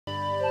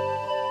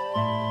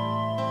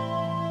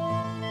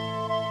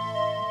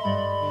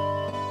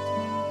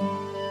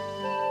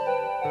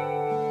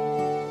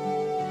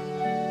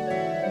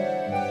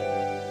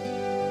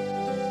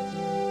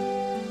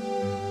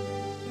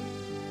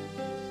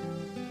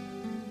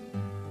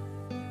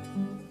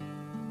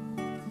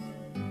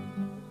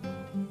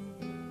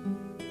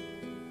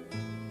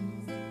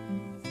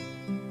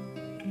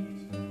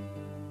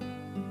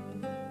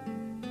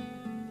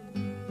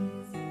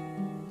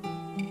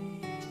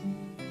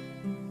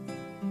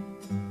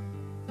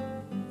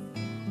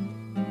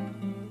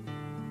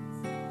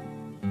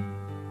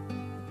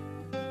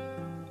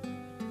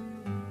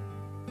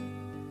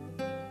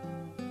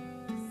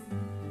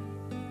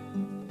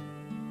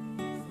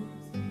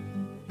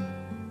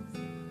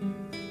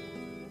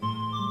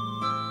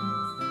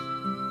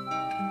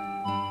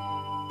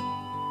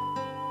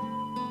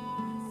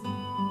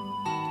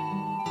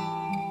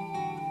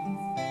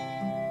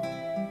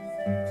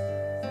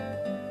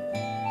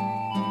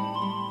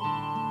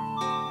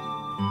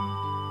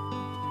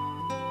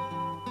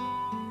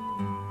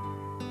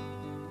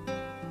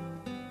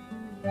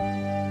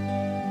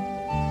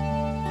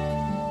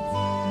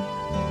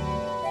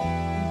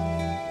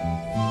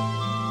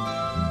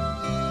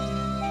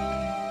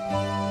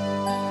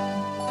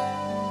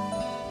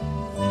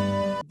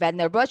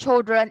Venerable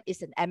Chodron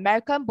is an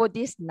American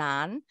Buddhist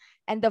nun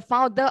and the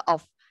founder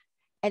of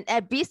an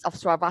abbess of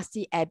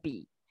Swarovski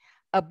Abbey,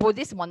 a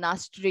Buddhist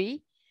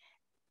monastery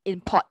in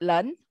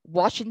Portland,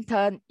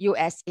 Washington,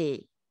 USA.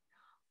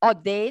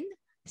 Ordained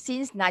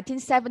since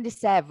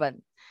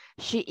 1977,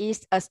 she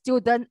is a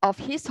student of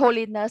His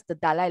Holiness the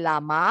Dalai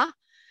Lama,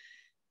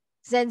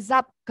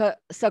 Zenzab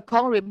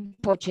Sekong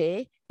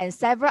Rinpoche, and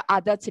several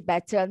other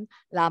Tibetan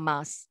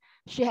lamas.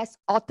 She has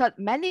authored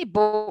many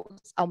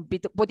books on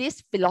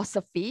Buddhist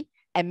philosophy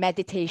and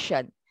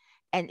meditation,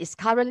 and is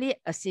currently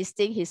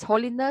assisting His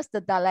Holiness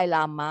the Dalai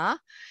Lama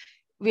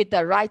with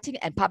the writing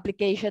and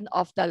publication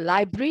of the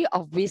Library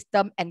of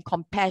Wisdom and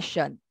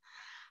Compassion,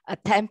 a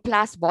 10+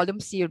 volume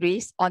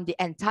series on the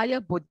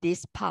entire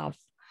Buddhist path.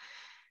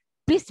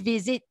 Please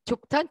visit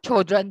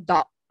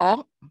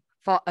thubtenchodron.org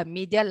for a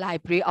media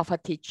library of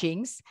her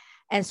teachings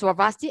and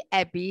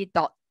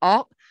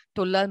swarovskiabbey.org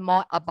to learn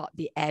more about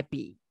the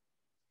Abbey.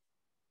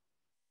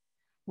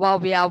 While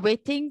we are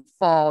waiting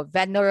for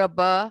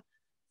Venerable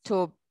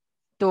to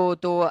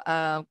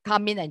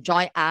come in and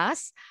join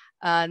us,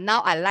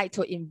 now I'd like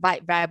to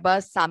invite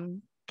Venerable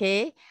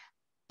Samke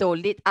to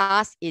lead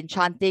us in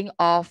chanting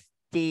of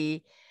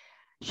the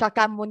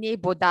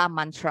Shakyamuni Buddha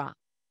mantra.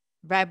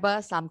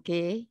 Venerable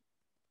Samke.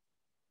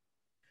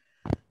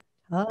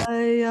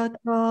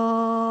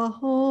 Ayata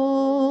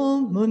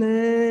hom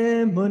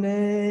mune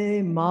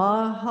mune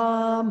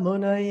maha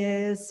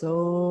munaye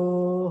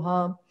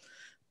soham.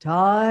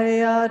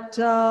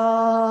 Tayata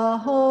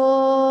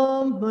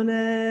hom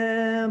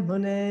mune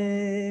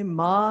mune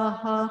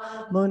maha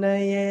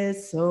munaye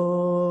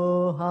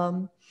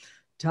soham.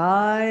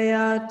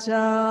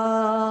 Tayata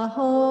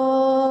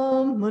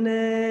hom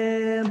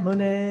mune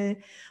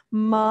mune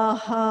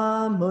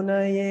maha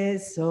munaye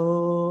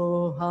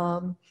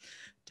soham.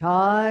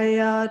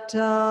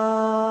 Tayata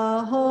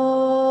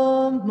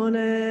hom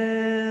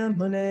mune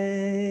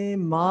mune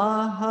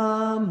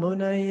maha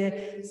munaye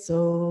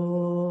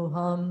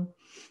soham.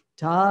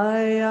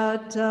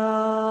 Tayata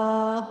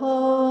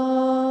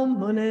hom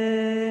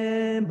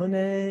mune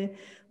mune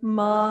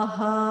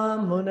maha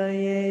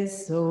munaye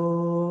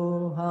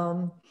soham.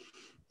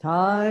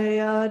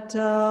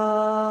 Tayata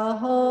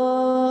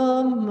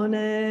hom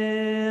mune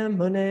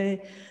mune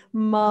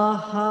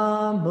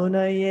maha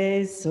munaye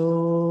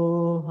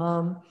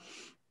soham.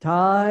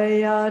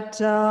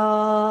 Tayata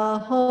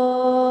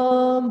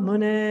hom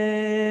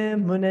mune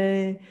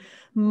mune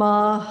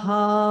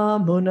maha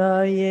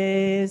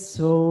munaye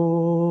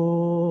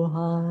soham.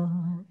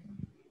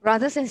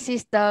 Brothers and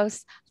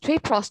sisters, 3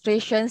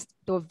 prostrations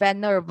to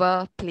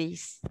Venerable,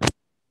 please.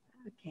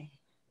 Okay.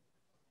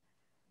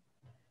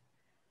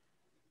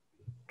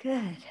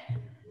 Good.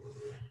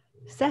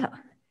 So,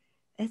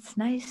 it's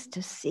nice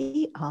to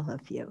see all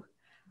of you.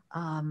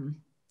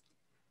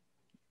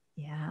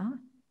 Yeah,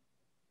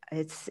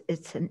 it's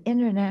an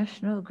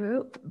international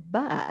group,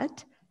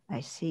 but I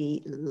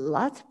see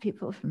lots of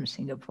people from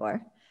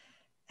Singapore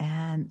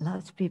and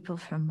lots of people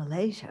from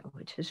Malaysia,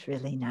 which is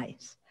really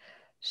nice.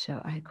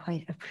 So I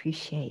quite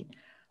appreciate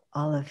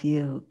all of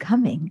you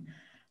coming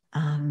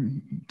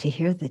to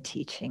hear the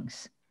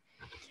teachings.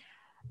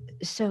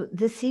 So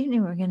this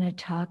evening we're going to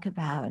talk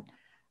about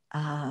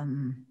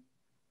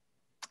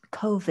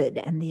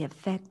COVID and the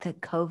effect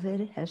that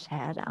COVID has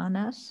had on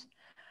us,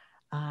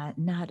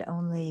 not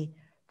only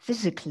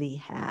physically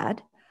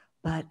had,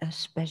 but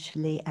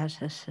especially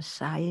as a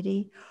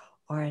society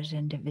or as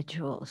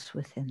individuals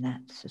within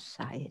that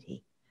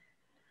society.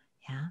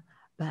 Yeah,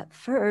 but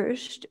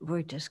first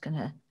we're just going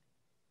to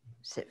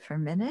sit for a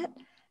minute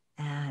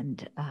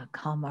and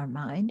calm our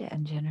mind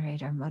and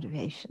generate our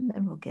motivation,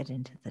 then we'll get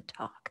into the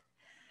talk.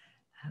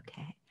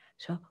 Okay,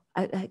 so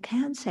I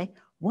can say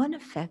one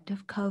effect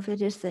of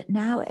COVID is that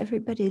now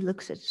everybody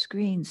looks at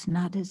screens,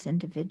 not as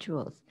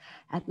individuals,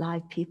 at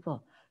live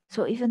people.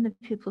 So even the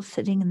people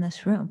sitting in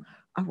this room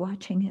are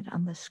watching it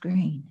on the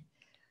screen.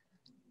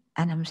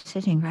 And I'm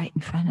sitting right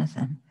in front of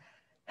them.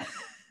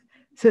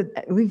 So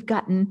we've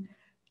gotten,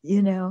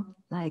 you know,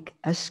 like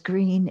a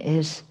screen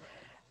is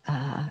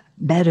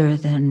better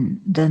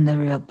than the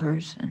real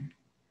person.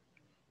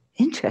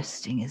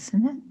 Interesting,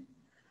 isn't it?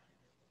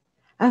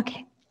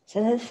 Okay, so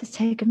let's just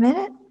take a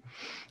minute.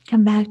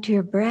 Come back to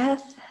your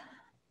breath.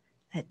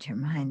 Let your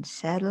mind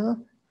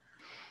settle.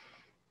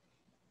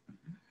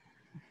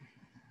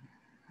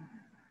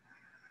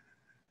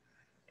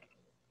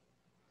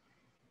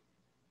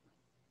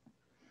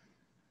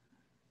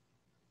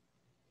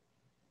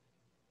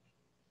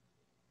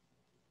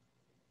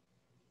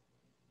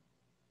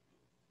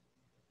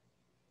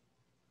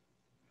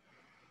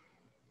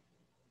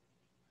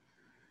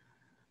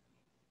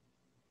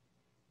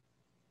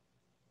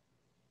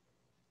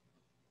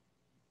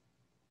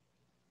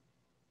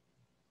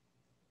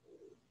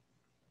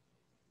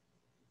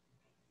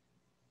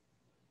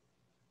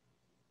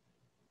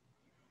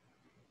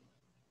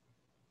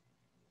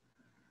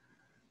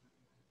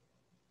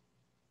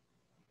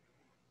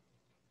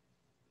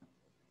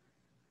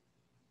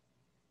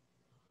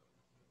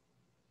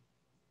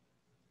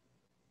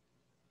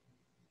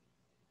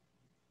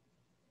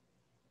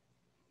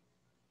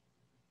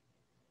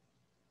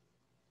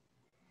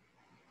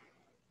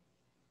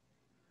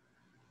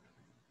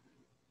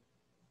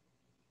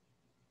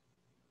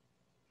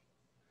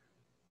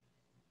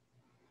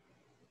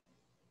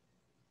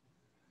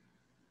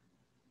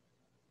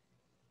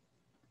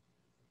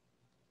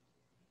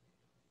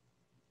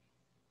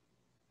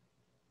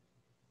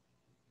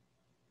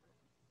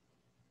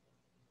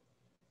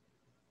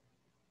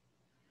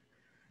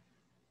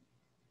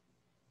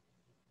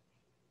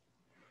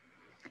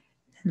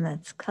 And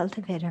let's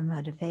cultivate our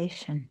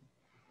motivation.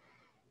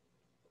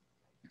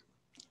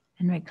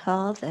 And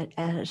recall that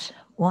as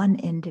one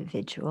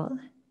individual,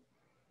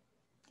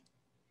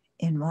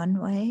 in one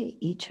way,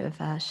 each of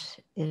us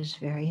is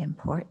very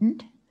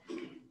important.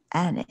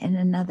 And in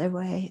another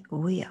way,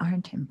 we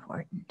aren't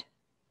important.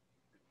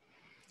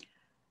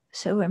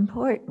 So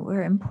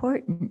we're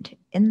important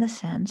in the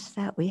sense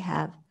that we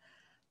have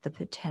the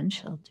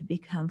potential to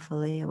become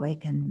fully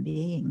awakened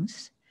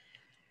beings,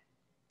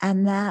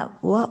 and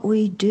that what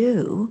we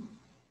do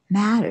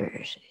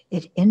matters.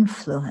 It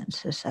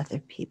influences other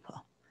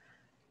people.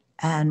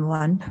 And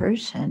one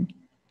person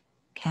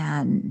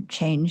can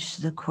change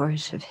the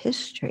course of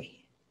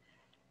history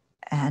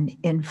and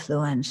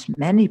influence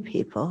many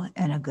people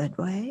in a good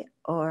way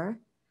or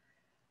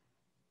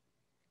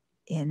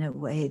in a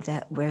way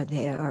that where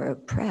they are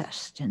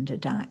oppressed and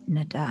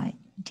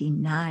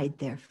denied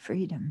their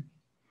freedom.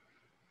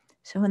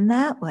 So in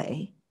that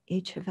way,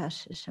 each of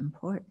us is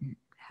important,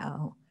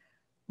 how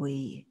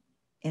we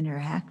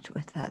interact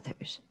with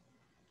others.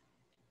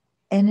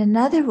 In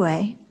another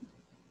way,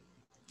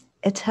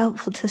 it's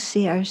helpful to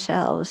see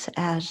ourselves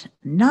as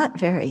not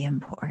very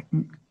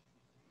important,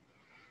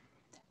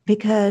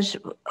 because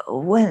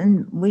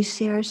when we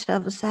see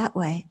ourselves that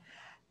way,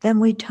 then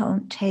we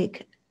don't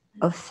take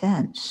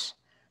offense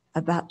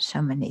about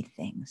so many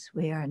things.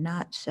 We are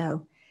not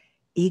so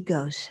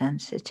ego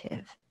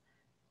sensitive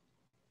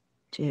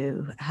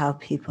to how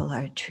people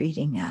are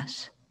treating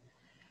us.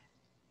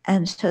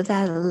 And so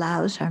that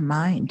allows our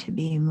mind to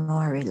be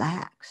more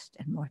relaxed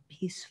and more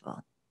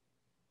peaceful.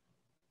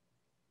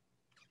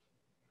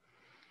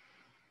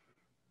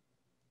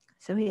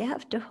 So we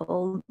have to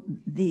hold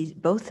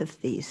both of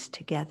these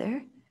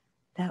together,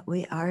 that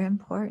we are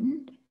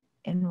important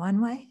in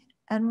one way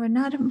and we're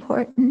not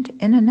important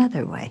in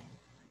another way.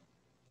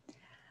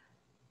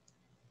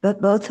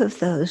 But both of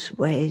those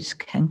ways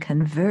can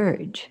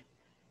converge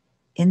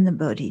in the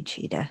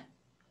bodhicitta,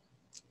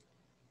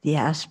 the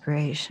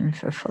aspiration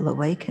for full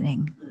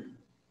awakening.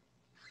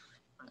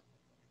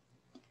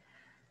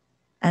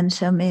 And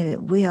so may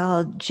we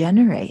all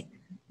generate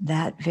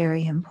that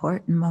very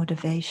important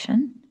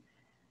motivation,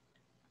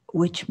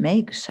 which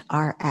makes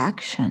our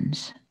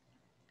actions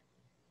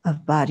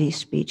of body,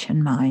 speech,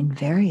 and mind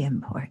very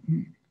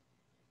important.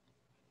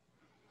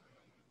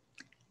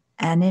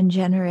 And in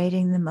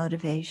generating the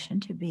motivation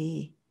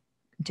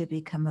to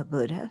become a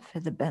Buddha for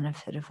the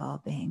benefit of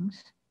all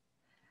beings,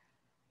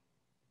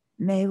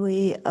 may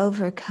we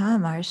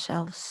overcome our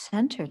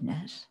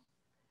self-centeredness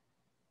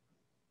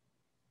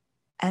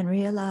and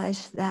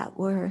realize that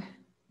we're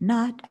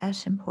not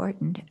as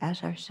important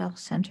as our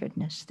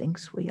self-centeredness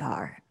thinks we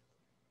are.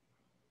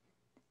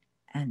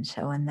 And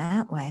so in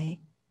that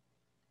way,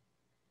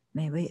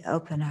 may we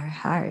open our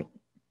heart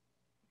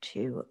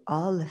to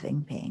all living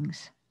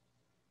beings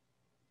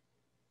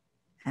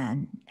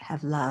and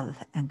have love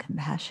and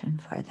compassion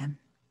for them.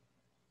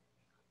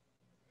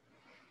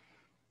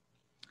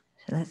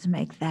 So let's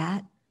make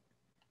that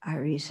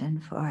our reason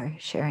for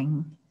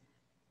sharing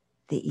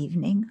the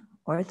evening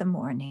or the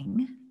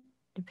morning,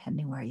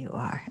 depending where you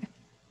are.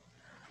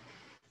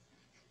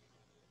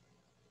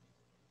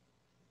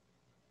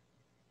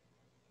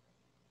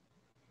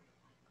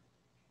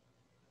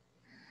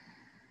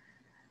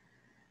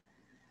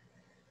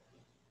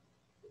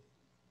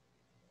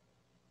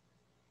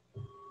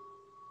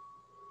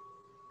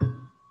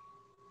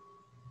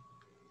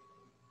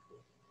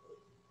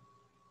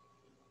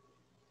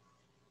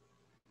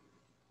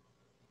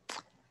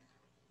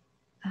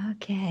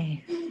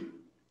 Okay.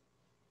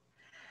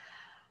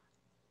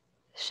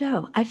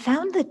 So I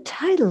found the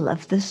title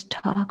of this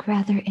talk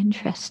rather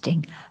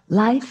interesting,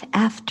 Life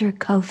After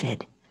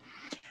COVID.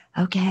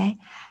 Okay.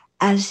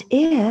 As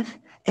if,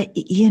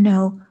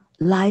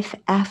 life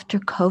after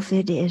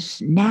COVID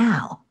is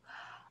now,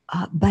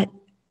 but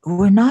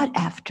we're not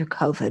after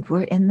COVID.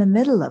 We're in the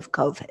middle of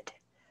COVID.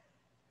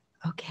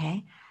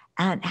 Okay.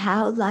 And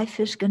how life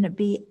is going to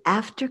be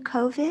after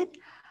COVID,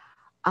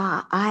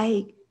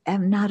 I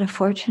am not a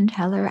fortune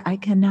teller. I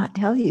cannot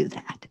tell you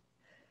that.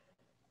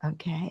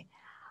 Okay.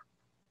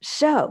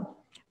 So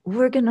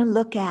we're going to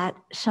look at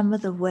some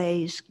of the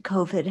ways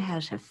COVID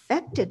has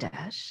affected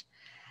us,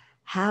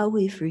 how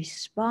we've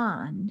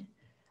responded,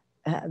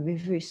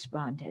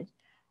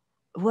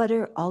 what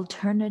are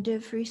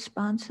alternative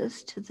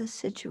responses to the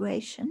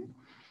situation,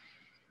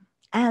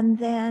 and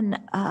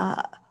then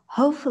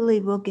hopefully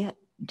we'll get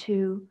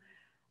to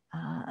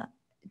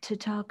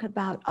talk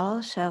about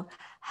also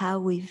how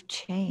we've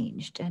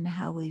changed and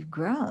how we've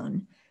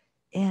grown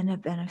in a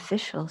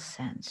beneficial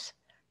sense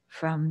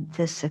from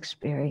this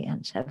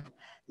experience of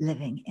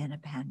living in a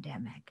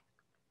pandemic.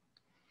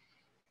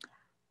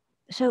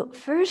 So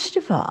first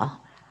of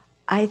all,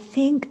 I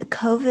think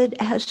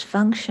COVID has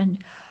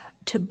functioned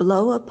to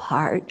blow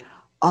apart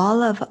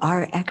all of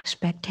our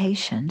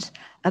expectations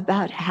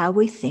about how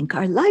we think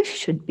our life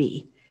should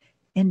be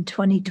in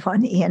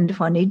 2020 and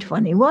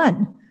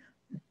 2021.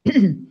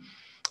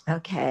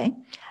 Okay,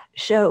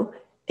 so,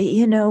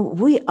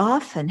 we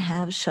often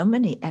have so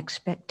many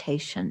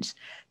expectations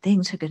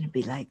things are going to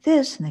be like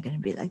this, and they're going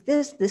to be like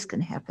this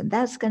can happen,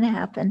 that's going to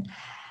happen.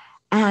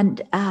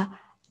 And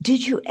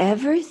did you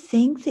ever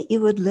think that you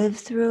would live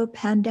through a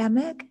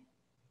pandemic?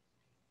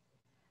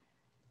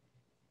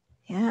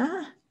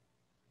 Yeah.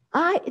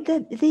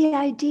 The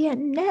idea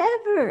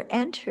never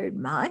entered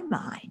my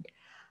mind.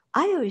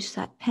 I always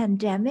thought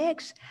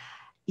pandemics,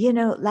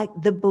 like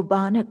the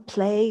bubonic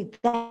plague,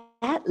 that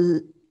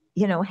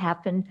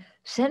happened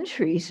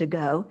centuries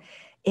ago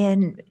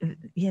in,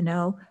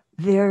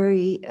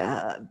 very,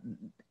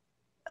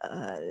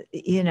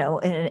 in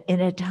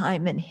a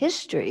time in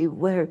history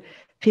where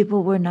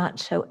people were not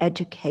so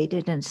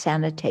educated and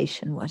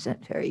sanitation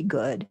wasn't very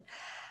good.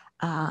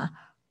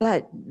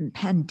 But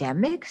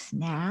pandemics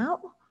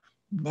now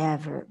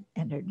never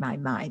entered my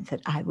mind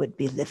that I would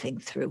be living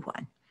through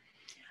one.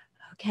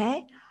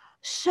 Okay,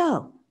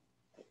 so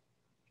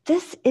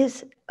this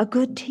is a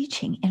good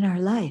teaching in our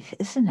life,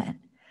 isn't it?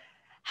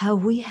 How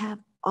we have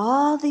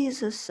all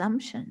these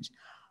assumptions,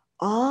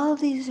 all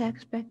these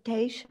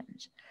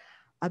expectations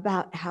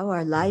about how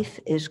our life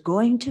is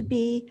going to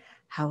be,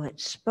 how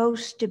it's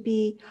supposed to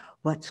be,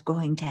 what's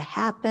going to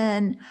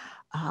happen,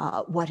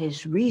 what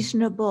is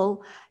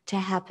reasonable to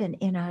happen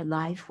in our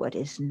life, what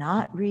is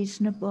not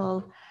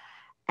reasonable.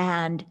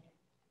 And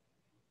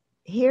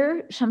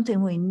here,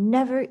 something we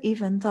never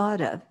even thought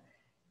of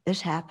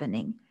is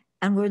happening,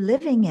 and we're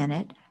living in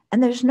it,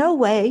 and there's no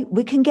way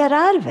we can get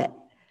out of it.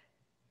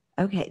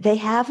 Okay, they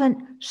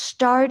haven't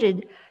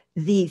started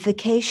the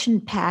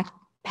vacation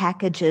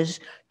packages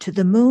to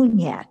the moon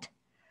yet.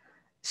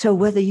 So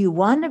whether you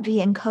want to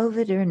be in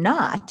COVID or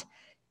not,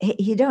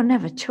 you don't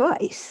have a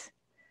choice.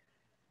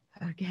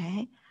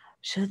 Okay,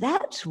 so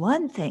that's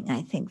one thing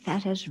I think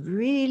that has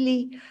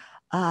really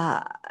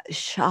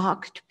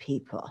shocked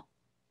people.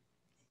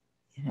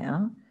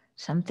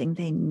 Something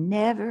they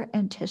never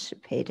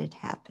anticipated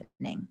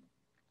happening.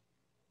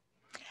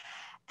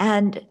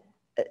 And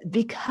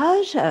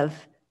because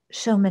of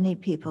so many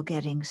people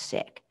getting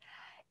sick,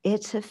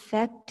 it's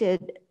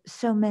affected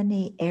so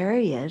many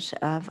areas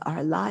of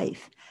our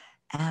life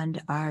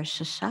and our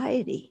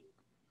society.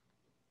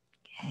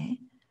 Okay,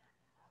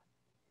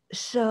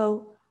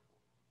 so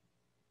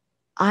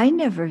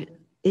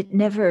it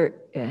never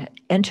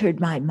entered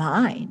my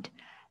mind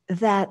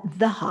that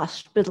the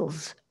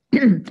hospitals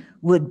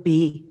would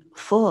be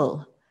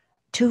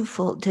too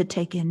full to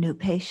take in new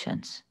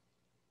patients.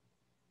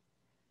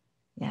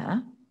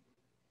 Yeah.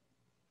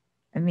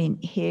 I mean,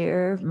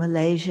 here,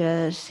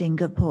 Malaysia,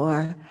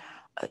 Singapore,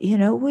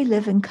 we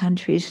live in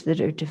countries that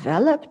are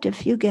developed.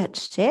 If you get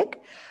sick,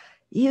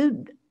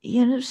 you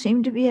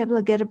seem to be able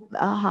to get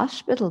a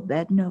hospital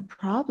bed, no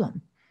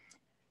problem.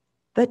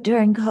 But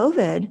during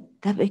COVID,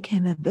 that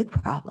became a big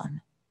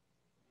problem.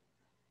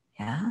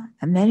 Yeah,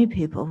 and many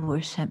people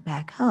were sent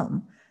back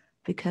home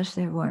because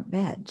there weren't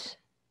beds.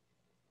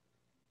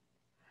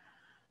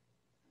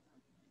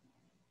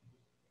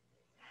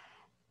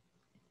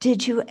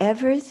 Did you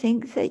ever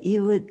think that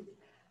you would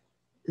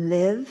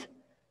live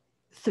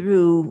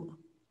through,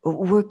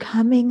 we're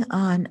coming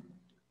on,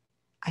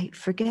 I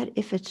forget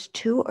if it's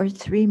 2 or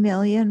 3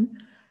 million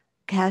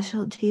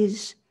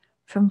casualties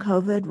from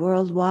COVID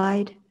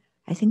worldwide.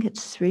 I think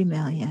it's 3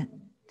 million.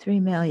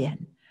 3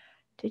 million.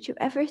 Did you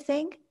ever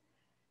think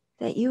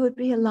that you would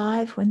be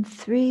alive when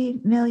 3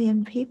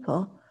 million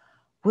people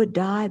would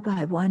die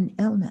by one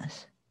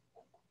illness?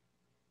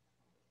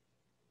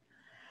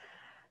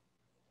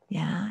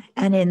 Yeah,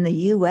 and in the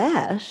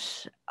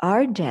US,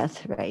 our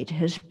death rate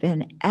has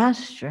been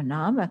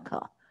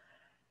astronomical.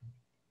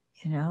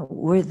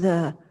 We're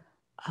the,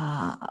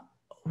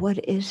 what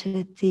is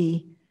it,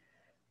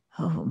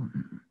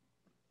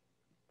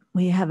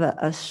 we have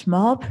a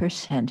small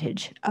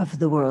percentage of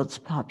the world's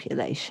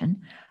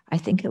population. I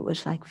think it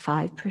was like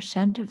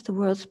 5% of the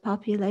world's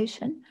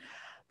population,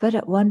 but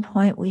at one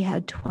point we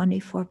had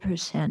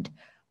 24%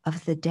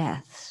 of the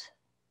deaths.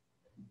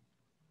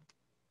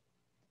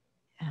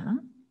 Yeah.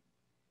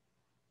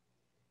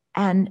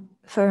 And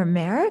for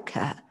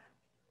America,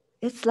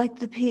 it's like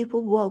the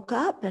people woke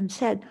up and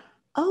said,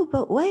 oh,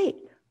 but wait,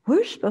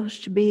 we're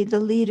supposed to be the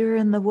leader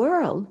in the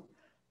world,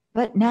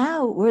 but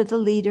now we're the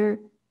leader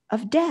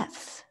of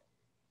death.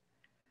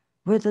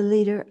 We're the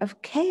leader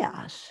of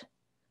chaos.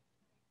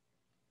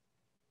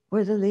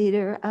 We're the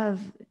leader of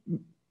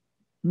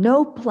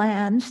no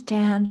plans to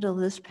handle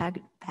this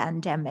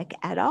pandemic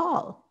at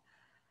all.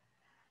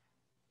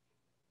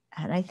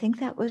 And I think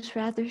that was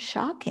rather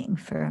shocking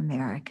for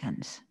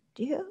Americans.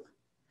 Do you?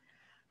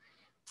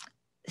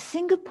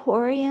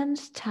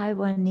 Singaporeans,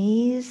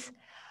 Taiwanese,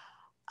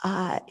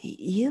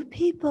 you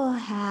people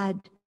had,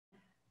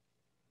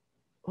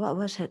 what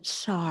was it,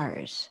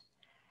 SARS.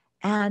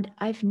 And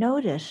I've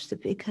noticed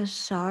that because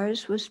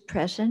SARS was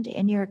present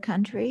in your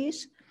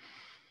countries,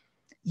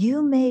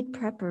 you made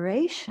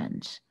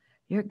preparations,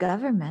 your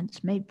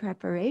governments made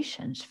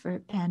preparations for a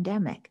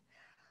pandemic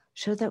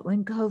so that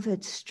when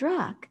COVID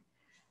struck,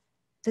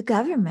 the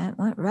government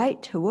went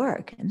right to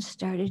work and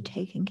started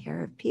taking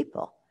care of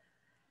people.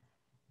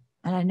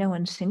 And I know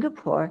in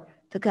Singapore,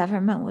 the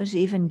government was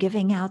even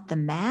giving out the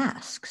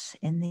masks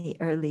in the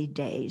early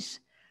days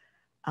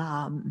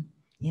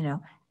You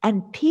know,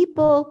 and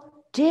people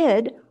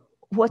did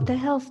what the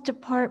health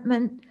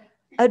department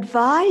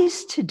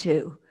advised to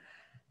do.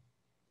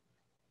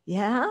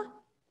 Yeah,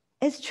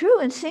 it's true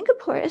in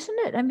Singapore, isn't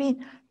it? I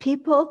mean,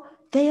 people,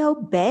 they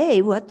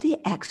obey what the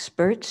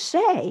experts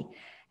say.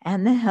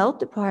 And the health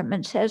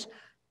department says,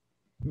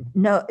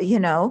 no, you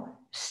know,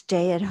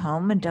 stay at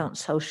home and don't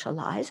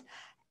socialize.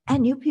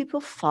 And you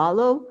people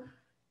follow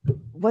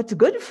what's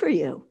good for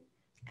you.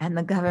 And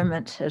the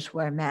government says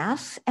wear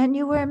masks, and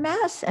you wear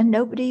masks, and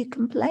nobody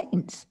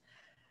complains.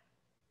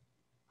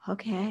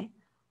 Okay.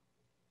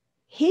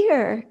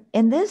 Here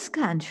in this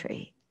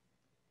country,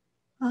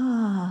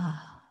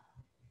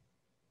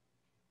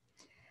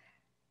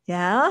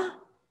 yeah,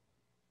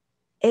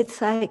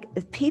 it's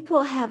like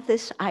people have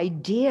this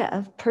idea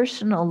of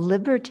personal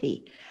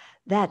liberty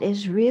that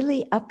is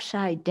really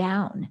upside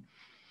down.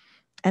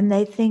 And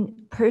they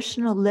think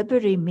personal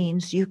liberty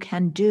means you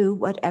can do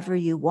whatever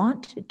you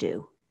want to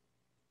do.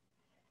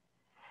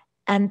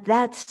 And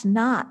that's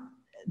not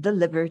the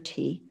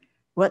liberty,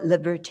 what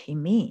liberty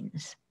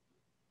means.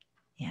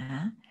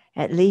 Yeah,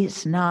 at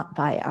least not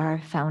by our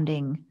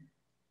founding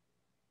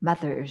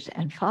mothers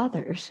and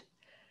fathers,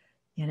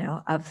 you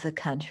know, of the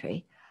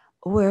country,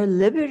 where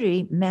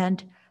liberty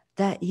meant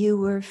that you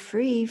were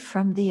free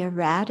from the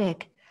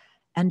erratic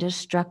and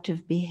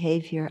destructive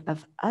behavior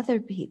of other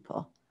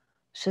people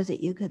so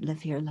that you could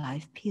live your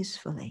life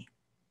peacefully.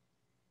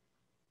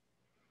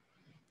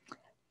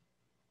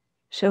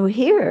 So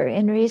here,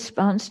 in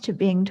response to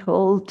being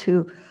told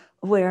to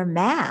wear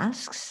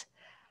masks,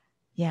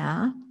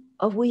 yeah,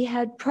 we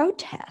had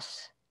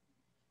protests.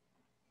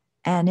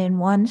 And in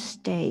one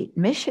state,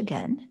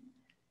 Michigan,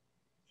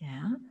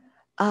 yeah,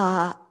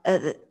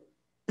 the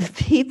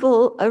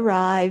people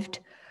arrived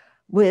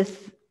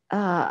with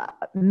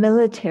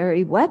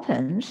military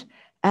weapons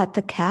at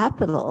the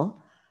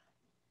Capitol,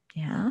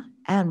 yeah,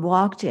 and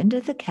walked into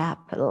the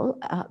Capitol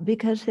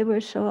because they were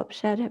so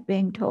upset at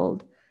being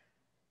told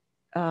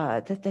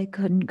that they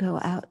couldn't go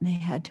out and they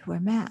had to wear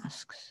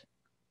masks.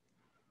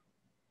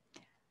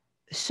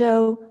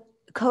 So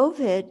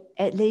COVID,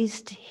 at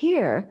least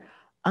here,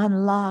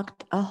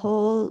 unlocked a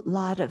whole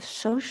lot of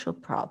social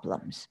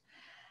problems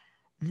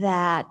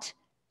that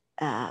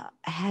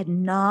had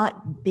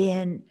not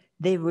been,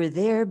 they were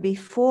there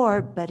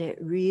before, but it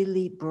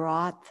really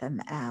brought them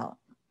out.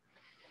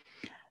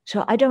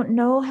 So I don't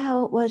know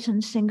how it was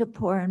in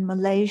Singapore and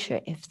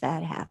Malaysia if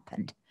that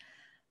happened,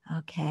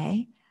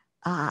 okay?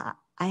 I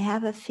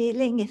have a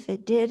feeling if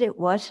it did, it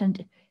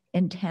wasn't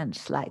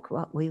intense like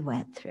what we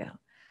went through,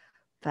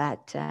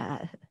 but,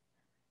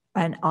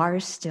 and are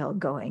still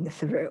going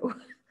through.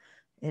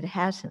 It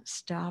hasn't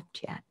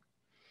stopped yet.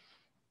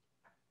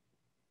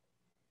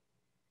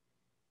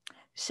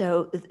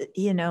 So,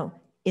 you know,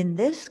 in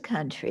this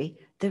country,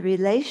 the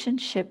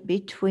relationship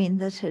between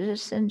the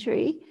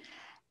citizenry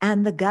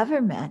and the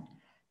government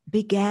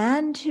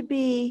began to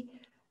be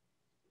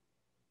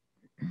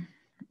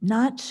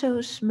not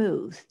so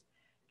smooth.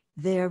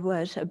 There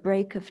was a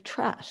break of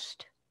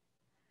trust.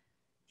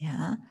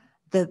 Yeah,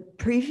 the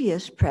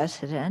previous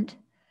president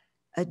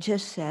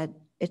just said,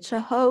 it's a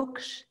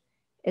hoax.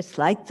 It's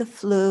like the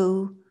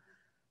flu.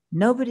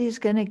 Nobody's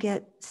going to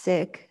get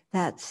sick,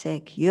 that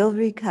sick. You'll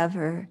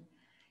recover.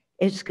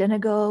 It's going to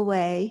go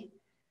away.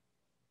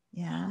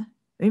 Yeah.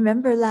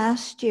 Remember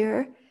last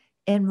year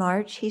in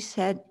March, he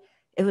said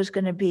it was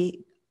going to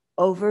be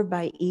over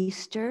by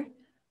Easter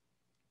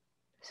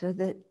so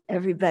that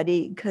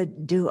everybody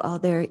could do all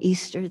their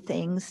Easter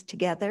things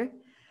together.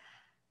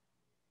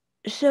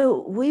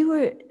 So we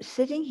were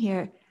sitting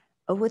here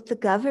with the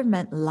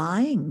government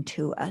lying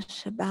to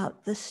us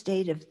about the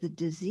state of the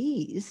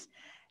disease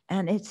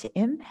and its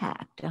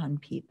impact on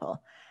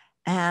people,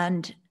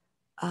 and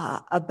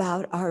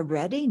about our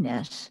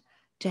readiness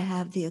to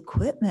have the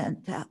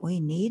equipment that we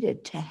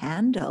needed to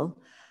handle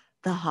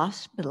the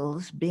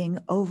hospitals being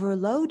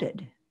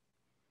overloaded.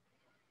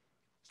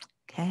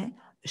 Okay,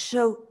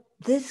 so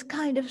this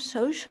kind of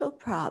social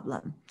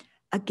problem,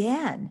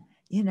 again,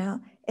 you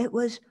know, it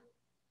was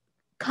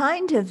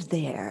kind of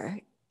there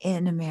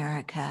in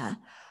America,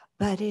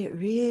 but it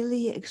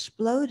really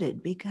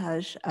exploded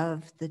because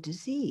of the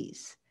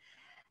disease.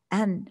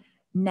 And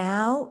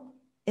now,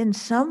 in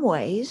some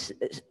ways,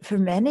 for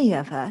many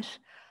of us,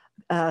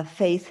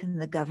 faith in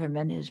the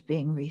government is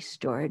being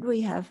restored.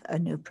 We have a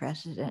new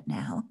president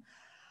now.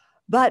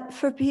 But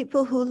for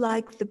people who,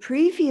 like the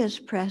previous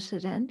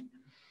president,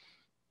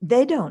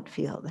 they don't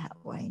feel that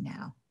way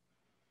now.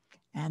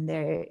 And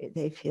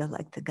they feel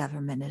like the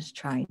government is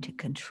trying to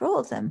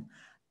control them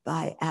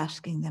by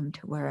asking them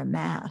to wear a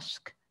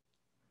mask.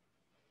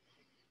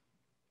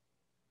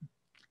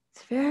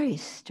 It's very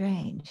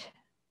strange.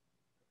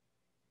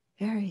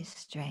 Very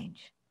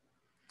strange.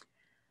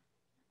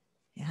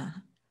 Yeah.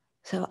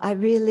 So I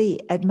really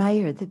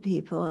admire the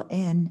people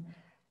in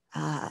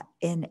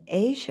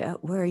Asia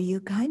where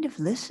you kind of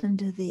listen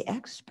to the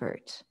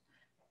experts.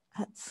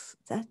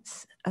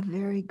 That's a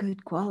very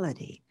good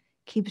quality.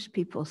 Keeps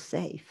people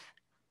safe.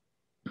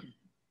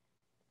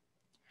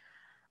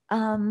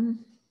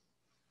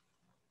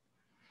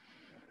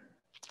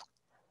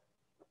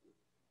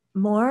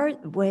 more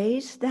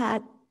ways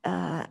that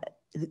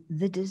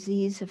the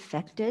disease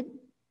affected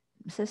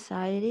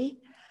society.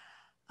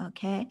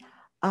 Okay.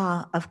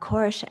 Of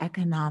course,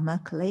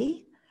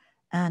 economically,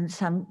 and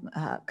some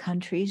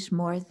countries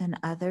more than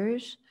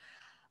others,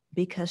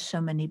 because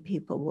so many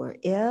people were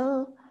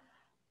ill,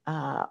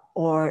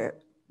 or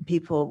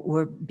people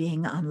were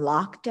being on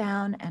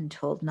lockdown and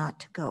told not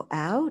to go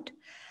out.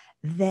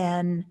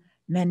 Then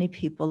many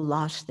people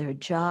lost their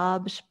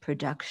jobs,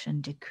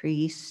 production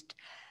decreased,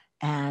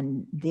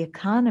 and the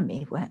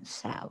economy went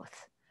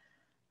south.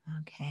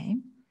 Okay.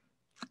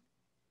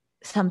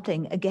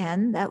 Something,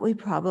 again, that we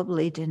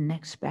probably didn't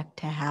expect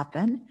to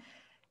happen,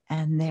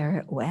 and there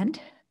it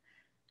went.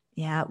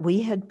 Yeah,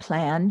 we had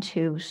planned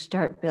to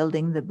start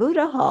building the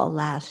Buddha Hall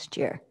last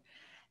year.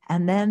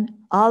 And then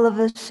all of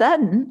a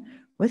sudden,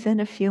 within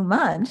a few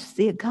months,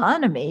 the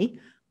economy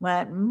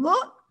went,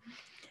 whoop,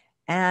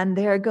 and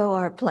there go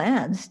our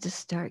plans to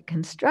start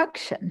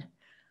construction.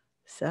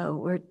 So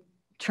we're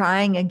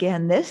trying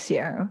again this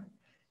year.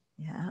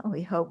 Yeah,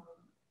 we hope,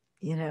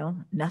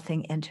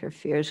 nothing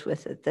interferes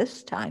with it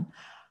this time.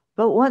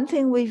 But one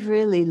thing we've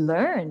really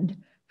learned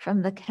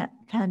from the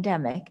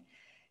pandemic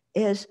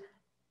is,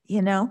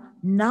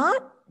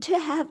 not to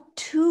have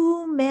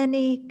too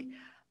many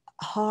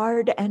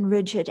hard and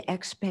rigid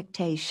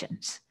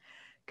expectations.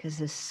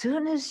 Because as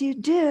soon as you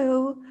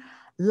do,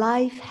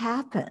 life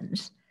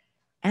happens,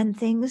 and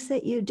things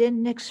that you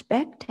didn't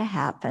expect to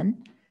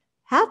happen,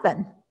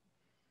 happen.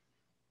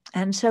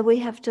 And so we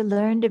have to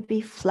learn to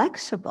be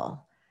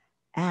flexible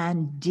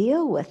and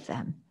deal with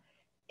them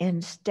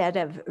instead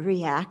of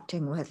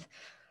reacting with,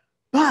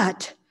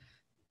 but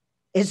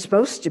it's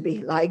supposed to be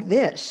like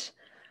this.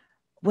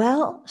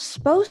 Well,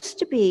 supposed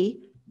to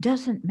be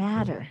doesn't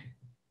matter.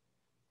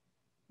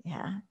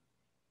 Yeah.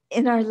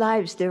 In our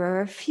lives, there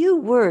are a few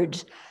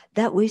words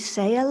that we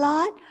say a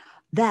lot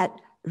that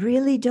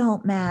really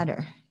don't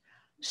matter.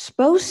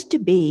 Supposed to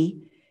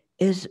be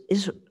is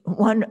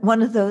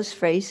one of those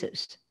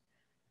phrases.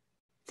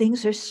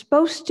 Things are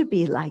supposed to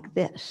be like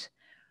this.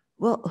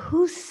 Well,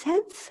 who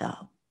said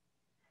so?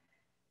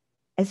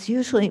 It's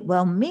usually,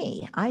 well,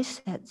 me, I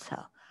said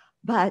so.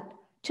 But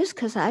just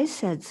because I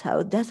said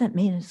so doesn't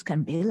mean it's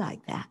going to be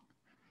like that.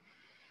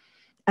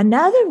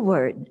 Another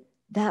word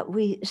that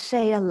we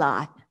say a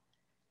lot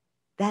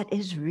that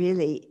is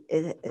really,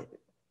 it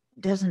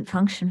doesn't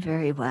function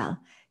very well,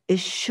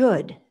 is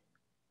should.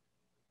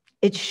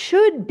 It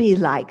should be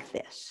like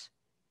this.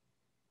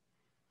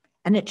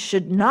 And it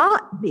should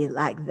not be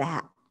like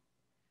that.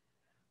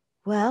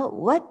 Well,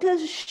 what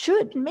does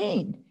should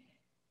mean?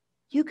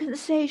 You can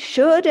say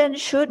should and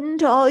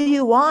shouldn't all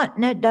you want,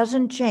 and it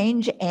doesn't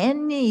change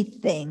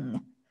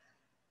anything.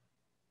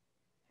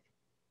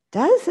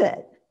 Does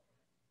it?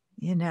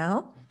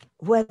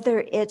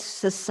 Whether it's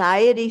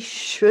society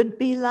should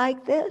be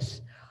like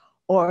this,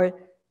 or,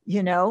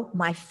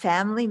 my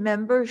family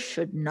members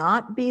should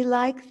not be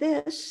like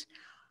this.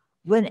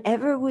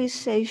 Whenever we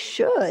say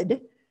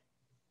should,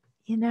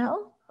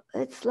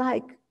 it's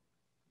like,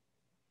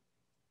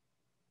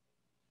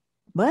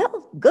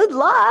 well, good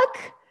luck.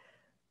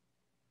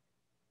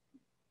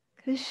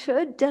 Because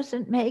should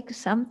doesn't make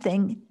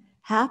something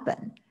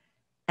happen.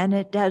 And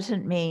it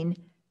doesn't mean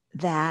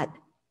that,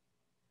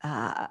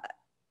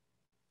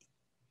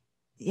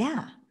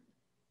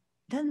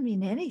 doesn't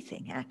mean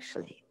anything,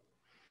 actually.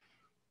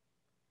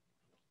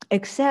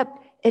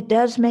 Except it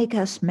does make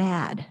us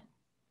mad.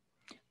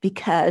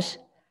 Because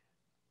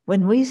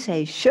when we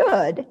say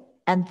should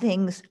and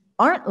things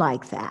aren't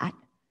like that,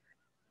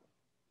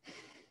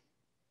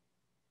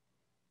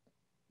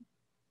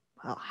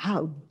 well,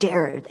 how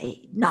dare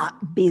they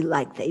not be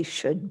like they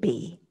should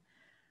be?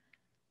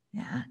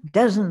 Yeah.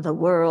 Doesn't the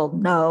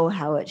world know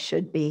how it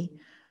should be?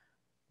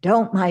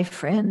 Don't my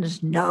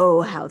friends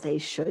know how they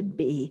should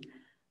be?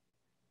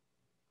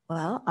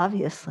 Well,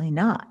 obviously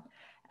not.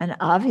 And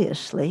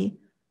obviously,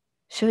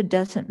 should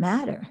doesn't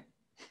matter.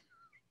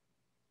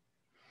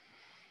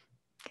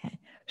 Okay.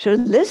 So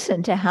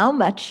listen to how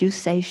much you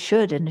say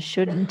should and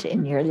shouldn't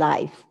in your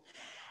life,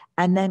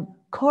 and then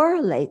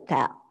correlate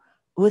that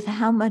with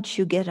how much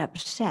you get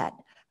upset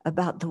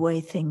about the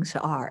way things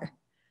are.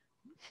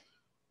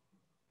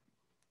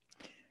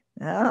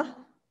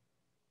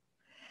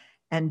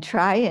 And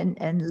try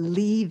and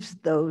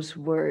leave those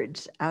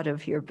words out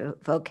of your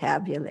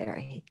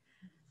vocabulary.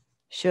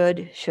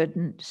 Should,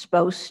 shouldn't,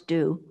 supposed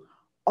to,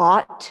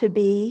 ought to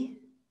be,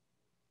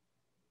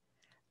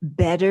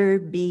 better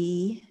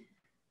be.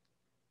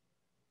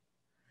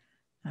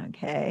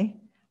 Okay?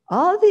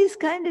 All these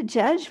kind of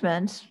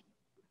judgments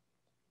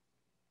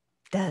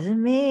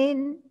doesn't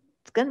mean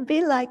it's going to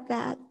be like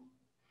that.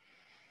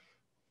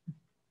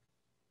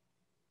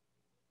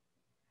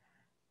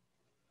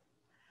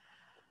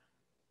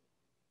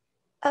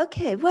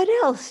 Okay, what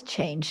else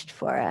changed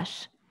for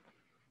us?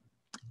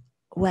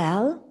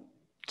 Well,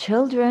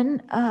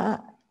 children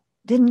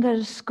didn't go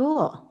to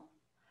school,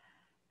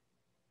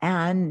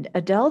 and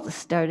adults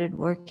started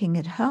working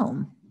at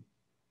home.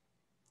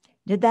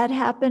 Did that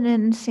happen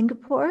in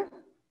Singapore?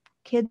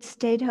 Kids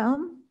stayed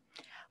home?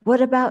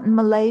 What about in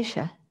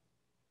Malaysia?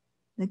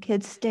 The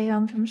kids stay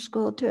home from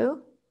school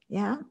too?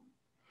 Yeah.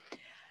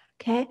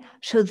 Okay,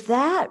 so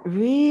that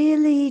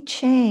really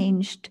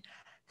changed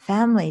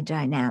family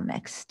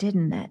dynamics,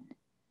 didn't it?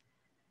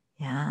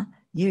 Yeah,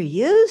 you're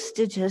used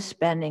to just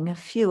spending a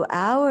few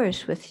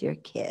hours with your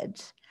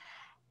kids,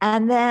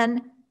 and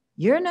then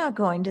you're not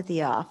going to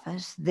the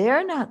office,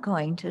 they're not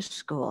going to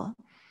school.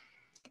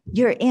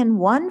 You're in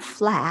one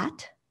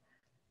flat,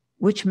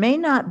 which may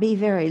not be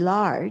very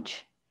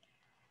large,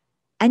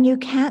 and you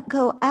can't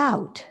go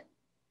out.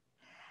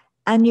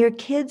 And your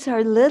kids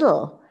are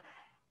little,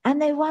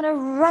 and they want to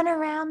run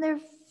around. They're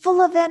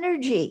full of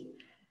energy.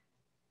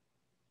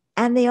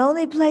 And the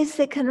only place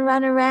they can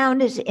run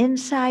around is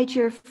inside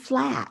your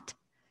flat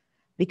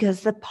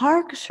because the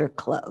parks are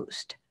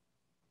closed.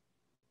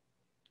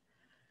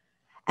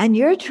 And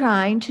you're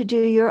trying to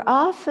do your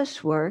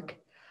office work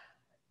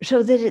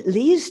so that at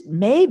least,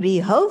 maybe,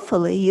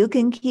 hopefully, you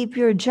can keep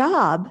your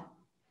job.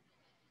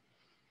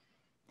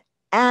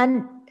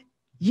 And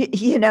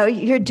you know,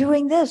 you're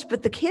doing this,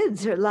 but the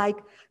kids are like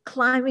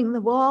climbing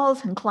the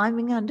walls and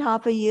climbing on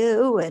top of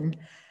you. And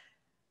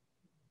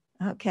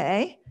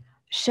okay,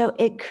 so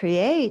it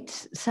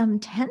creates some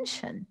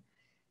tension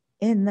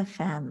in the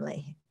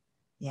family.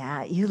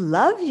 Yeah, you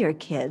love your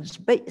kids,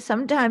 but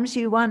sometimes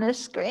you want to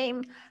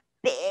scream,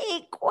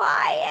 be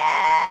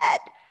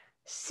quiet,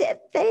 sit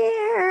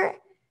there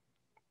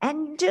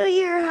and do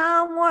your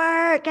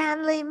homework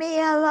and leave me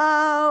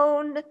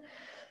alone.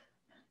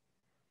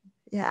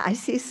 Yeah, I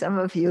see some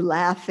of you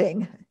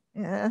laughing.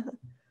 Yeah,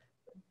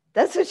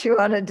 that's what you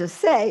wanted to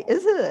say,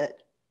 isn't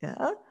it?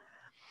 Yeah.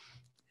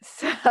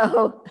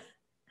 So,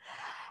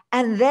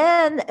 and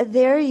then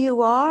there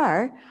you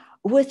are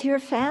with your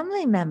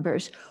family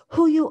members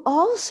who you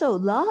also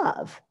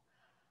love.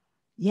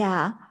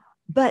 Yeah,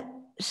 but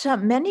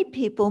many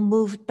people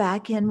moved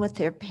back in with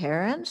their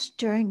parents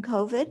during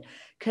COVID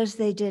because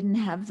they didn't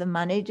have the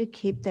money to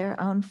keep their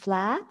own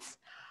flats.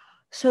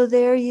 So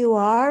there you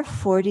are,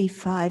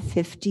 45,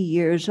 50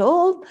 years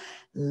old,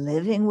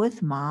 living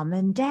with mom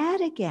and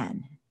dad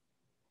again.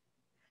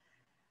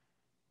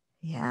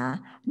 Yeah.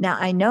 Now,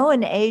 I know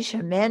in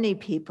Asia, many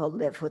people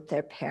live with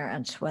their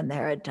parents when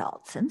they're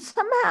adults, and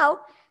somehow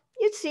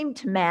you seem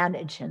to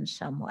manage in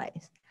some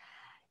ways.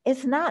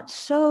 It's not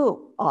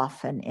so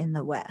often in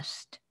the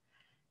West.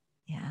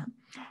 Yeah.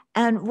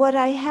 And what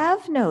I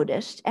have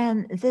noticed,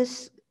 and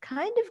this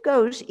kind of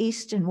goes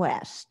east and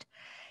west,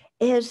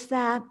 is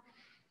that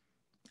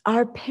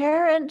our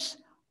parents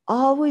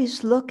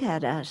always look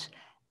at us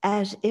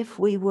as if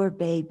we were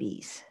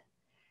babies.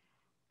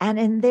 And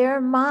in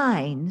their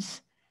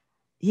minds,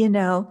 you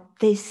know,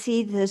 they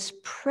see this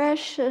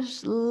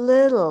precious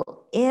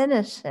little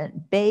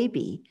innocent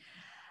baby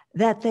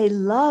that they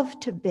love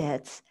to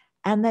bits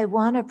and they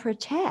want to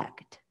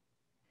protect.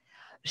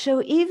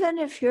 So even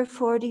if you're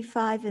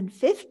 45 and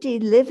 50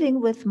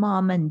 living with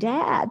mom and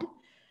dad,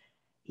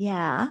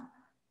 yeah,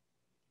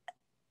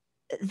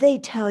 they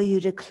tell you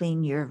to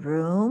clean your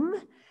room.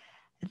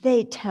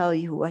 They tell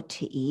you what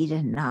to eat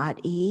and not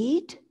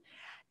eat.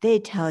 They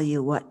tell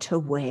you what to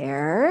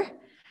wear.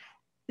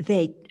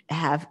 They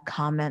have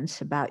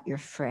comments about your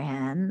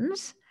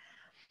friends.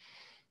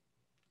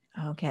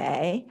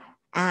 Okay.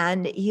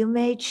 And you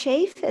may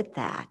chafe at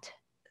that.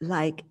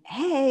 Like,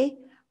 hey,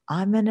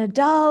 I'm an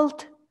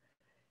adult.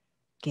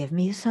 Give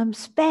me some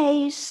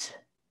space.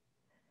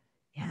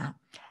 Yeah.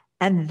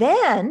 And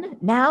then,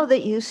 now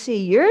that you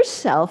see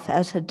yourself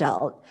as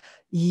adult,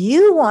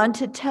 you want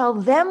to tell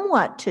them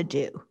what to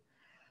do.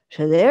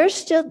 So they're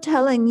still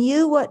telling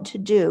you what to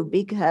do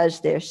because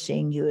they're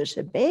seeing you as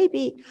a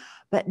baby,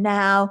 but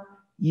now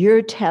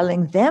you're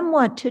telling them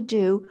what to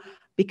do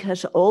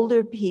because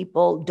older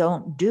people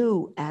don't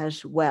do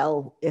as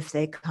well if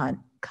they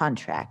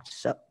contract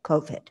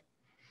COVID.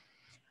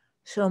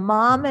 So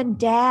mom and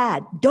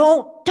dad,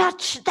 don't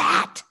touch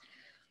that.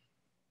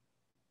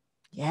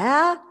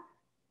 Yeah,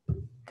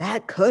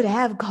 that could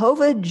have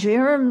COVID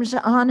germs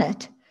on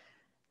it.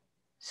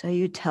 So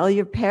you tell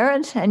your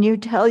parents and you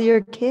tell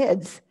your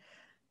kids.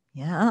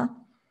 Yeah.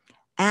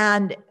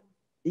 And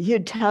you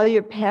tell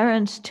your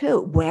parents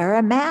too, wear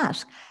a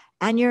mask.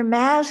 And your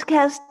mask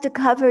has to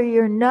cover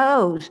your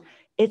nose.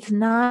 It's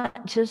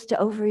not just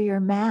over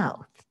your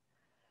mouth.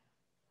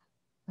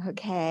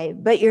 Okay.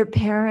 But your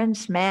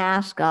parents'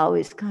 mask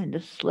always kind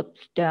of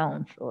slips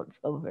down, so it's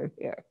over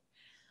here.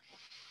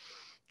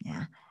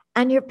 Yeah.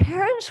 And your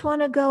parents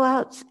want to go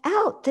out.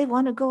 They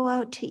want to go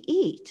out to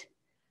eat.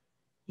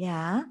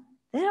 Yeah.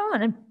 They don't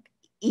want to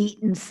eat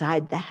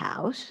inside the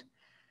house.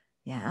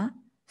 Yeah.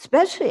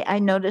 Especially I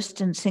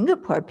noticed in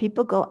Singapore,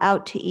 people go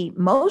out to eat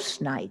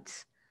most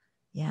nights.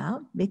 Yeah.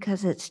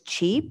 Because it's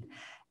cheap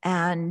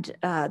and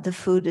the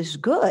food is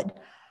good.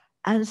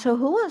 And so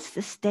who wants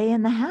to stay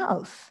in the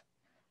house?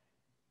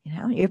 You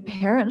know, your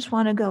parents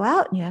want to go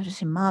out and you have to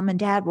say, Mom and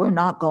Dad, we're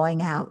not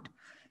going out.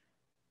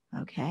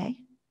 Okay.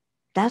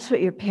 That's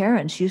what your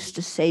parents used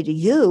to say to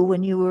you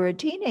when you were a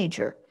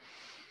teenager.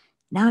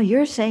 Now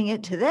you're saying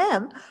it to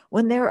them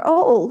when they're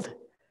old.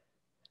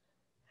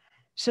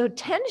 So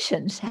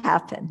tensions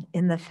happen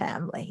in the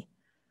family.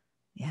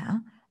 Yeah.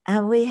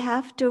 And we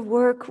have to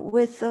work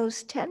with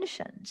those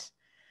tensions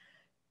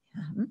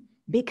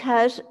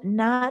because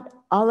not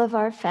all of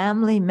our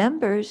family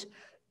members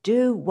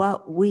do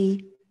what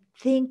we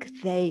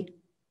think they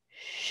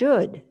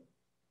should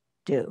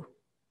do.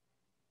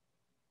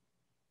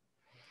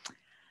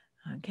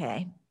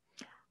 Okay.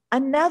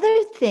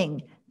 Another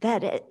thing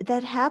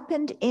that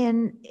happened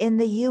in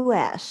the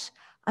US,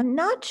 I'm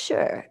not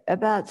sure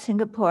about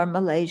Singapore,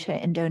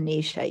 Malaysia,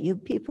 Indonesia. You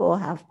people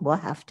will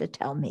have to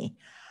tell me.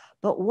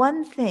 But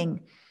one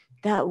thing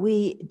that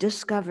we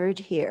discovered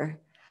here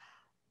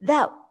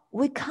that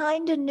we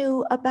kind of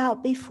knew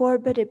about before,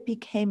 but it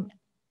became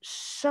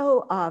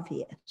so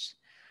obvious,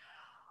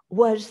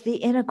 was the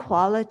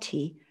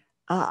inequality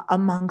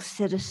among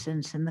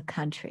citizens in the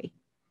country.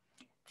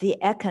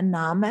 The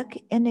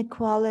economic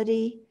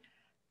inequality,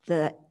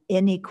 the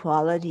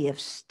inequality of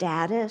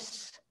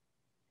status,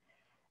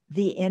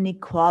 the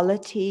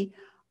inequality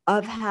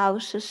of how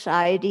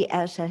society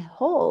as a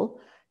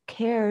whole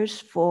cares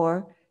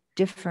for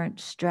different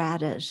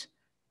stratas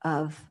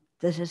of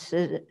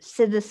the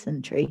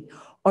citizenry,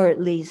 or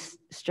at least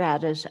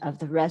stratas of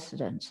the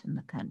residents in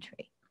the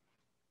country.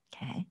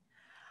 Okay.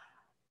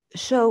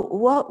 So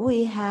what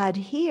we had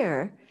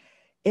here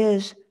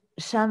is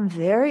some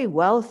very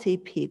wealthy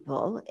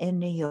people in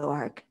New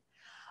York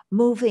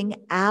moving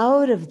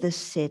out of the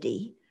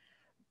city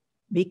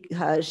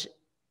because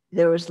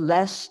there was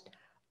less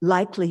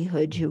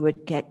likelihood you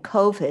would get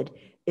COVID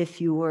if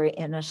you were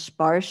in a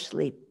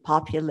sparsely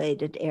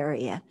populated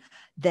area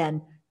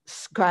than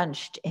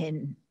scrunched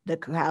in the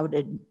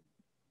crowdedness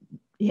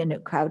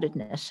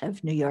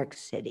of New York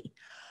City.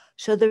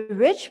 So the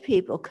rich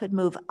people could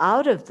move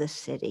out of the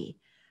city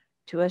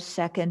to a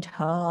second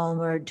home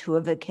or to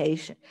a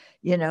vacation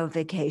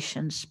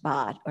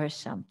spot or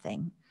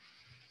something.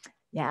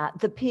 Yeah,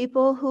 the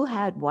people who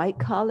had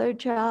white-collar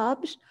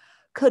jobs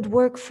could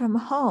work from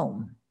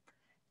home.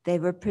 They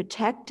were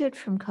protected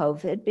from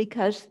COVID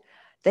because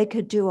they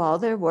could do all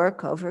their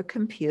work over a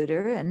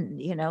computer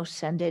and,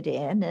 send it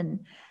in,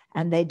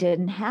 and they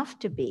didn't have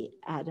to be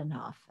at an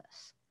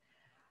office.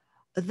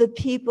 The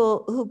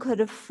people who could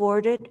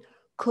afford it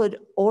could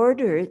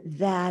order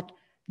that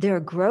their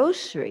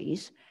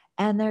groceries,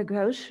 and their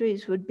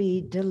groceries would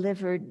be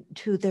delivered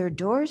to their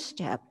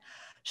doorstep.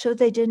 So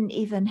they didn't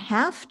even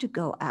have to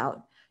go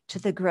out to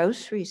the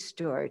grocery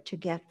store to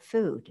get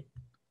food.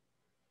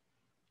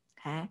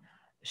 Okay,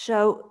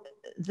 so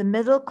the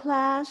middle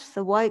class,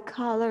 the white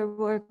collar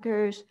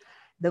workers,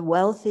 the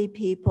wealthy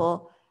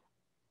people,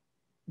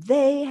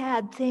 they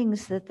had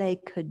things that they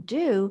could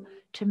do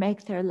to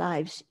make their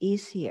lives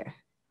easier.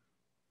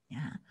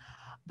 Yeah,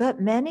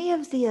 but many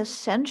of the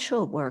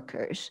essential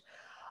workers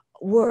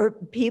were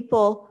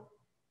people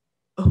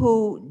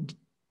who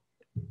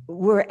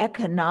were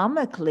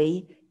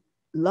economically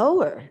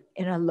lower,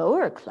 in a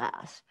lower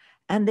class,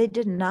 and they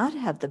did not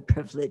have the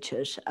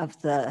privileges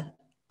of the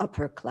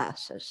upper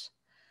classes.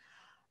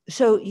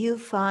 So you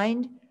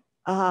find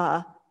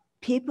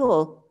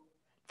people,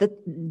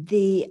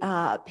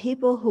 the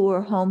people who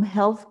were home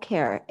health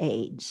care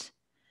aides,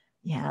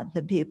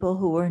 the people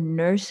who were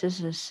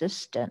nurses'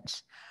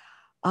 assistants,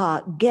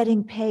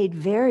 getting paid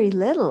very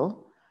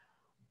little,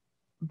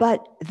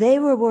 but they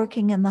were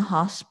working in the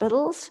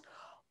hospitals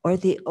or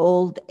the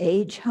old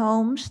age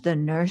homes, the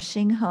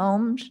nursing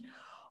homes,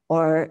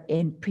 or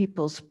in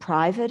people's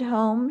private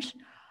homes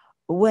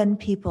when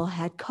people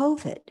had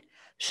COVID.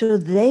 So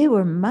they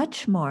were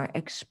much more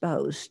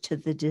exposed to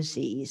the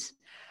disease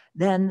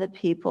than the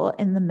people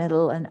in the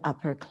middle and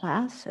upper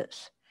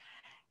classes.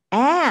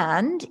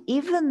 And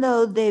even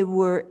though they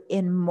were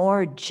in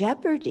more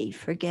jeopardy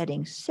for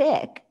getting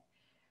sick,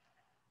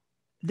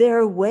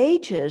 their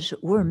wages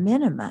were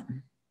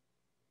minimum.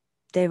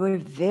 They were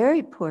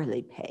very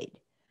poorly paid.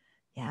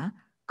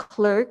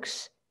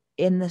 Clerks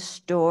in the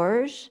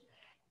stores,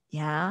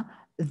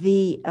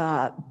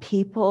 the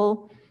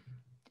people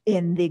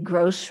in the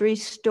grocery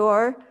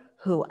store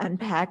who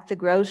unpack the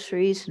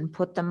groceries and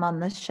put them on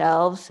the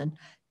shelves and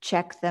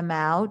check them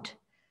out.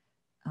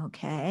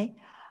 Okay,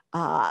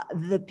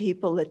 the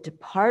people at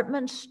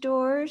department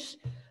stores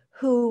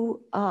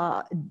who,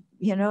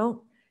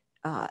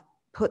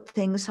 put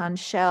things on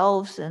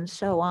shelves and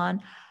so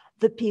on.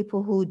 The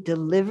people who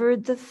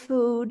delivered the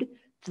food,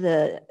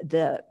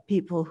 the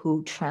people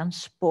who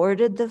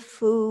transported the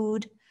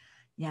food,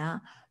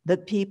 the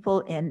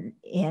people in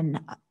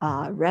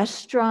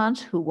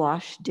restaurants who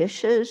wash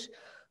dishes,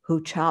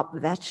 who chop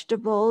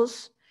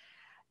vegetables.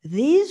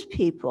 These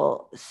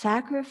people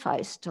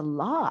sacrificed a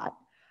lot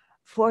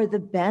for the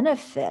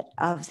benefit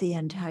of the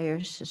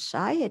entire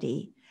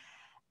society,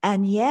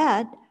 and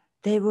yet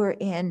they were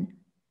in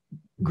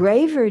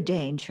graver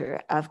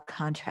danger of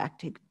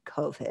contracting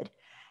COVID,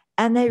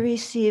 and they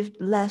received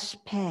less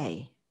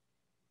pay.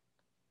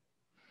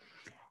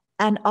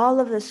 And all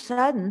of a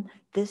sudden,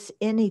 this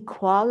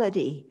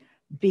inequality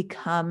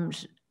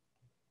becomes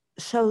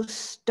so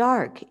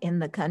stark in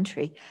the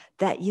country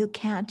that you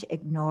can't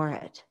ignore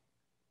it.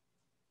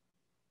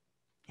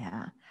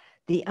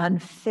 The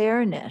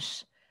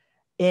unfairness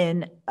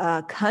in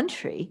a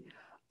country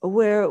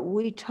where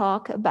we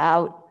talk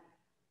about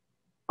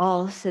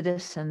all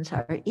citizens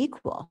are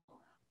equal,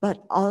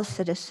 but all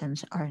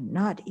citizens are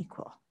not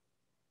equal.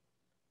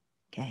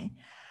 Okay,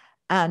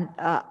 and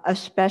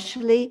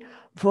especially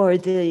for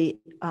the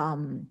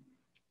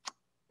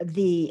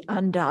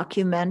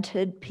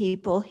undocumented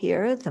people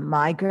here, the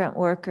migrant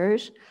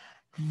workers,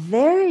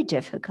 very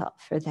difficult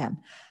for them.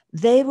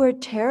 They were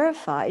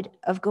terrified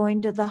of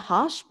going to the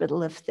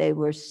hospital if they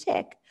were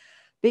sick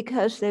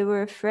because they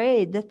were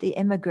afraid that the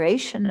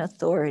immigration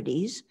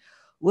authorities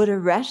would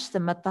arrest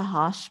them at the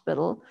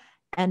hospital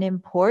and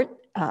deport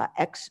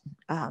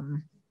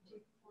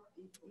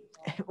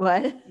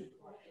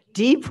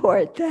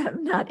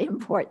them, not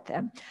import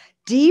them,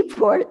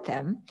 deport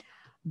them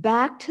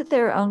back to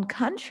their own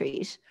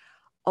countries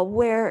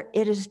where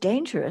it is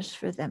dangerous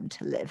for them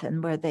to live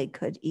and where they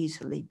could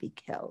easily be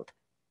killed.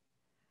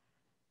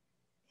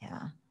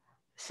 Yeah.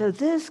 So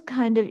this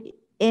kind of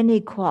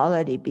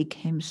inequality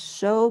became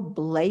so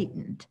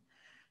blatant,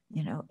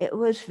 you know, it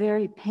was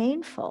very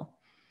painful.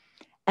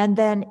 And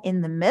then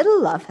in the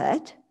middle of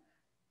it,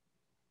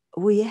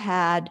 we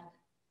had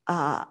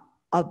a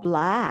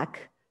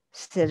Black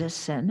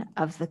citizen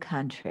of the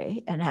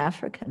country, an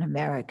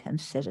African-American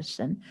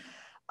citizen,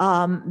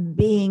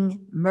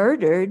 being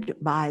murdered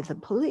by the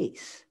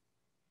police.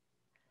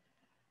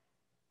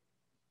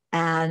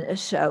 And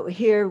so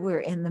here we're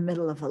in the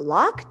middle of a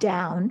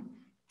lockdown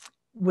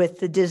with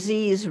the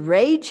disease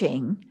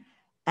raging,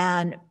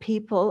 and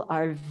people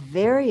are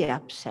very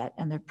upset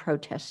and they're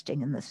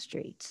protesting in the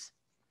streets.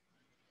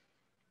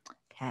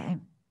 Okay,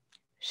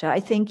 so I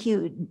think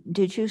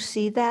did you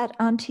see that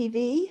on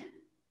TV?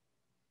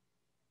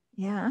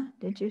 Yeah,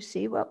 did you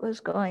see what was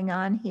going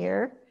on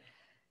here?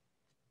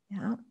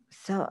 Yeah,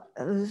 so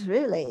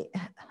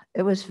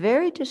it was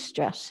very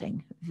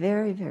distressing,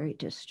 very, very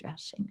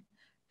distressing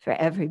for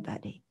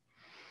everybody.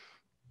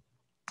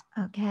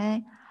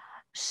 Okay,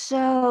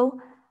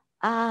 so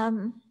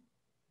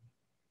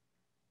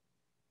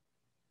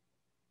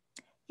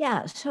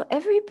yeah, so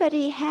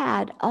everybody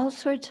had all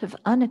sorts of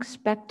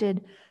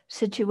unexpected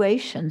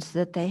situations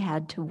that they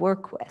had to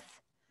work with.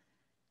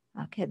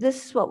 Okay,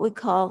 this is what we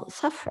call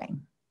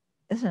suffering,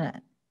 isn't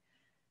it?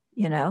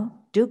 You know,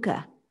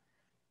 dukkha.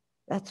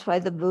 That's why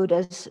the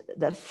Buddha's,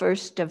 the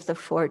first of the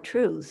four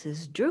truths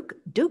is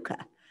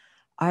dukkha.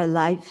 Our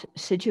life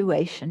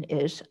situation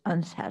is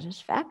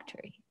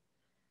unsatisfactory.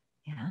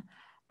 Yeah.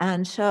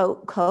 And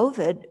so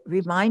COVID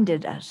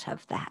reminded us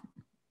of that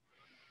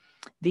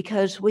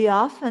because we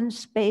often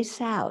space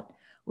out.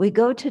 We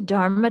go to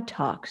Dharma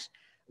talks,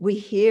 we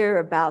hear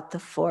about the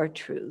four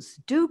truths,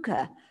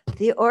 dukkha,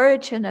 the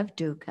origin of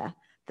dukkha,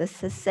 the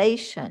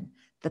cessation,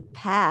 the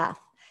path.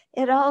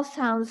 It all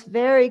sounds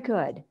very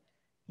good.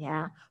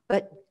 Yeah,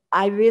 but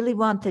I really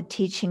want the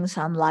teachings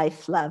on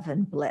life, love,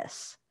 and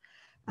bliss.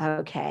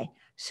 Okay,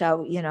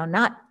 so, you know,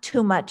 not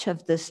too much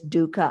of this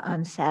dukkha,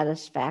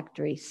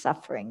 unsatisfactory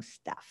suffering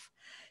stuff.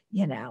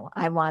 You know,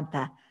 I want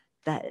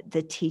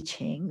the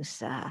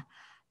teachings.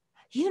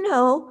 You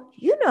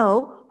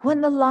know, when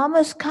the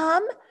lamas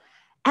come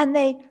and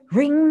they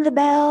ring the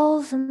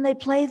bells and they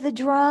play the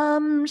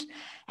drums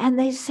and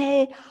they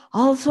say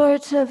all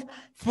sorts of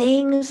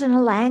things in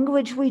a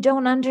language we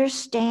don't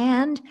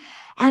understand.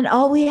 And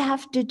all we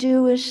have to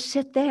do is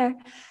sit there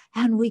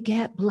and we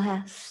get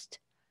blessed.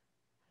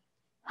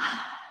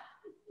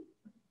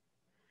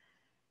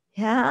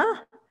 Yeah.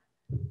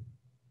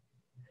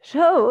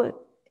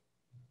 So,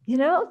 you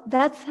know,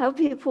 that's how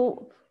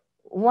people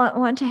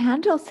want to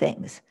handle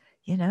things,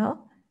 you know,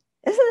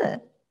 isn't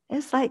it?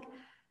 It's like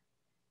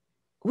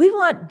we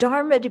want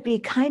Dharma to be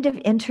kind of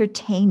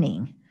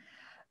entertaining.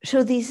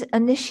 So these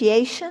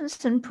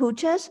initiations and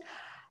pujas,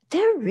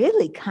 they're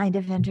really kind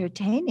of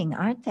entertaining,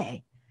 aren't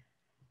they?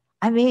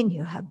 I mean,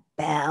 you have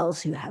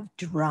bells, you have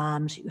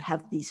drums, you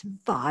have these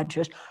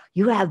vajras,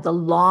 you have the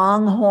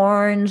long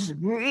horns,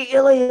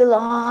 really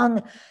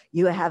long.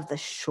 You have the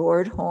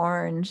short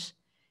horns.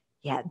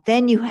 Yeah,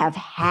 then you have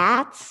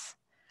hats.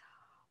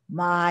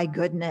 My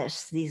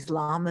goodness, these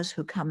lamas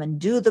who come and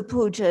do the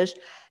pujas,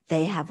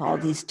 they have all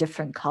these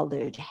different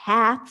colored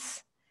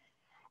hats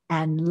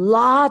and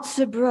lots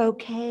of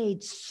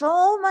brocade,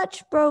 so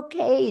much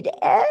brocade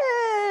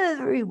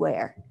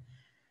everywhere.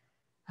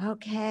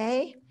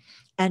 Okay.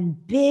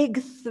 And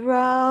big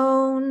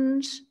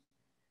thrones.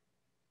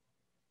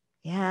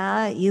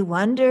 Yeah, you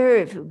wonder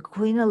if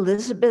Queen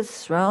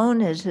Elizabeth's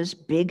throne is as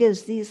big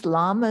as these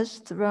lamas'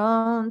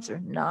 thrones or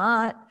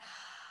not.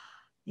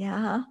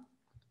 Yeah.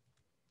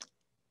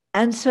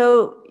 And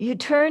so you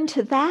turn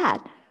to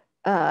that,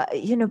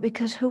 you know,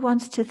 because who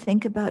wants to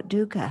think about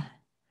dukkha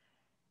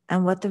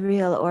and what the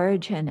real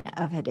origin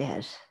of it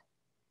is?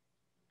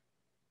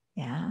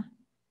 Yeah.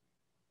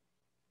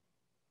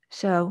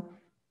 So,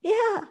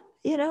 yeah.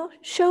 You know,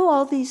 show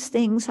all these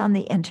things on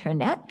the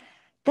internet,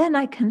 then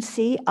I can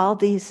see all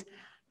these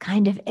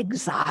kind of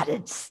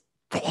exotic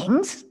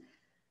things,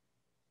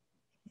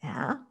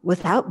 yeah,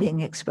 without being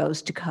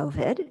exposed to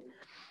COVID.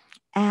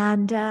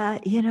 And,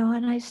 you know,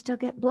 and I still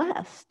get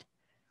blessed,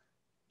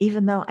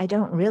 even though I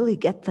don't really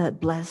get the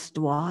blessed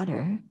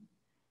water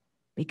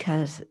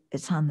because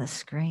it's on the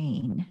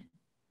screen.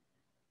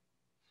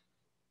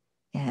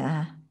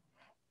 Yeah.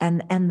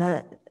 And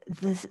the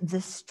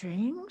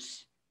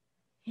strings,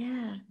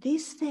 yeah,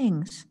 these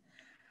things,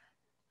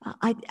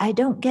 I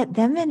don't get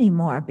them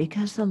anymore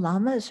because the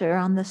lamas are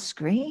on the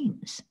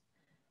screens.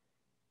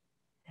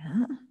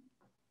 Yeah.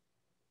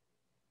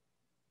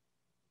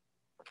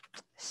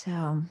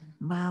 So,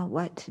 well,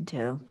 what to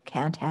do?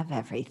 Can't have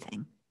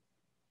everything.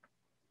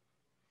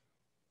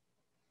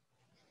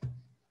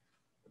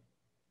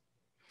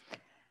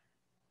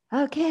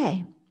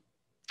 Okay.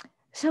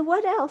 So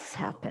what else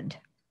happened?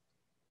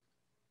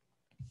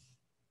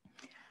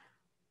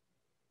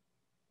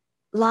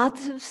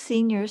 Lots of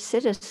senior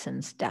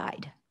citizens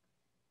died.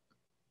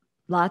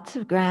 Lots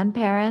of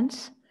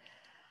grandparents,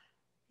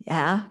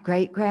 yeah,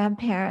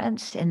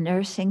 great-grandparents in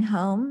nursing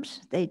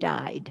homes, they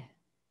died.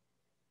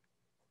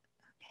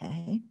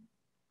 Okay.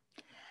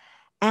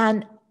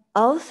 And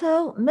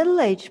also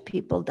middle-aged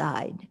people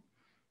died.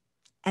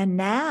 And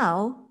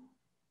now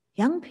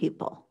young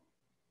people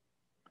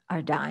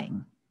are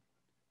dying.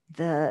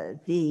 The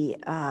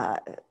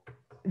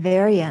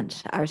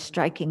variants are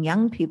striking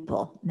young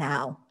people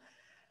now,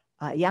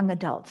 young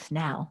adults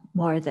now,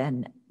 more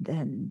than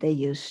they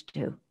used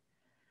to.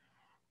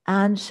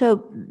 And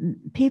so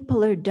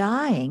people are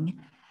dying,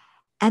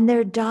 and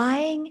they're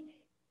dying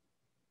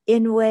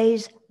in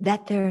ways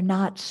that they're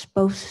not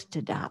supposed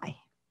to die,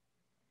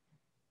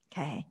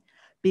 okay?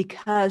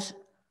 Because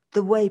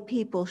the way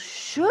people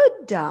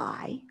should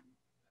die,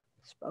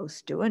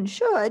 supposed to and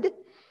should,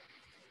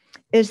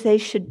 is they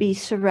should be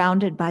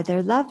surrounded by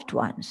their loved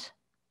ones.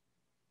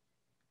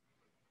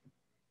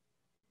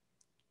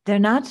 They're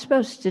not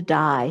supposed to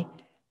die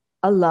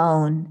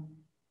alone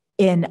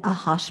in a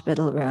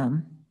hospital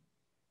room,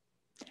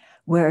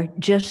 where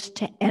just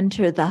to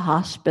enter the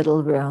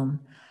hospital room,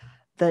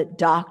 the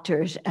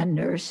doctors and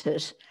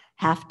nurses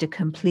have to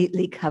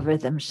completely cover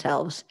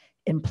themselves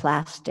in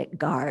plastic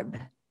garb.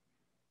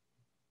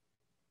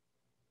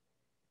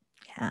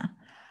 Yeah.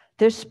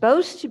 They're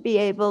supposed to be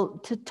able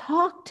to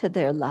talk to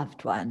their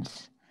loved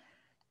ones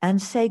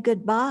and say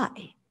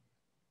goodbye.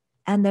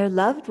 And their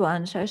loved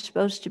ones are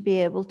supposed to be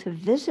able to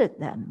visit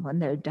them when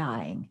they're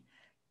dying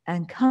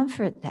and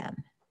comfort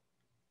them.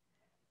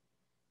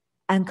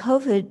 And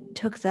COVID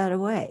took that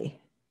away.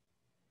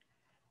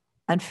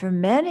 And for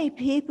many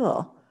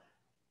people,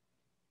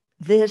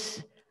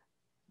 this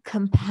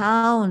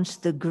compounds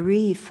the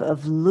grief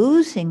of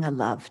losing a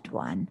loved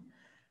one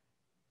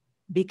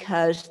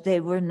because they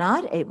were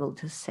not able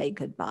to say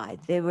goodbye.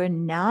 They were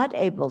not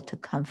able to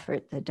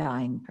comfort the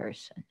dying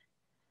person.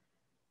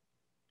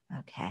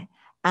 Okay.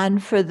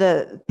 And for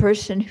the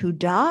person who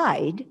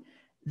died,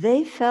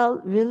 they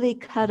felt really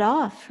cut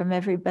off from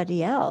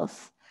everybody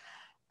else.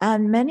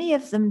 And many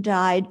of them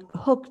died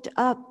hooked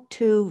up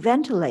to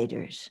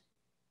ventilators.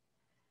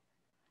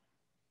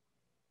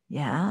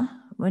 Yeah,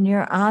 when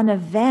you're on a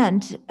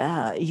vent,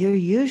 you're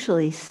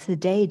usually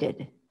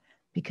sedated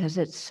because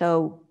it's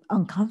so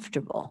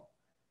uncomfortable.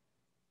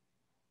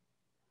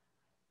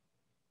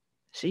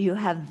 So you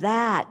have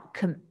that,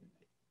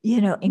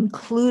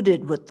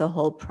 included with the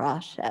whole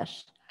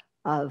process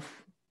of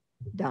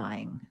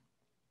dying.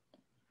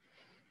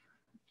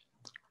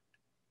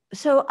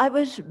 So I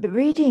was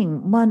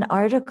reading one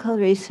article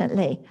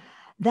recently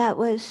that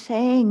was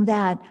saying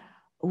that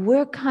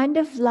we're kind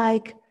of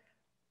like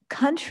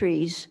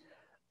countries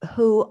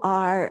who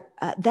are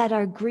that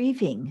are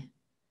grieving,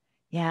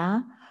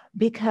 yeah,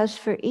 because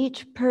for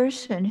each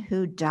person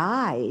who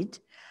died,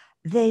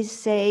 they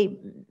say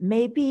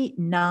maybe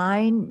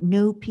 9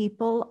 new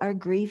people are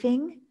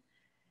grieving.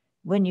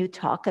 When you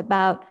talk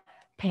about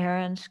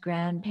parents,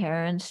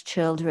 grandparents,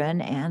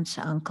 children, aunts,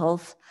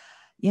 uncles,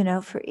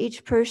 for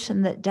each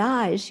person that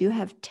dies, you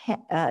have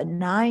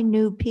 9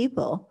 new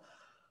people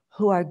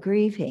who are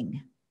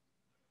grieving.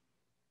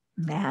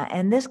 Yeah,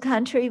 in this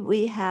country,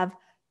 we have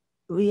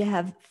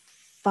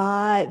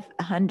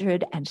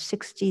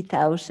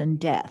 560,000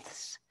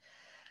 deaths.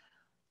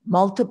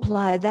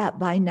 Multiply that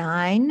by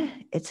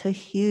 9, it's a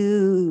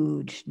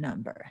huge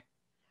number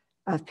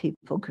of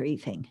people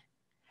grieving.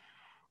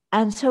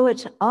 And so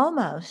it's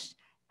almost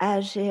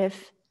as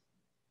if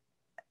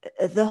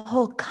the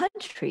whole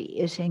country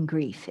is in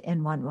grief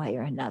in one way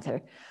or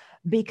another,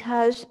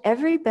 because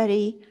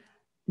everybody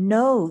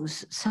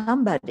knows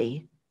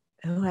somebody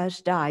who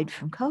has died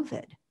from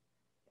COVID,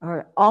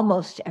 or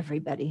almost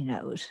everybody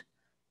knows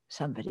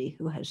somebody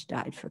who has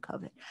died from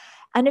COVID.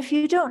 And if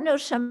you don't know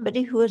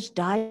somebody who has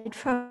died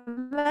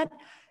from it,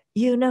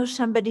 you know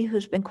somebody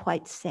who's been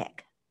quite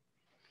sick.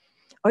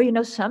 Or you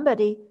know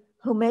somebody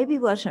who maybe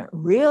wasn't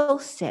real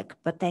sick,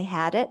 but they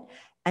had it,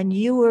 and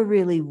you were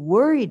really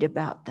worried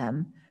about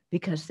them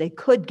because they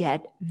could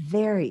get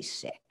very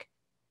sick.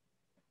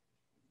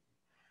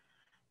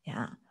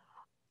 Yeah.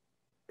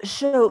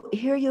 So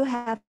here you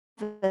have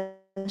a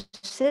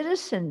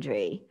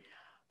citizenry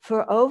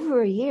for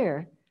over a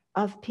year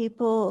of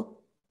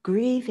people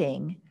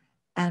grieving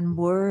and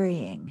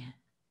worrying.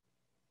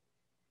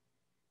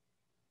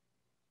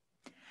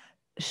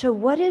 So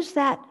what is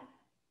that,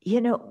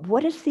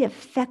 what is the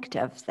effect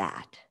of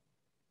that?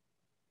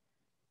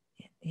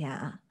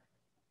 Yeah.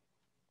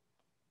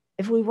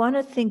 If we want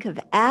to think of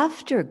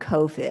after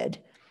COVID,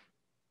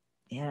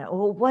 yeah,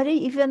 well, what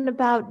even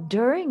about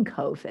during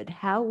COVID?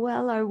 How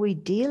well are we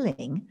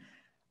dealing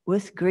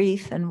with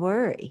grief and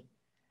worry,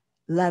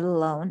 let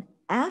alone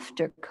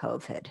after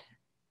COVID?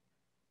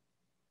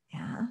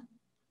 Yeah.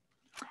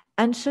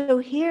 And so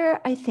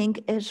here, I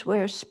think, is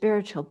where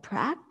spiritual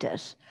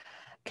practice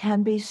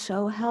can be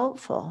so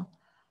helpful,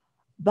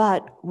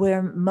 but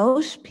where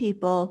most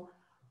people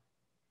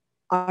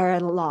are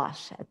at a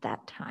loss at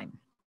that time.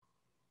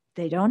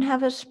 They don't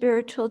have a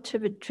spiritual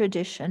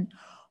tradition,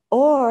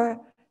 or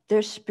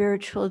their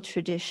spiritual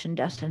tradition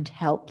doesn't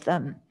help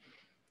them.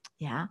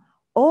 Yeah.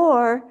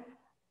 Or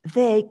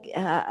they,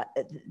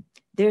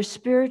 their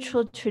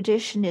spiritual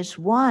tradition is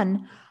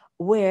one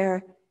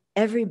where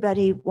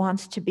everybody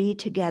wants to be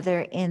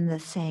together in the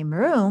same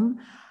room,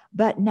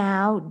 but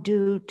now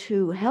due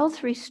to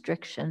health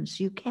restrictions,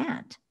 you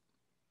can't.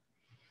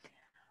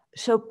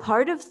 So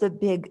part of the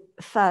big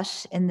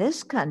fuss in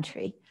this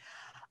country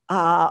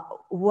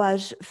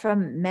was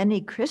from many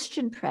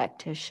Christian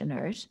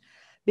practitioners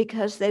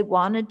because they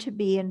wanted to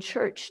be in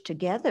church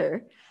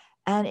together,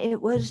 and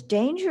it was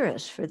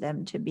dangerous for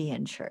them to be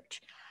in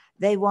church.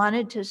 They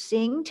wanted to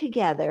sing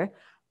together,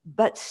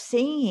 but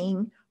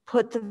singing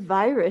put the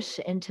virus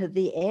into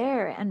the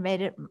air and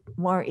made it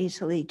more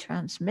easily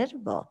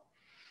transmittable.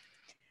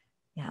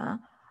 Yeah.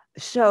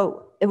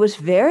 So it was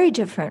very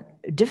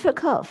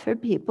difficult for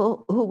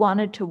people who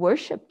wanted to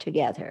worship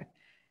together.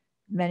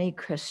 Many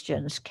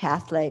Christians,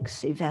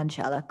 Catholics,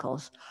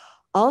 evangelicals,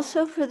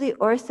 also for the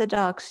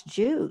Orthodox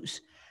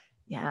Jews.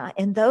 Yeah,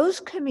 in those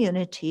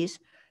communities,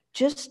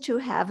 just to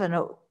have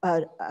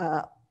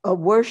a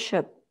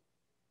worship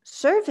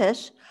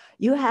service,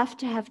 you have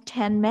to have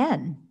 10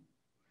 men.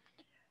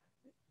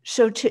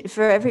 So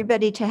for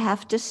everybody to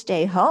have to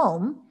stay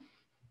home,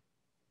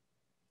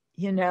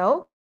 you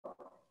know,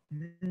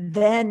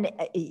 then,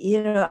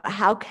 you know,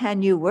 how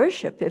can you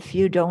worship if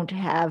you don't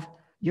have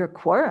your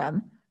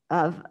quorum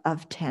of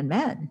 10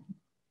 men?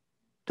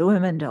 The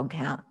women don't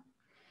count.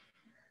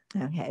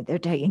 Okay, they're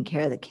taking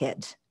care of the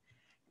kids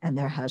and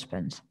their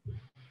husbands.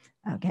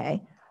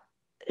 Okay,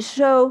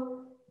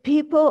 so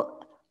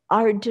people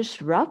are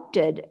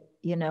disrupted,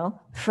 you know,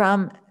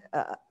 from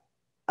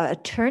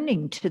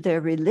turning to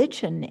their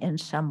religion in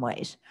some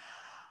ways.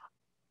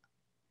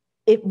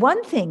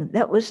 One thing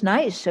that was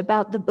nice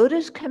about the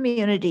Buddhist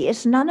community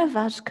is none of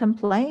us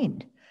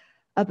complained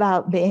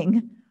about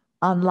being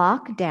on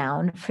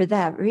lockdown for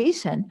that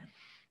reason,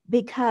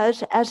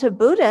 because as a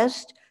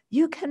Buddhist,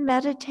 you can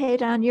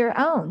meditate on your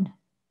own.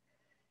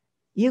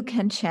 You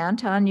can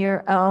chant on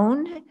your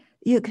own.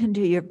 You can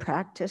do your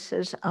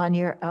practices on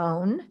your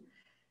own.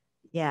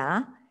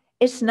 Yeah,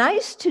 it's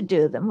nice to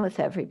do them with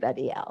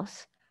everybody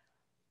else,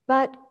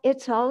 but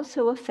it's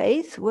also a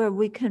faith where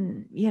we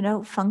can, you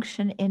know,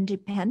 function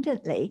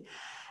independently,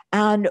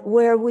 and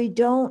where we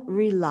don't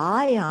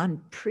rely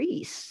on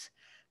priests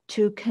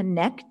to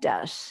connect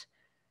us,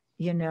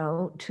 you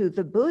know, to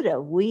the Buddha.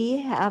 We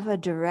have a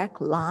direct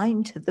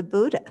line to the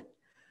Buddha.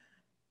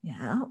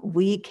 Yeah,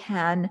 we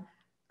can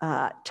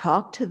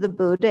talk to the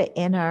Buddha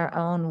in our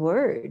own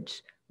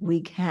words. We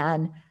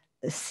can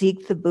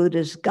seek the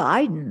Buddha's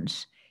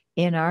guidance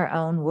in our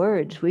own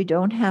words. We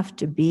don't have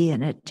to be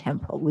in a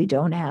temple. We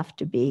don't have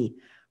to be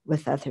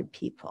with other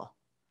people.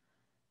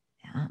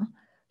 Yeah.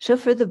 So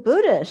for the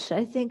Buddhists,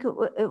 I think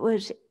it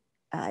was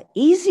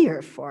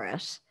easier for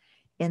us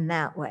in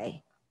that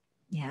way.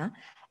 Yeah.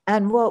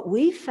 And what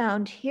we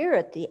found here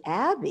at the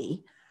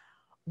Abbey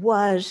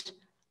was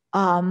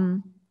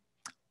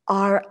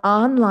our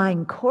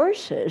online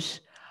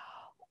courses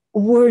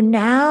were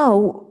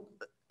now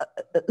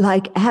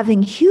like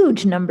having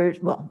huge numbers,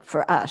 well,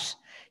 for us,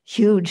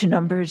 huge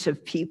numbers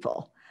of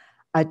people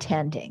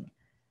attending.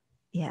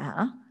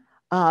 Yeah.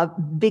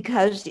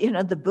 Because, you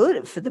know,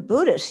 for the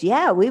Buddhists,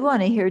 yeah, we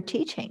want to hear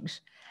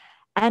teachings.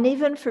 And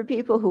even for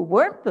people who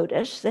weren't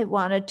Buddhists, they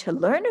wanted to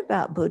learn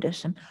about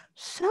Buddhism.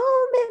 So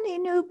many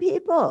new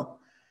people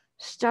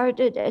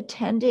started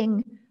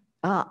attending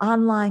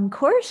online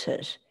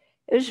courses.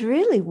 It was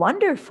really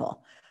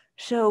wonderful.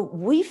 So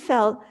we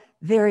felt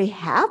very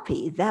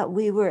happy that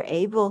we were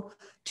able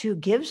to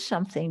give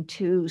something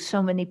to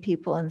so many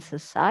people in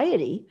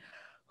society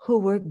who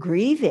were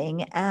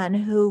grieving and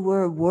who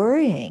were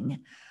worrying.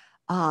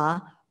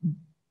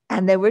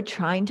 And they were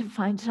trying to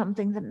find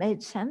something that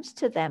made sense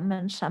to them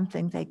and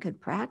something they could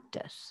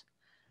practice.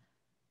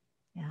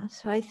 Yeah,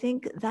 so I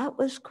think that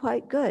was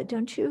quite good.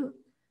 Don't you,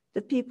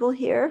 the people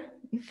here,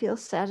 you feel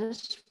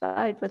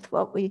satisfied with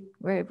what we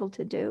were able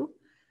to do?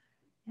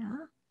 Yeah,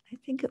 I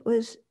think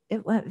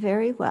it went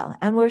very well.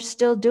 And we're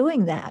still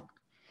doing that.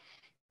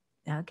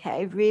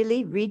 Okay,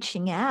 really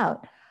reaching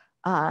out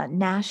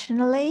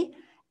nationally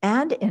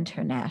and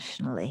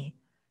internationally,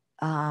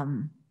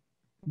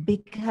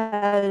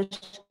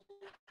 because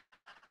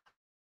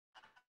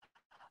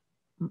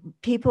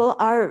people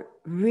are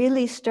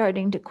really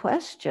starting to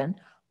question,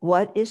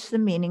 what is the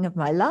meaning of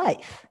my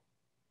life?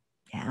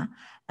 Yeah,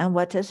 and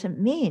what does it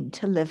mean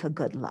to live a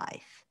good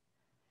life?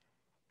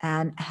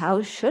 And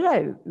how should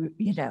I,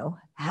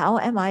 how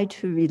am I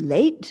to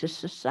relate to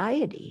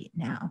society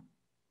now?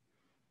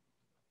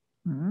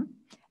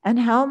 And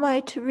how am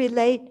I to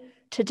relate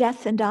to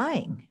death and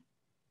dying?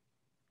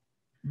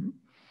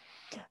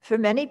 For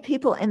many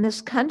people in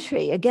this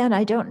country, again,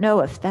 I don't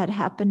know if that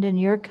happened in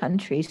your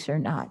countries or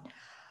not,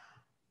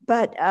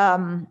 but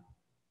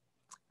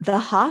the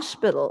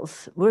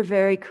hospitals were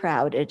very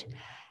crowded,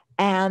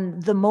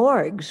 and the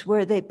morgues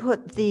where they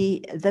put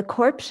the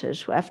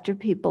corpses after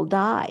people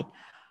die,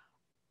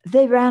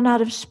 they ran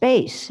out of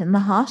space in the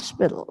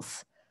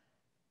hospitals.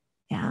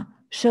 Yeah.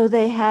 So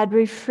they had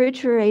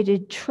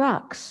refrigerated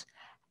trucks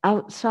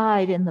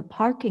outside in the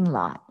parking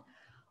lot,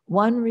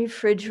 one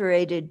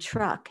refrigerated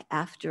truck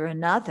after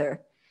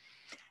another.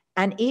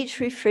 And each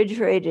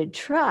refrigerated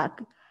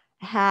truck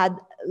had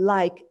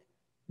like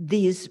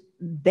these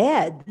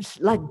beds,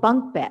 like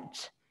bunk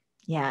beds.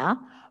 Yeah.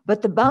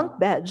 But the bunk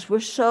beds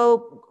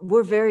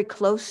were very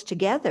close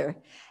together.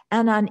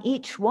 And on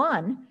each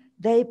one,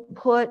 they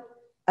put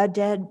a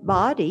dead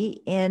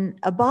body in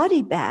a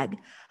body bag.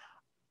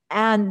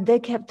 And they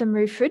kept them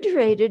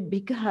refrigerated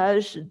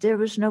because there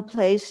was no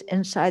place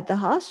inside the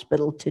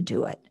hospital to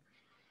do it.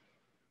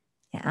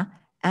 Yeah.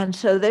 And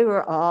so they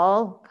were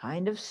all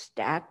kind of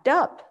stacked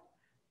up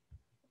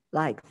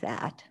like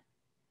that.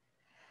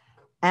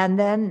 And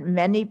then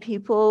many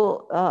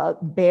people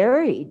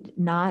buried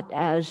not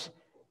as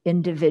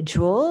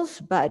individuals,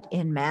 but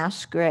in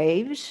mass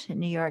graves in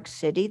New York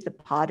City, the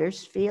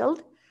Potter's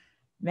Field.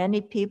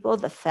 Many people,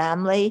 the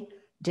family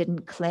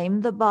didn't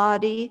claim the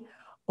body,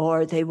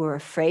 or they were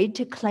afraid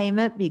to claim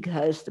it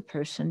because the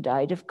person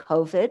died of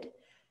COVID.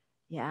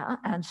 Yeah,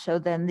 and so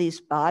then these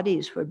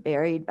bodies were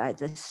buried by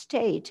the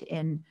state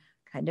in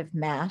kind of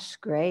mass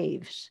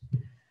graves.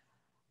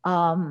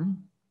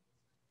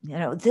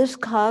 This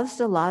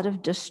caused a lot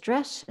of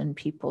distress in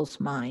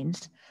people's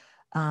minds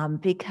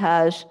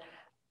because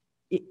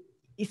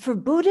for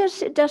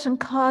Buddhists, it doesn't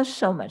cause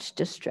so much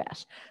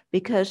distress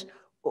because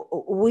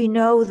we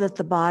know that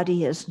the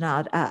body is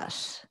not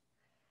us,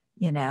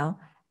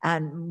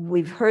 and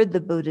we've heard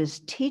the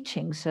Buddha's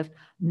teachings of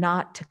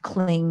not to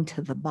cling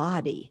to the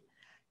body.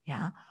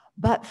 Yeah.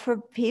 But for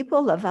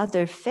people of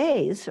other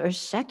faiths or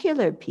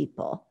secular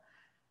people,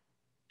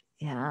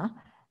 yeah,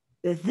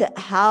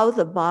 how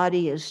the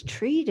body is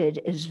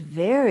treated is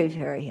very,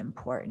 very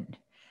important.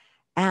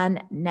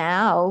 And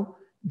now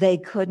they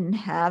couldn't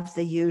have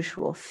the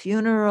usual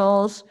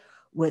funerals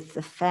with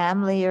the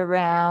family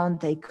around.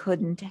 They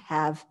couldn't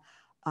have,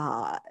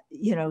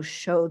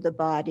 show the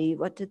body.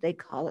 What did they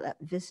call it?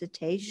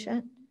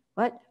 Vitation?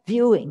 What?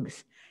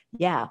 Viewings.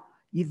 Yeah.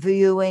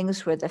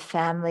 Viewings where the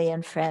family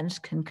and friends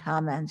can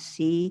come and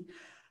see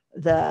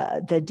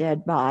the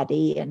dead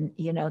body. And,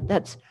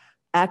 that's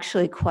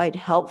actually quite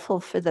helpful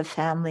for the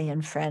family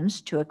and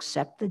friends to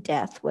accept the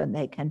death when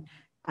they can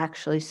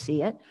actually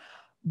see it.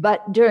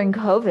 But during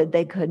COVID,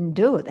 they couldn't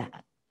do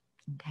that.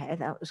 Okay,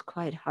 that was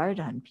quite hard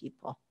on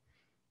people.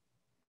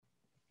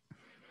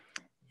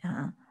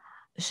 Yeah.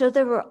 So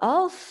there were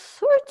all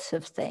sorts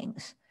of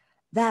things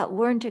that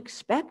weren't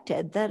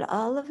expected that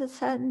all of a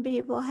sudden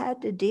people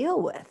had to deal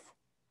with.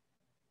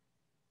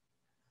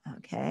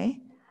 Okay.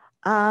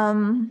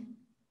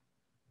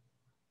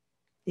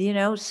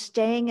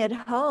 Staying at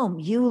home,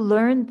 you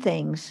learn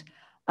things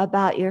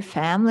about your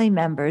family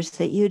members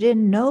that you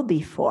didn't know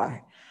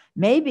before,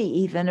 maybe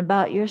even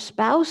about your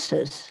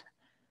spouses.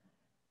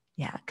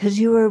 Yeah, because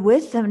you were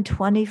with them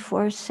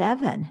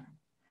 24/7.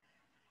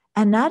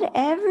 And not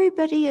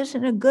everybody is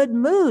in a good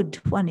mood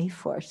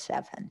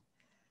 24/7.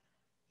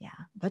 Yeah,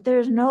 but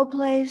there's no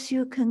place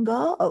you can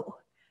go.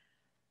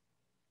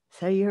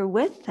 So you're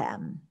with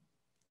them.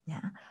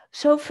 Yeah.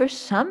 So for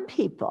some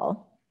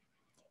people,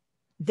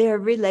 their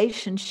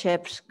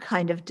relationships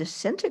kind of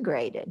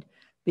disintegrated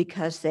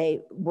because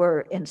they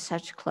were in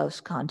such close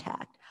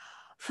contact.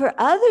 For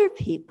other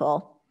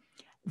people,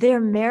 their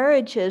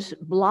marriages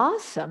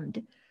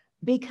blossomed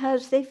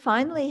because they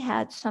finally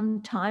had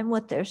some time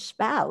with their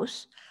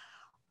spouse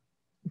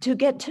to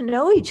get to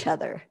know each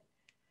other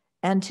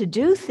and to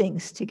do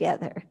things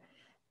together.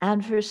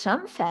 And for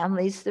some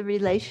families, the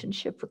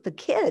relationship with the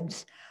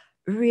kids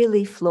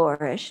really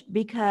flourished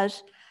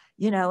because,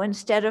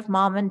 instead of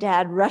mom and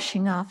dad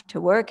rushing off to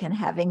work and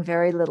having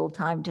very little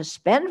time to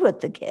spend with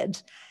the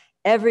kids,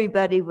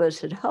 everybody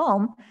was at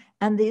home,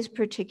 and these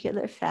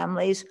particular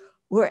families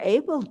were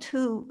able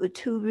to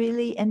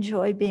really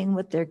enjoy being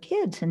with their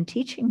kids and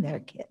teaching their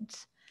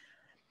kids.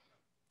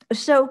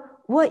 So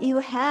what you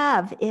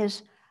have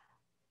is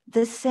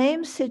the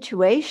same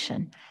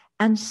situation,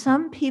 and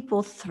some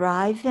people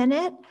thrive in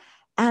it,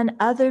 and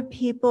other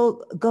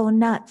people go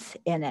nuts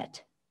in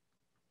it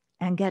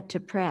and get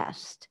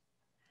depressed.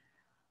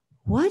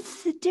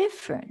 What's the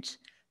difference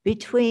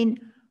between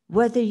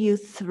whether you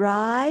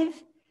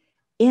thrive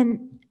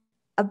in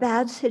a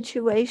bad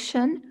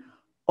situation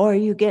or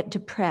you get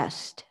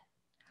depressed?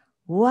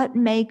 What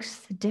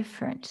makes the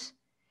difference?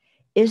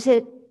 Is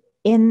it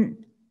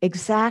in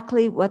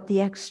exactly what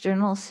the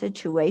external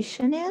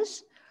situation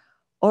is,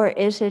 or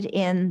is it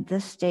in the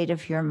state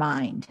of your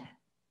mind?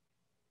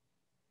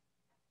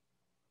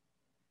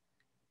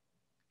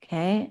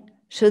 Okay,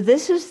 so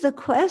this is the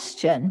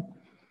question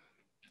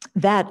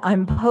that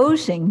I'm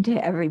posing to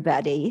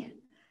everybody,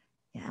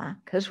 yeah,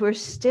 because we're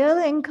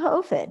still in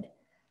COVID.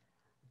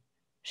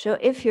 So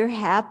if you're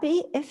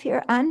happy, if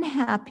you're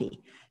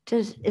unhappy,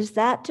 is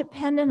that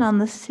dependent on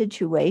the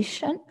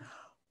situation,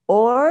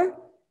 or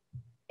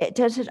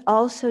does it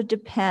also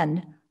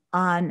depend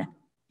on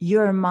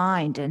your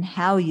mind and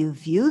how you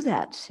view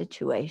that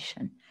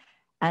situation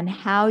and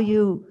how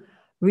you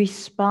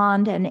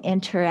respond and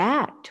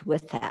interact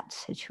with that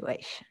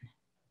situation?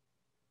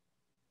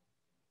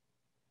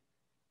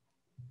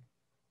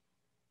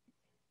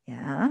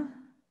 Yeah.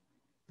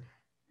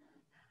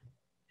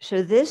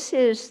 So this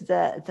is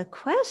the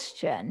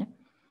question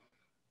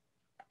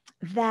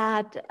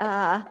that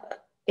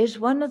is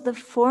one of the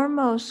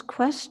foremost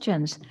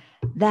questions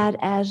that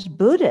as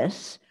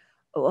Buddhists,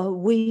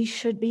 we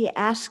should be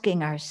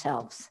asking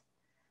ourselves.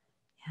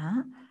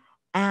 Yeah?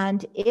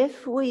 And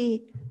if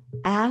we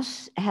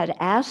had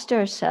asked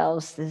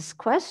ourselves this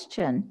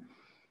question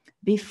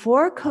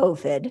before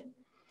COVID,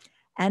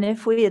 and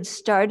if we had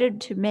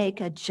started to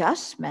make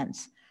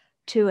adjustments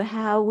to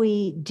how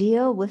we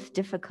deal with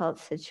difficult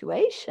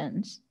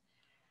situations,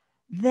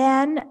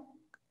 then,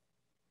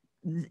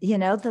 you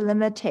know, the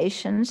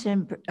limitations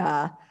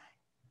that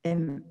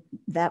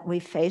we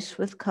face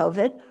with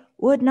COVID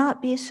would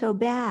not be so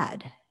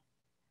bad,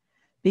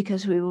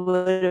 because we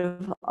would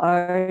have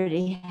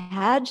already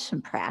had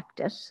some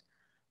practice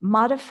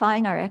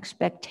modifying our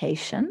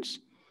expectations,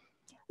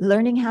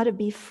 learning how to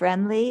be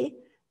friendly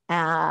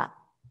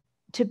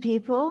to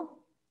people,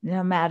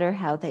 no matter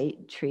how they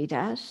treat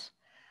us.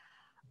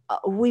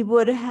 We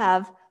would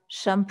have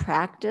some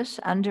practice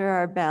under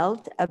our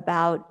belt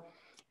about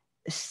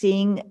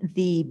seeing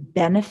the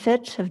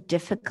benefits of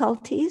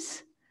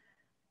difficulties.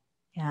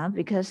 Yeah,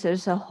 because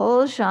there's a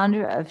whole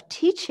genre of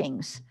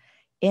teachings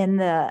in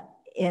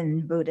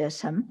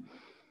Buddhism,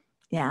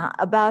 yeah,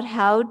 about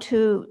how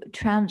to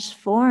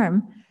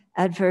transform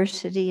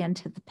adversity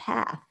into the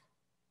path.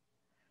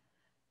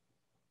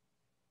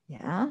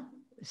 Yeah.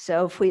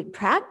 So if we'd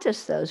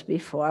practiced those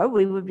before,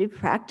 we would be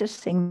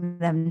practicing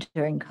them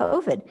during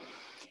COVID.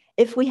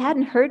 If we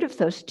hadn't heard of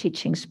those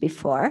teachings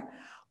before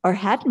or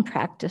hadn't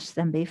practiced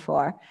them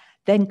before,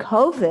 then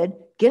COVID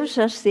gives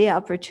us the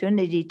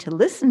opportunity to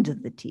listen to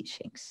the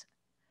teachings.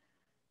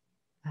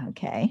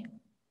 Okay.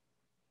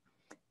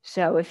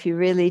 So if you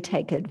really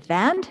take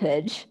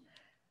advantage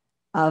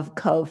of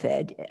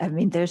COVID, I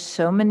mean, there's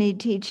so many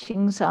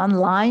teachings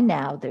online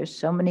now. There's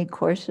so many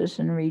courses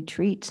and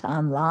retreats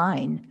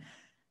online.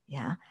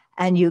 Yeah,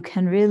 and you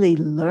can really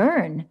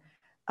learn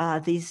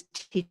these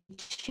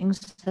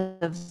teachings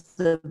of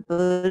the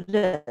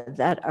Buddha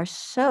that are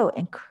so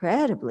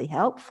incredibly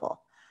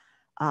helpful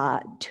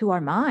to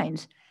our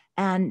minds,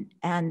 and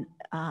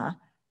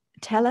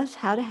tell us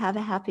how to have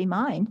a happy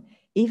mind,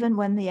 even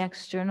when the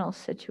external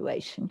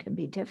situation can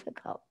be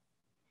difficult.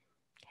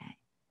 Okay.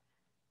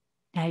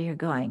 Now you're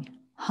going,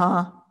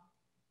 huh?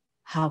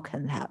 How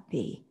can that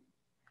be?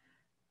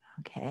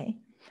 Okay.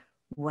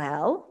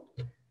 Well,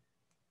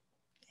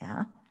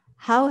 yeah.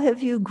 How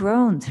have you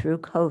grown through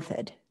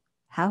COVID?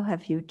 How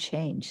have you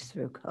changed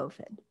through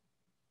COVID?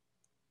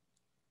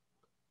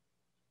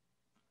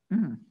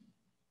 Could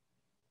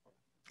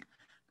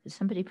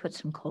somebody put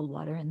some cold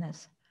water in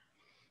this?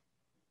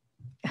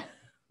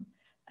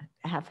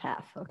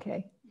 Half,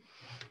 okay.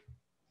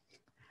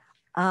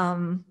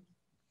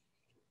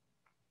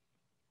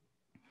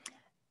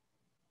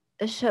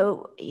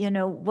 So, you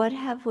know, what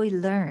have we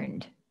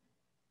learned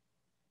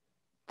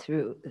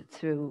through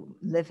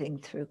living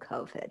through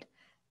COVID?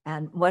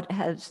 And what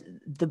has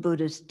the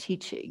Buddha's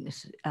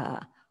teachings,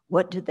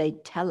 what do they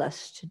tell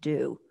us to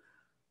do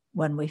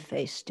when we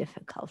face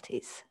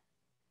difficulties?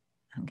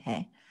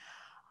 Okay.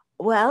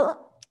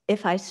 Well,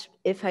 if I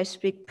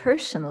speak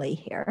personally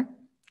here,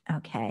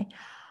 okay,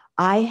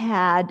 I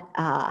had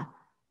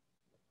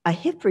a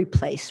hip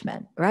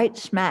replacement right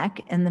smack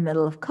in the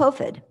middle of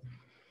COVID.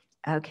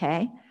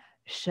 Okay.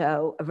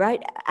 So,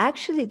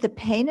 actually the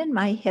pain in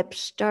my hip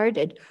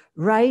started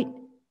right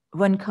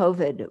when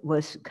COVID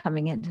was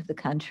coming into the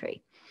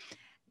country.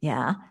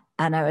 Yeah.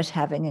 And I was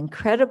having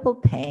incredible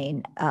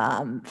pain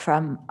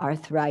from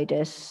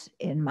arthritis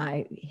in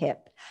my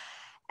hip.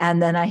 And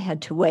then I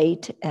had to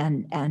wait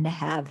and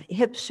have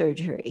hip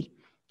surgery.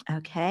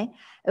 Okay.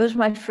 It was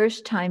my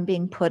first time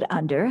being put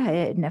under. I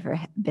had never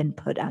been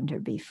put under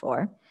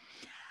before.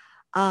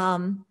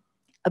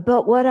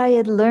 But what I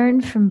had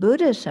learned from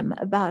Buddhism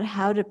about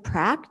how to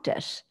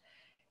practice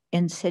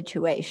in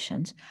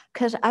situations,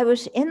 because I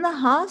was in the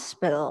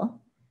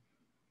hospital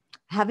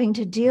having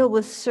to deal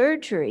with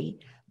surgery,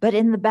 but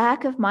in the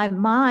back of my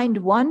mind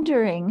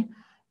wondering,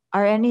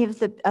 are any of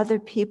the other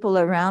people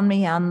around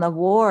me on the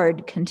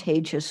ward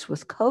contagious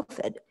with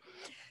COVID?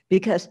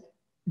 Because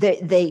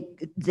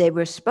they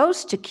were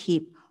supposed to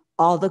keep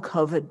all the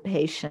COVID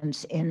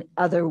patients in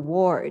other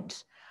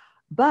wards.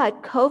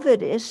 But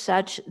COVID is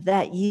such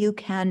that you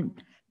can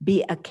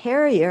be a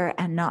carrier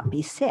and not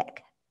be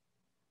sick,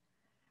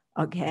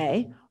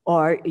 okay?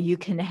 Or you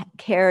can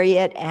carry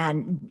it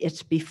and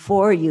it's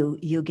before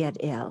you get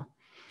ill.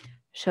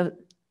 So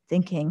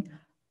thinking,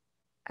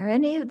 are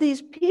any of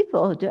these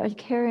people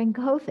carrying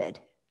COVID?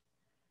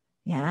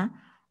 Yeah.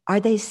 Are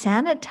they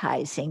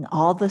sanitizing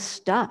all the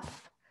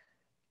stuff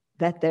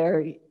that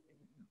they're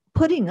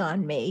putting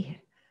on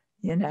me,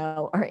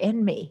 or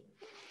in me?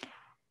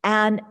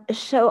 And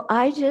so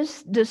I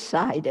just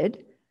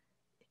decided,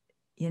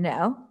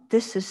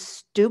 this is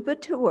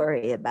stupid to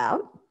worry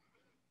about.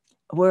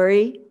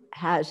 Worry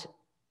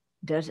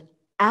does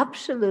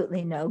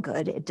absolutely no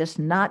good. It does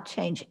not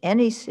change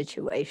any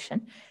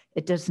situation.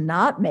 It does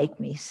not make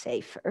me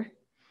safer.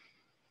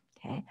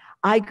 Okay.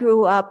 I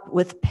grew up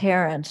with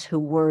parents who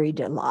worried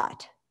a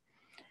lot.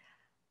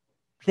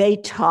 They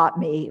taught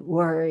me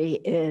worry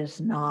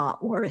is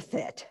not worth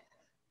it.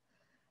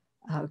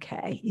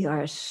 Okay, you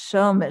are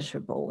so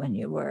miserable when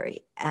you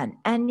worry,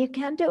 and you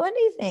can't do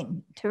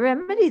anything to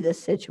remedy the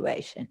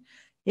situation.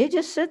 You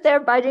just sit there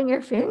biting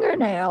your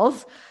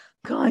fingernails,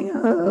 going,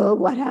 oh,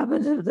 what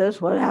happens if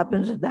this? What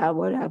happens if that?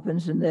 What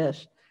happens in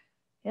this?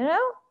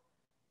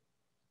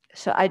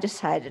 So I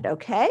decided,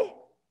 okay,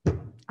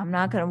 I'm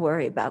not going to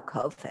worry about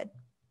COVID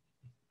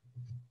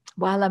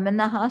while I'm in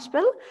the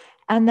hospital.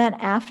 And then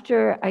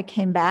after I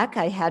came back,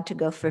 I had to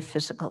go for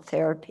physical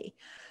therapy.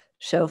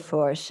 So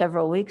for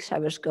several weeks, I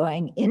was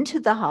going into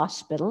the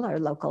hospital, our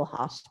local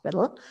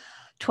hospital,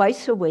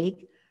 twice a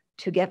week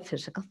to get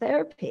physical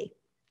therapy.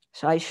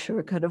 So I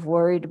sure could have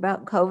worried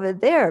about COVID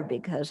there,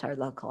 because our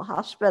local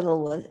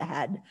hospital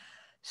had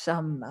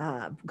some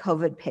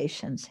COVID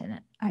patients in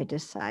it. I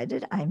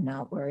decided I'm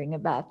not worrying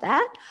about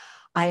that.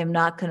 I am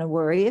not going to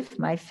worry if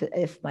my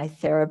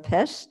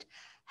therapist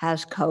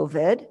has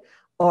COVID,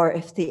 or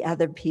if the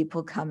other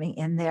people coming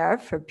in there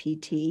for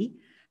PT,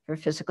 for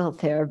physical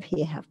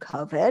therapy, have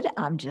COVID.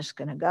 I'm just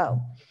going to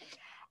go.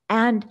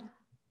 And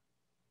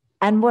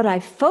what I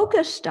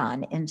focused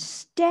on,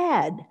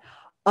 instead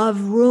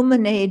of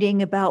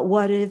ruminating about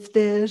what if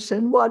this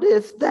and what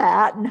if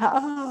that, and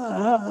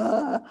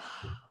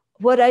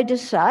what I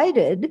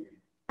decided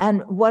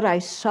and what I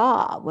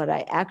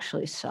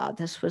actually saw,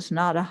 this was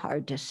not a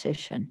hard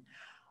decision,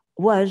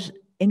 was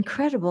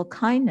incredible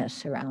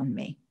kindness around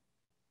me.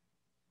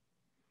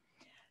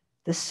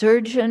 The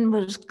surgeon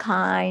was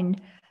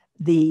kind,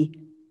 the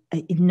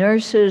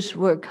nurses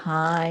were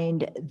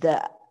kind,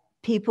 the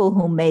people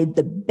who made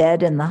the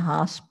bed in the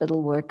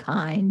hospital were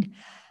kind.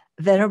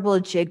 Venerable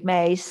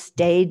Jigme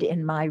stayed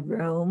in my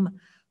room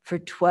for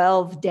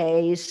 12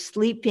 days,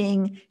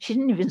 sleeping. She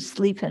didn't even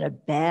sleep in a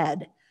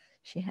bed.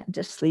 She had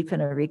to sleep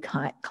in a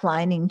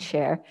reclining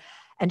chair.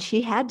 And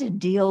she had to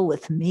deal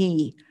with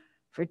me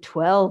for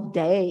 12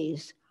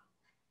 days,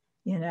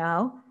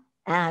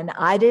 And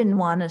I didn't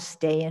want to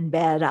stay in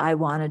bed. I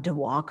wanted to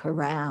walk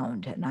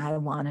around, and I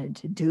wanted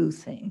to do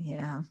things,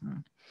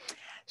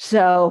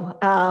 So,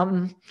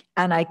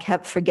 and I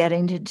kept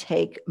forgetting to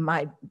take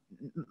my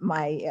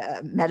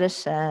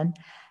medicine,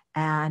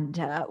 and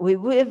we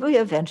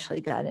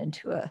eventually got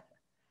into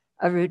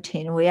a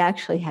routine. We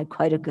actually had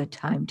quite a good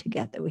time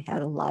together. We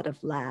had a lot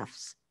of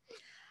laughs.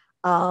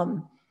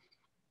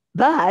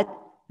 But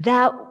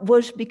that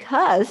was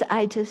because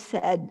I just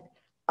said,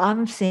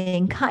 I'm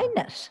seeing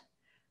kindness.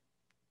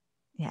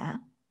 Yeah.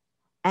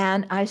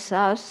 And I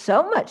saw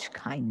so much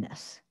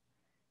kindness,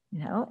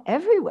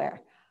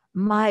 everywhere.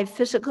 My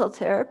physical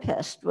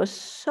therapist was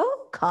so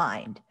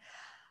kind.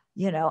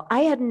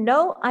 I had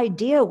no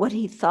idea what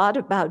he thought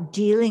about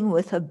dealing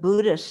with a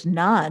Buddhist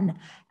nun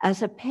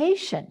as a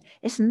patient.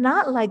 It's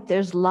not like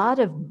there's a lot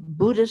of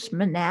Buddhist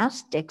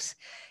monastics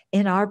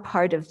in our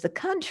part of the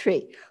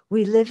country.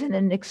 We live in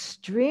an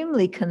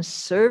extremely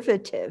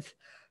conservative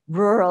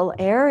rural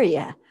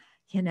area,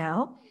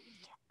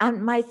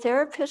 And my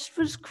therapist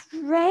was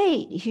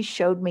great. He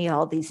showed me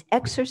all these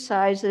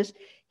exercises.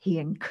 He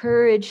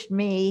encouraged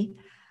me,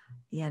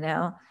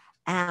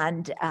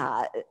 and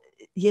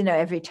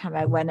every time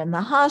I went in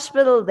the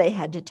hospital, they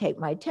had to take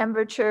my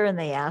temperature, and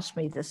they asked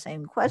me the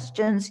same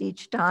questions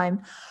each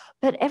time.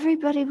 But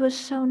everybody was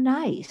so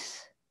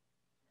nice.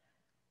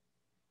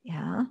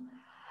 Yeah.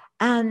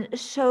 And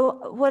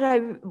so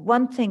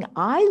one thing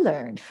I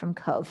learned from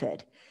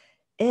COVID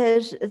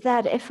is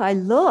that if I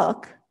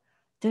look,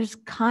 there's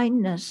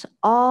kindness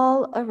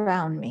all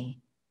around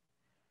me,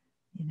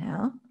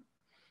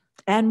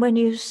 And when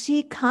you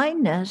see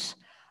kindness,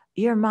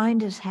 your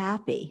mind is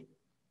happy.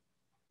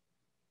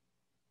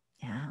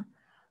 Yeah.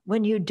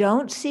 When you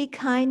don't see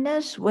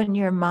kindness, when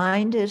your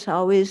mind is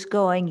always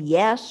going,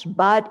 yes,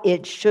 but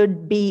it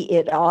should be,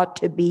 it ought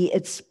to be,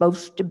 it's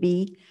supposed to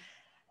be,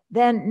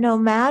 then no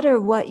matter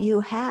what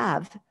you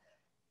have,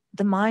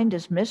 the mind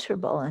is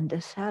miserable and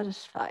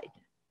dissatisfied.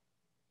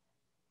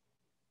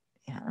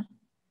 Yeah.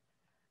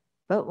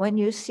 But when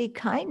you see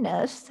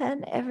kindness,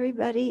 then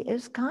everybody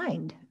is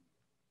kind.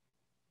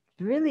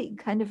 Really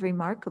kind of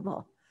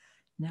remarkable,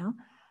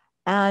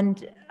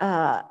 And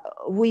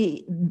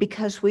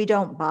because we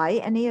don't buy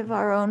any of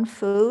our own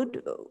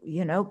food,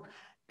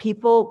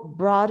 people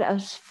brought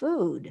us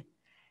food,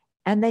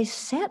 and they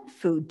sent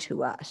food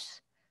to us.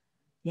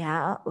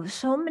 Yeah,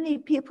 so many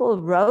people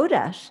wrote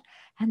us,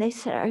 and they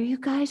said, "Are you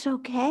guys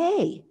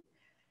okay?"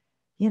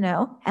 you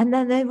know, and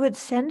then they would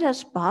send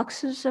us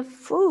boxes of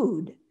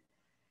food.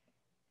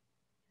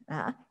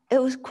 It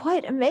was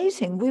quite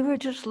amazing. We were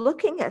just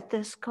looking at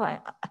this going,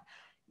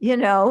 you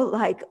know,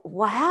 like,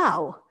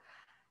 wow.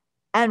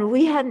 And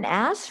we hadn't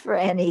asked for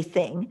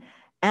anything.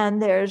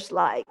 And there's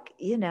like,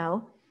 you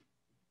know,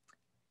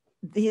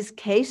 these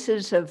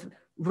cases of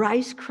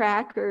rice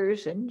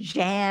crackers and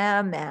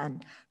jam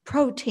and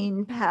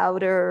protein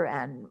powder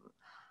and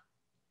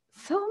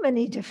so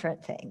many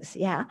different things.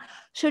 Yeah.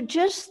 So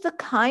just the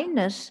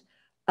kindness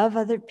of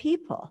other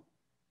people.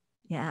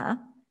 Yeah.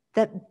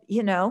 That,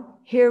 you know,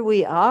 here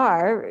we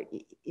are,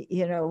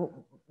 you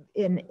know,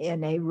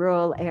 in a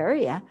rural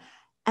area,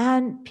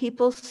 and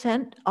people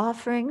sent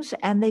offerings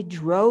and they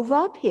drove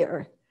up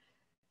here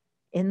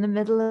in the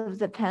middle of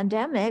the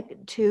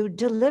pandemic to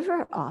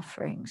deliver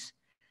offerings.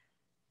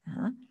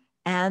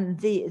 And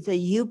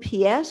the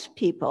UPS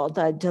people,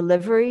 the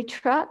delivery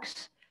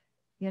trucks,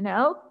 you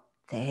know,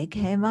 they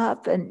came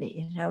up and,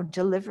 you know,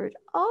 delivered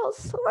all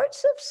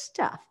sorts of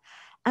stuff.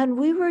 And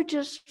we were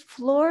just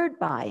floored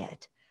by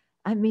it.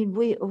 I mean,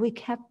 we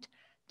kept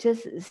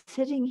just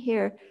sitting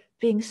here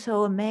being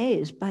so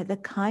amazed by the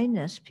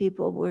kindness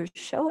people were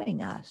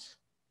showing us.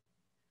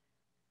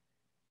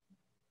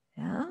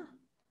 Yeah.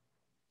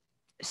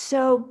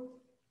 So,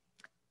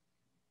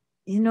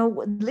 you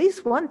know, at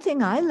least one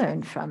thing I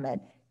learned from it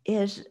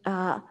is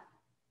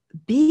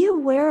be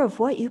aware of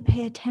what you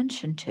pay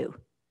attention to,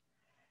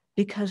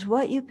 because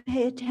what you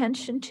pay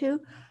attention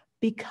to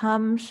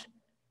becomes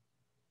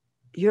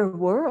your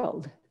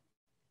world.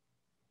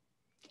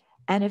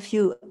 And if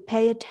you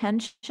pay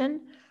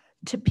attention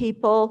to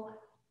people,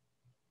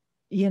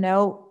 you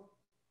know,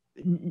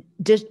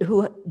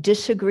 who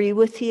disagree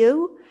with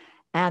you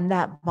and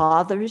that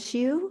bothers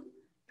you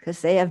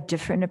because they have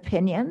different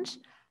opinions,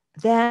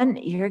 then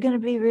you're going to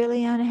be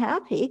really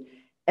unhappy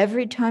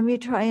every time you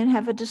try and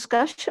have a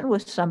discussion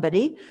with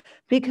somebody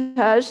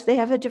because they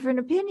have a different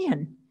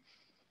opinion.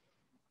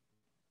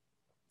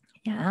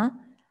 Yeah.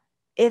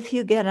 If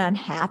you get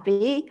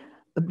unhappy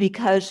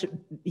because,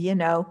 you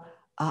know,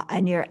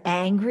 and you're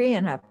angry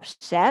and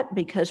upset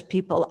because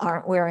people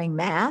aren't wearing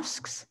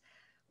masks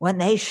when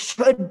they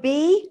should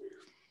be,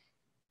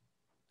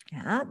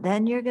 yeah,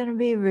 then you're going to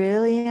be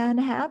really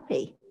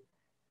unhappy.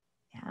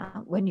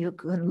 Yeah, when you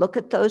can look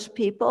at those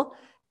people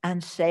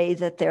and say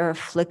that they're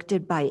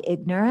afflicted by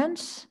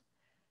ignorance,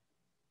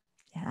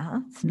 yeah,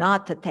 it's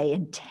not that they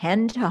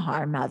intend to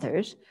harm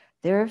others,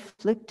 they're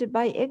afflicted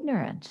by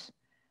ignorance.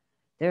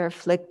 They're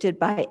afflicted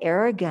by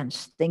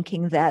arrogance,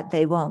 thinking that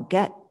they won't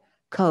get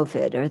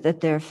COVID or that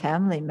their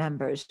family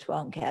members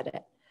won't get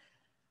it.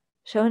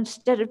 So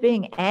instead of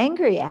being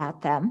angry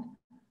at them,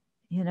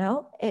 you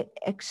know,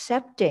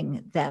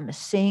 accepting them,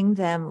 seeing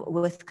them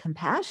with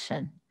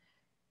compassion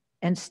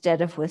instead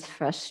of with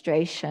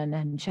frustration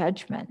and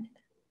judgment.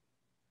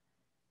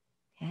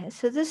 Okay,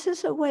 so this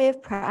is a way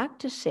of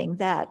practicing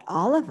that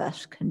all of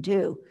us can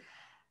do.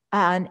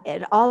 And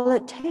all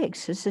it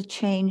takes is a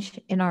change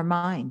in our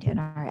mind, in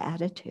our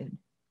attitude.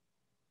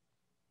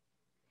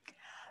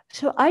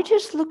 So I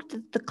just looked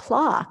at the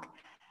clock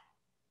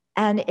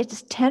and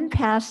it's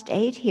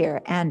 8:10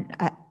 here. And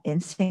in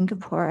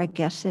Singapore, I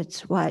guess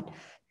it's what,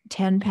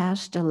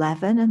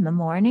 11:10 in the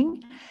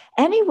morning?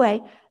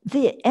 Anyway,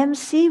 the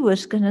MC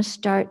was going to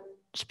start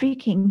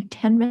speaking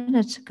 10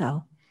 minutes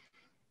ago.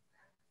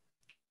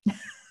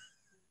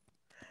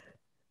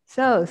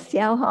 So,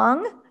 Xiao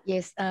Hong?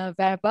 Yes,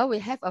 Venerable, we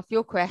have a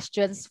few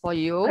questions for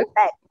you.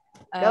 Okay,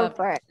 go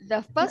for it.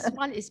 The first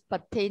one is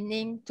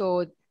pertaining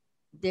to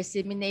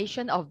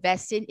dissemination of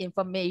vaccine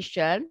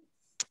information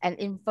and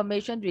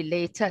information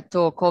related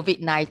to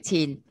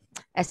COVID-19,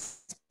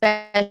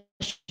 especially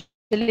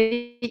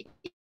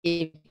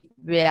if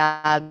we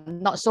are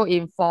not so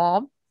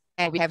informed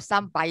and we have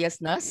some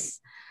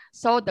biasness.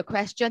 So the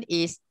question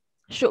is,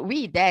 should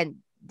we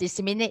then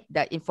disseminate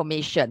the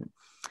information?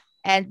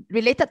 And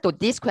related to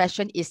this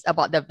question is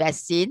about the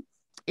vaccine.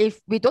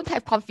 If we don't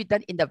have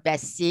confidence in the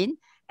vaccine,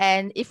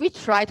 and if we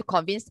try to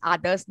convince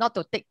others not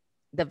to take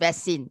the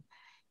vaccine,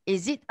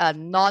 is it a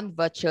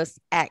non-virtuous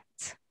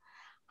act?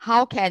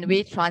 How can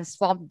we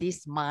transform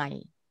this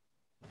mind?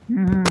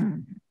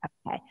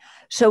 Okay,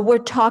 so we're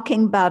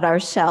talking about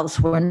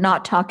ourselves. We're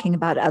not talking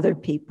about other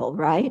people,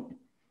 right?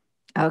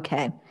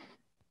 Okay.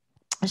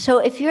 So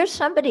if you're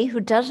somebody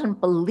who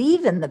doesn't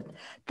believe in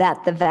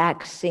that the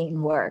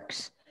vaccine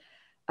works,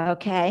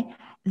 okay,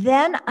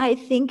 then I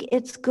think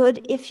it's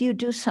good if you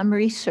do some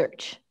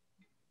research.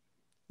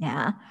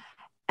 Yeah.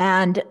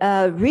 And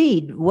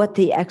read what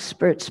the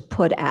experts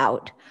put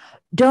out.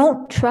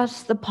 Don't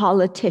trust the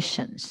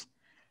politicians.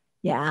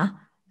 Yeah.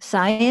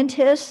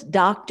 Scientists,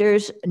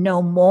 doctors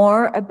know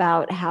more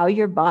about how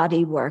your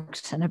body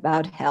works and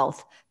about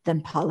health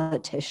than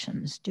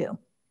politicians do.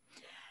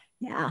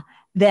 Yeah.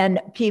 Than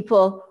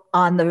people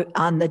on the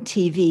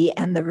TV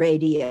and the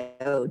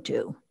radio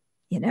do.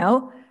 You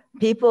know,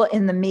 people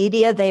in the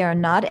media, they are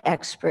not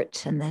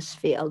experts in this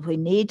field. We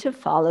need to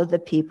follow the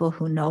people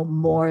who know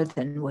more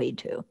than we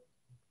do.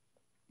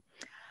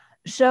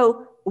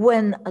 So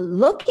when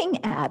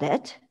looking at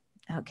it,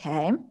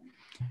 okay,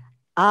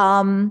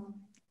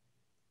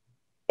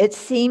 It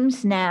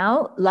seems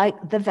now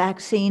like the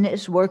vaccine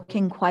is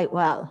working quite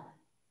well.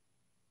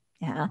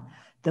 Yeah.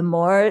 The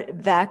more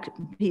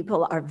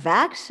people are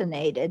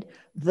vaccinated,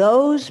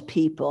 those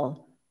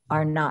people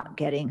are not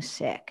getting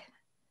sick.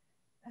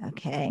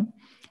 Okay.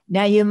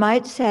 Now you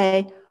might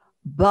say,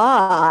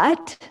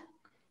 but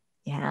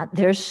yeah,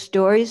 there's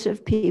stories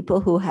of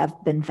people who have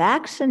been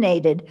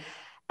vaccinated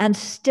and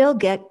still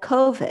get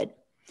COVID.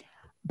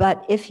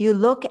 But if you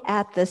look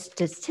at the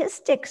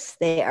statistics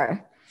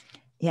there,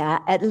 yeah,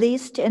 at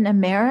least in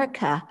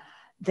America,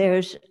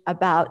 there's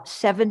about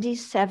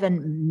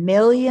 77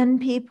 million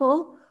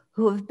people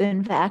who have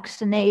been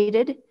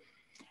vaccinated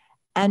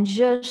and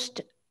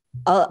just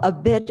a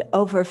bit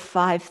over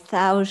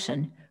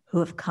 5,000 who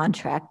have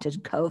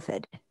contracted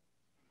COVID.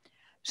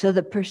 So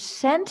the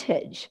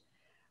percentage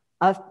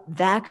of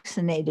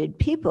vaccinated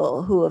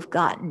people who have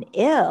gotten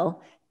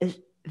ill is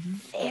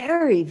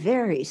very,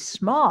 very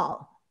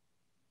small.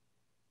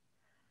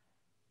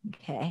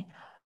 Okay.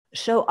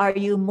 So are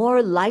you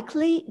more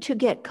likely to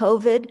get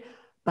COVID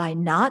by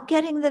not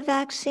getting the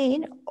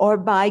vaccine or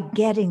by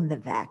getting the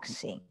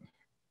vaccine?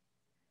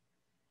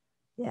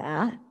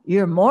 Yeah,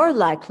 you're more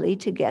likely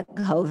to get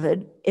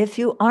COVID if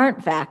you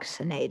aren't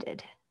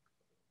vaccinated.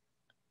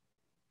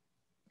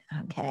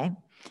 Okay.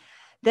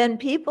 Then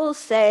people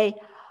say,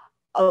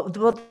 oh,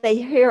 well, they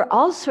hear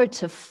all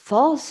sorts of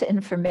false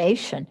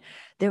information.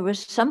 There was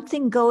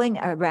something going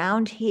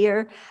around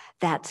here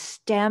that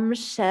stem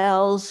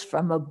cells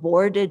from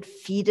aborted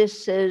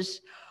fetuses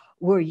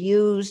were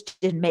used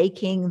in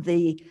making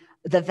the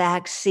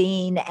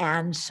vaccine,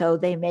 and so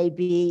they may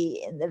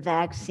be in the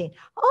vaccine.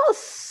 All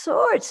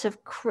sorts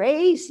of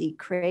crazy,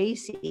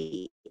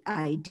 crazy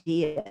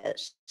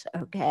ideas,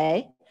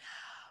 okay?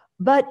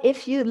 But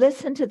if you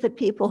listen to the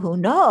people who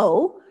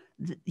know,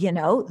 you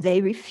know,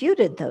 they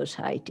refuted those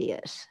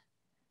ideas.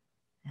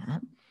 Yeah.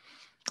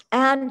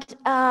 And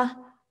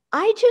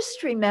I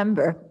just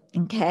remember,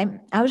 okay,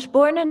 I was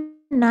born in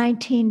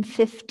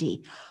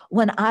 1950.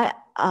 When I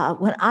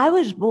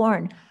was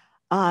born,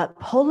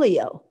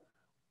 polio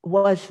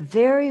was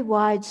very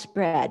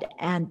widespread,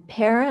 and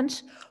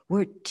parents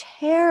were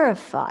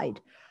terrified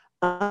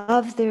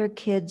of their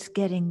kids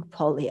getting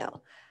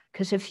polio.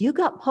 Because if you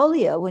got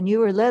polio when you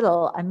were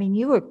little, I mean,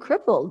 you were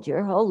crippled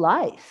your whole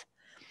life.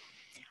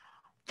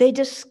 They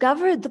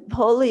discovered the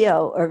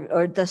polio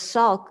or the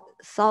Salk,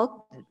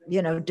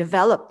 you know,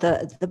 developed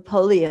the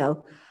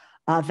polio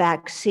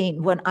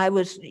vaccine when I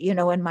was, you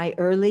know, in my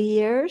early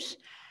years.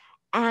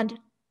 And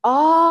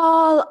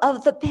all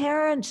of the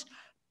parents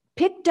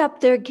picked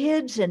up their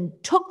kids and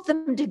took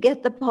them to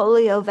get the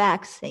polio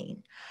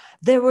vaccine.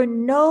 There were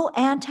no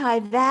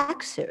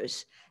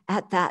anti-vaxxers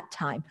at that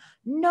time.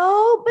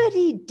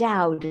 Nobody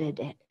doubted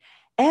it.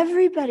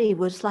 Everybody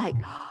was like,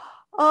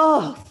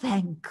 oh,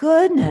 thank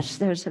goodness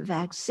there's a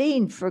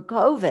vaccine for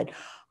COVID.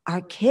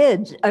 Our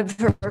kids,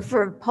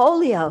 for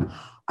polio,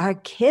 our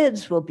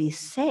kids will be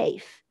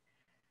safe.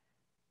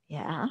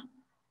 Yeah.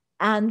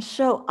 And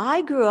so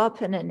I grew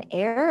up in an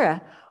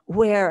era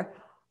where,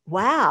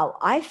 wow,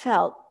 I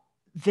felt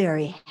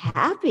very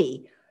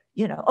happy.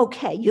 You know,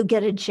 okay, you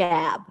get a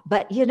jab,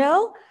 but you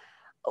know,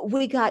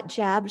 we got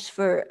jabs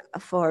for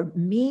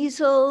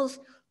measles,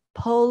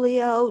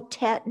 polio,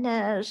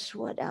 tetanus,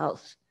 what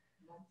else?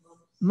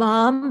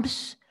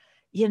 Mumps,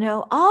 you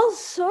know, all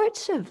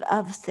sorts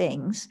of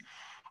things.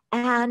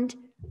 And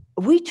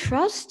we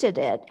trusted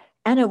it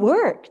and it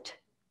worked.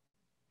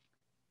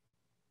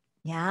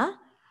 Yeah.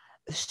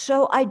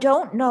 So I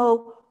don't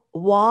know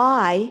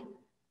why,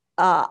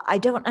 I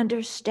don't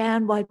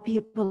understand why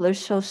people are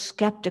so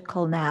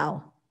skeptical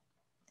now.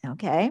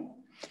 Okay.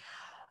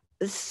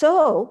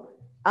 So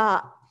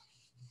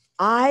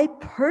I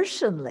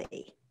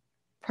personally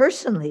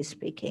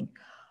speaking,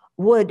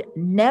 would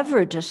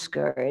never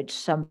discourage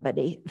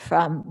somebody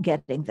from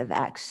getting the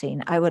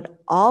vaccine. I would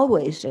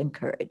always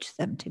encourage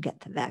them to get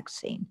the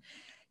vaccine,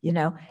 you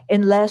know,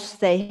 unless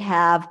they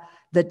have,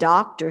 the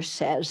doctor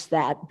says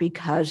that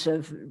because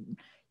of,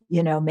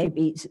 you know,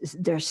 maybe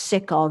they're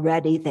sick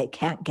already, they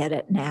can't get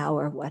it now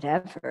or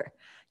whatever.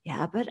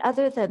 Yeah, but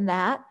other than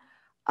that,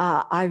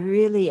 I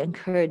really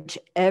encourage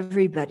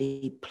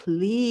everybody,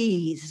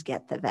 please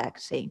get the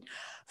vaccine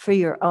for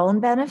your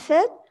own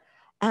benefit,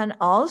 and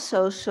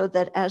also so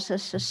that as a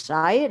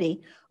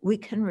society, we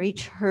can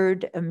reach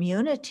herd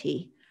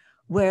immunity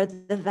where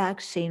the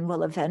vaccine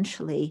will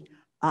eventually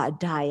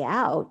die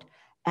out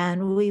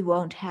and we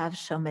won't have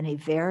so many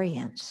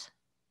variants.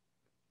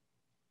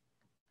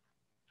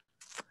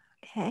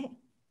 Okay.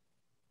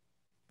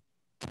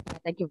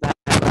 Thank you very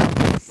much.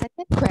 The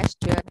second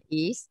question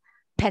is,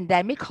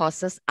 pandemic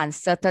causes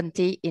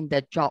uncertainty in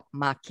the job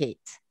market.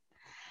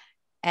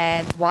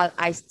 And while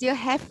I still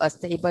have a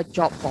stable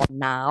job for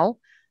now,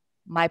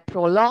 my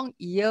prolonged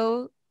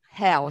ill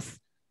health,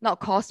 not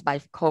caused by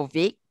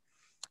COVID,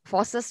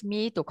 forces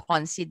me to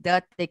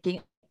consider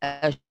taking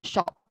a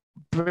short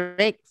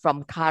break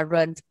from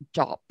current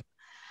job.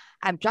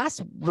 I'm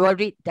just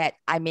worried that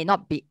I may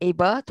not be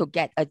able to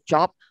get a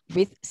job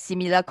with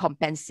similar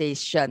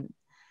compensation.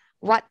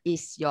 What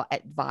is your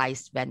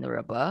advice,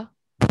 Venerable?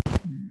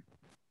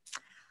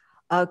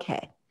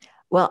 Okay.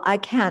 Well, I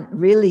can't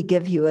really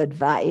give you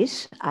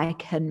advice. I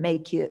can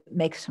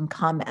make some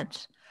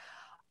comments.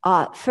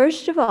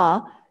 First of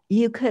all,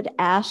 you could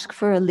ask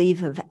for a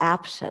leave of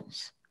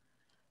absence.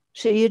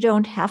 So you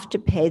don't have to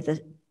paint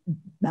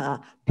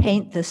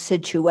the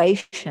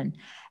situation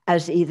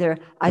as either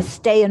I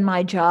stay in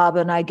my job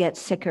and I get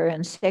sicker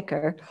and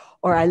sicker,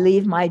 or I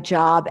leave my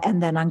job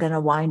and then I'm going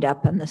to wind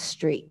up in the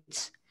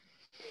streets.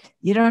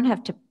 You don't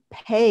have to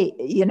paint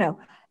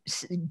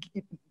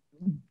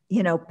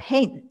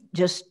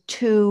just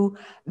two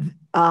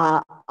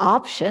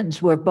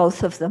options where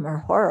both of them are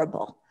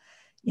horrible.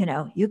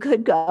 You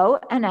could go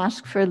and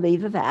ask for a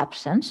leave of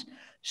absence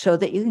so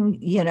that you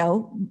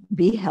can,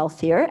 be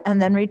healthier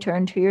and then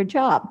return to your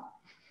job.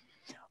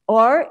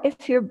 Or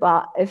if your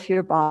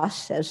boss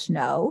says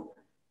no,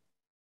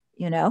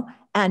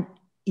 and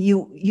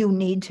you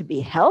need to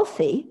be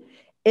healthy,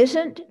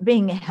 isn't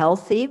being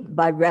healthy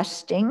by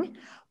resting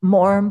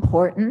more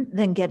important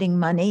than getting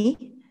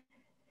money?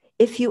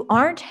 If you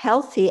aren't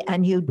healthy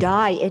and you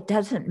die, it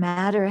doesn't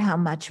matter how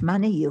much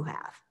money you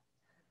have.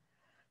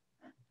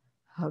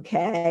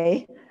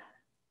 Okay?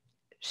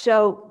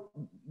 So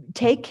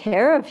take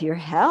care of your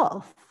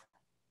health.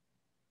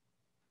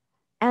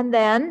 And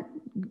then,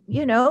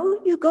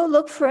 you go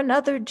look for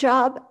another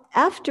job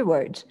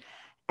afterwards.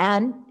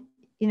 And,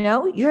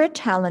 you're a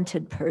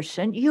talented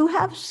person. You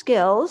have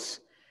skills.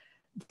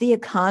 The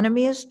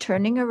economy is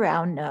turning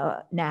around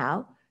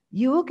now.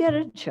 You will get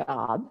a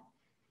job.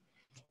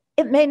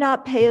 It may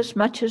not pay as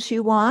much as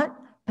you want,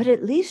 but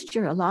at least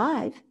you're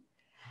alive.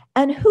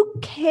 And who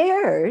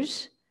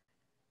cares,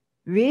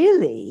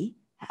 really,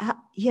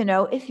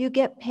 if you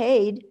get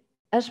paid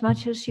as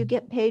much as you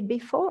get paid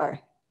before?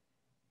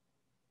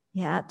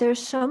 Yeah, there's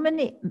so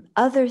many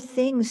other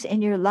things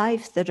in your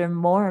life that are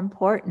more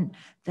important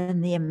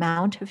than the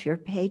amount of your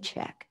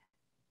paycheck.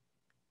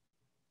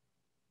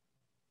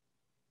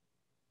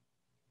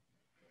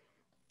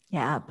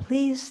 Yeah,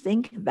 please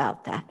think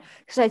about that,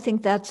 because I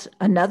think that's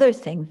another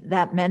thing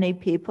that many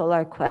people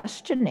are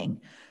questioning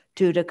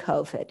due to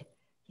COVID,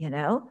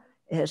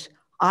 is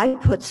I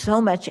put so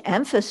much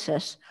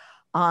emphasis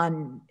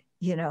on,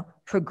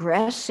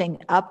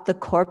 progressing up the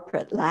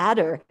corporate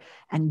ladder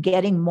and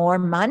getting more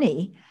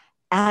money.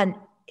 And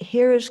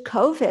here is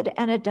COVID,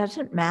 and it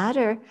doesn't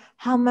matter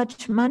how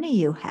much money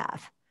you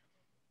have.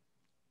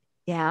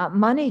 Yeah,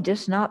 money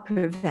does not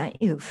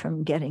prevent you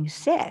from getting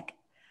sick.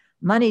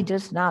 Money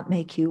does not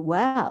make you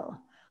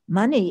well.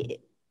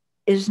 Money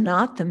is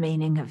not the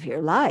meaning of your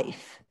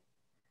life.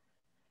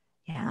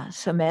 Yeah,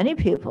 so many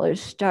people are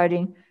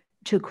starting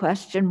to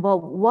question, well,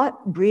 what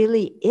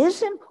really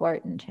is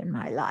important in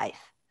my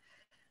life?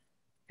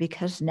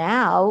 Because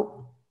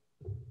now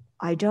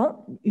I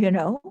don't,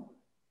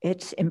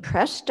 it's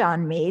impressed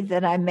on me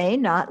that I may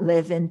not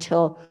live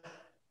until,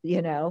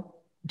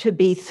 to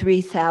be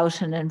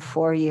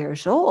 3,004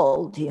 years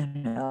old,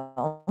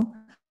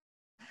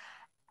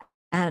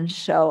 And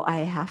so I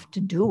have to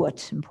do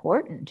what's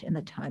important in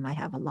the time I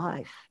have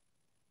alive.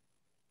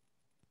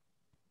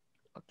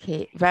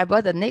 Okay,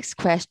 Venerable, the next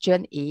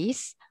question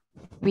is,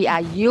 we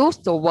are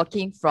used to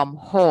working from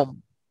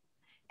home,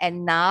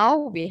 and now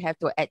we have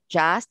to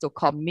adjust to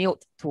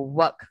commute to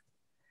work,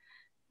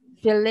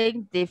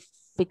 feeling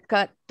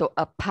difficult to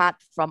apart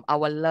from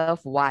our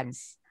loved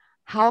ones.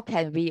 How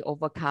can we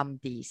overcome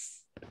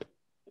this?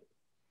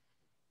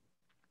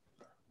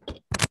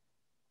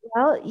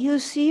 Well, you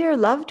see your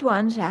loved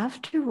ones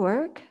after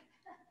work,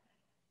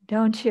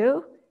 don't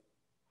you?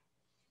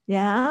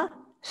 Yeah.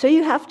 So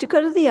you have to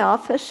go to the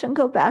office and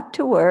go back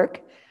to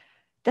work.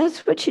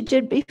 That's what you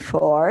did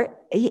before.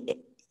 It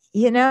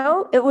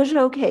was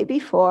okay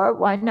before.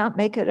 Why not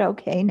make it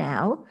okay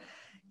now?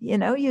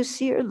 You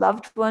see your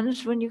loved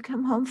ones when you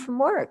come home from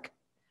work.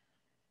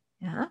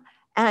 Yeah.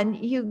 And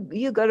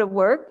you go to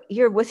work,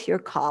 you're with your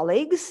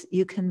colleagues.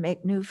 You can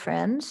make new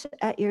friends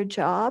at your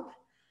job.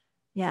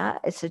 Yeah,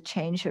 it's a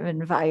change of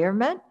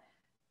environment.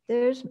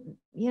 There's,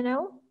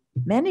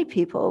 many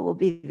people will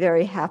be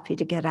very happy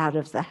to get out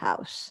of the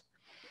house.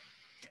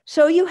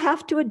 So you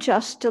have to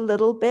adjust a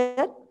little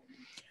bit.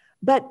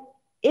 But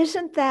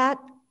isn't that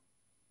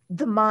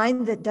the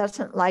mind that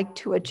doesn't like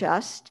to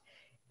adjust?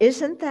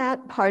 Isn't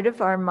that part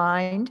of our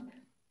mind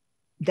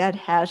that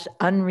has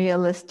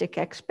unrealistic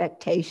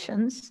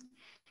expectations?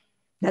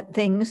 That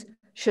things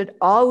should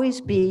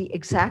always be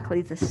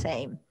exactly the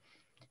same.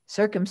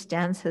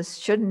 Circumstances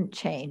shouldn't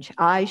change.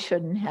 I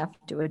shouldn't have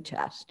to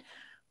adjust.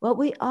 Well,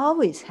 we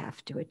always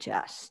have to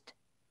adjust.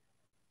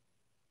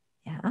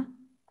 Yeah.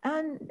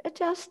 And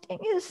adjusting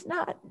it's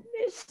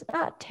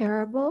not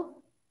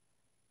terrible.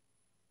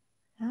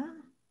 Yeah.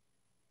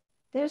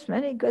 There's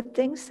many good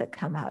things that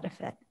come out of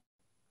it.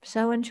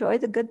 So enjoy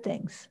the good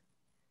things.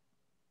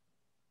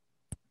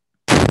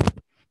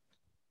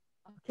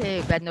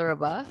 Okay,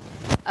 Venerable.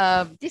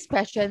 This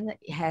question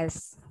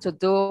has to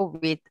do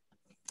with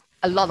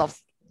a lot of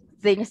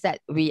things that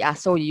we are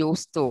so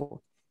used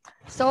to.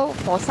 So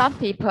for some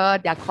people,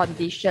 their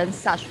conditions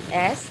such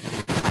as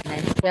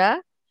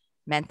financial,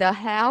 mental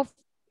health,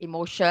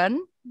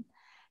 emotion,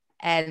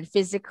 and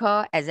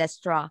physical,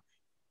 etc.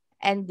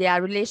 And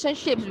their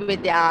relationships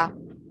with their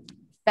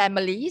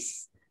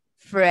families,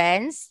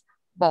 friends,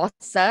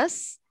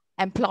 bosses,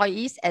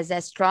 employees,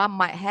 etc.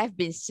 might have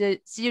been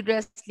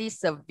seriously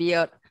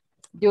severed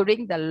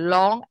during the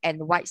long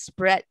and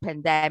widespread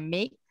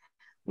pandemic,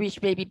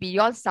 which may be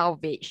beyond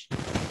salvage.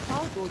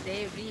 How do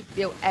they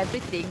rebuild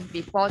everything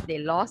before they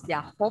lost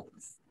their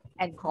hopes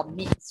and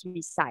commit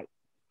suicide?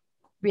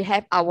 We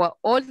have our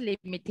own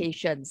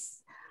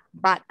limitations,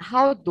 but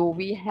how do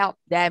we help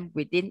them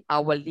within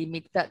our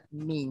limited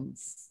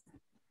means?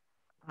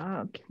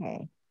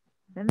 Okay.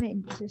 Let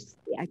me just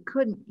see. I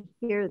couldn't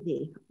hear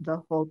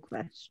the whole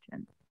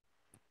question.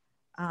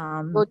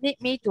 You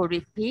need me to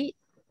repeat?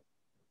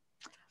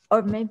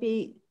 Or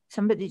maybe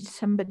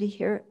somebody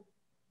here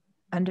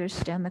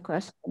understand the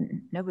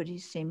question. Nobody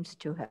seems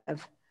to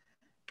have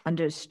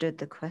understood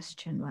the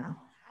question well.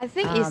 I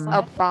think it's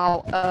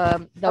about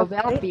the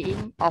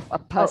well-being of a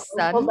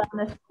person. Hold on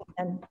a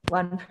second.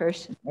 One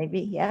person,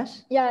 maybe,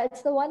 yes? Yeah,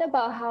 it's the one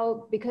about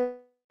how, because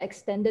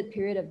extended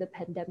period of the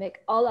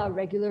pandemic, all our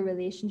regular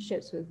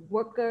relationships with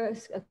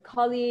workers,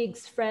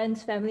 colleagues,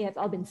 friends, family have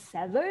all been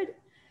severed,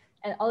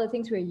 and all the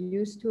things we're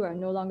used to are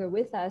no longer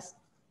with us.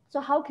 So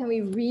how can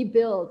we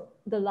rebuild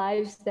the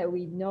lives that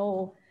we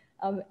know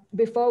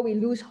before we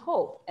lose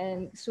hope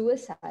and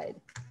suicide?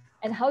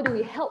 And how do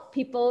we help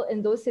people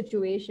in those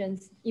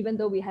situations, even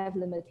though we have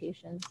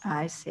limitations?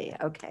 I see.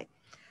 Okay.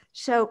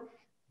 So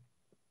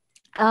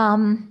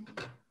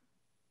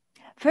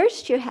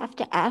first you have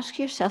to ask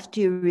yourself,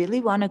 do you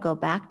really want to go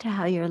back to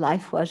how your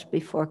life was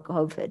before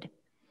COVID?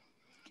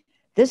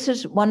 This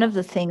is one of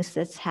the things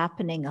that's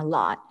happening a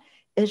lot,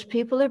 is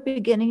people are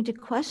beginning to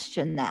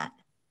question that.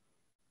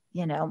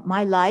 You know,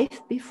 my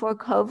life before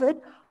COVID,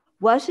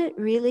 was it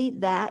really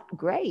that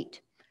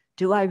great?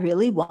 Do I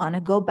really want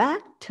to go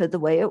back to the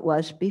way it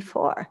was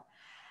before?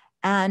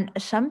 And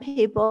some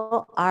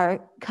people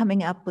are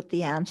coming up with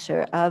the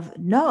answer of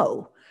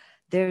no,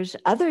 there's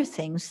other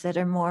things that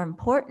are more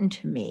important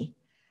to me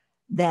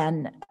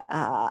than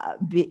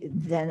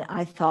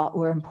I thought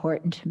were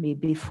important to me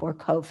before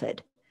COVID.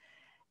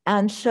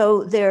 And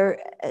so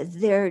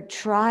they're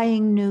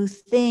trying new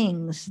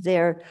things,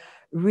 they're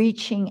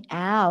reaching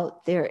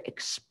out, they're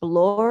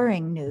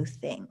exploring new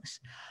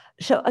things.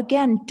 So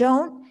again,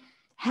 don't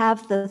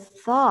have the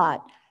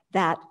thought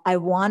that I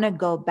want to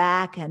go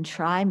back and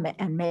try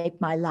and make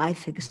my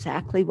life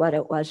exactly what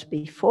it was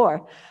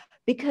before,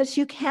 because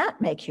you can't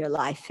make your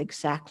life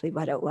exactly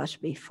what it was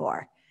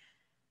before.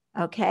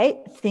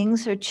 Okay,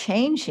 things are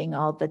changing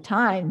all the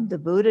time. The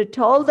Buddha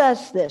told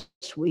us this,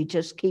 we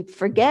just keep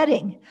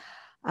forgetting.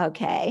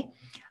 Okay,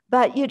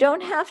 but you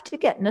don't have to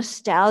get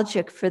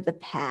nostalgic for the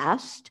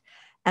past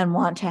and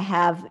want to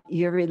have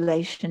your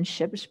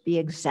relationships be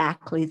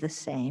exactly the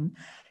same.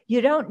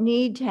 You don't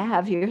need to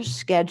have your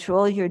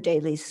schedule, your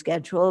daily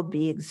schedule,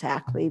 be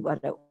exactly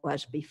what it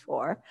was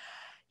before.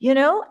 You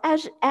know,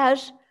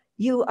 as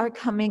you are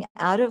coming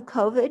out of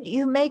COVID,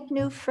 you make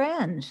new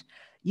friends.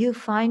 You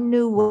find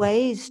new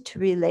ways to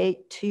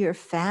relate to your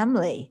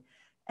family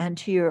and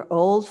to your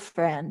old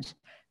friends.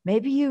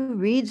 Maybe you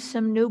read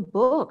some new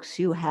books.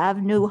 You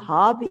have new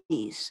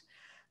hobbies,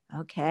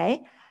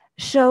 okay?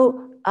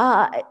 So,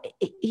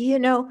 you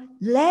know,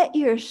 let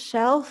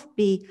yourself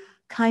be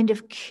kind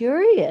of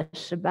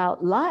curious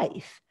about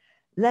life.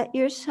 Let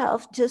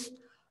yourself just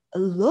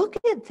look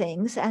at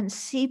things and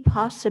see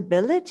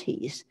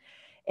possibilities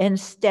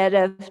instead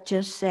of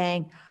just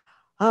saying,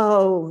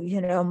 oh,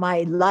 you know,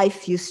 my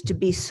life used to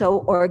be so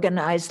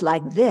organized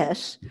like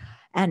this,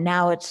 and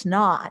now it's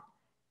not.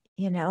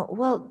 You know,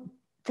 well,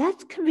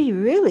 that can be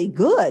really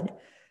good,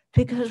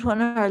 because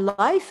when our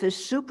life is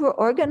super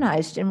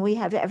organized and we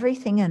have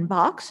everything in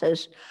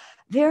boxes,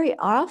 very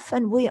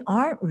often we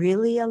aren't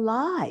really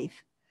alive.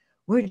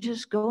 We're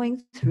just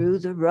going through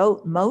the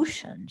rote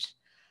motions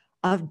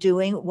of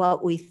doing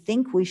what we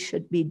think we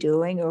should be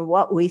doing or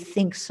what we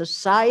think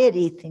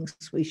society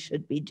thinks we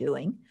should be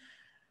doing.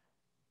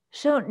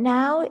 So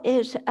now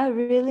is a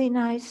really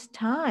nice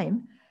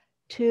time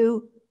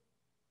to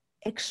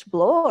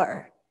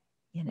explore,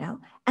 you know,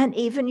 and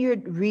even you're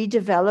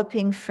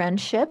redeveloping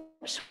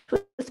friendships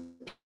with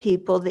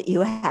people that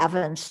you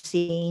haven't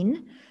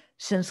seen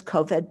since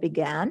COVID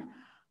began.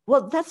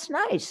 Well, that's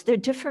nice. They're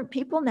different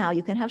people now.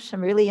 You can have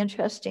some really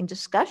interesting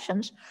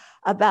discussions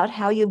about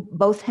how you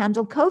both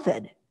handle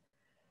COVID.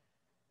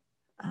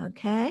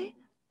 Okay,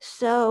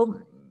 so,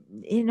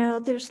 you know,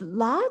 there's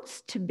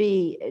lots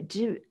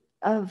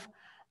of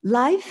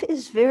life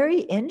is very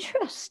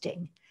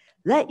interesting.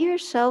 Let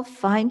yourself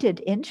find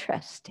it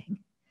interesting,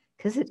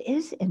 because it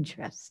is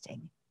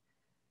interesting.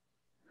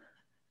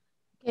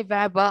 Okay,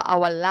 very well.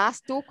 Our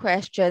last two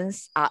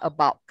questions are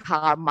about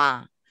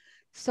karma.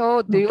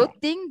 So do you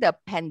think the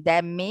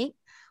pandemic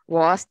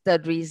was the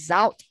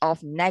result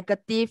of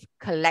negative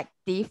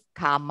collective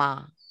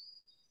karma?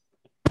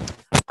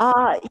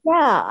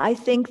 Yeah, I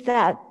think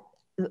that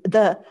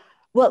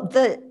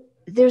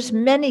there's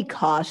many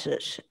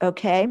causes,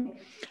 okay?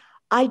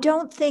 I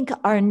don't think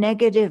our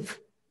negative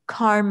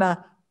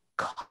karma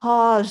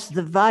cause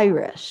the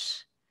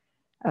virus.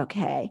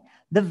 Okay,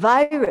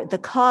 the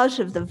cause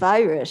of the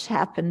virus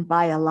happened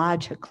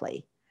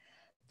biologically.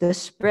 The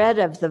spread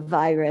of the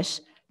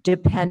virus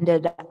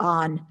depended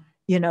on,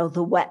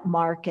 the wet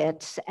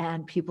markets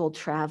and people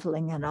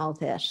traveling and all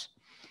this.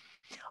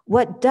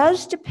 What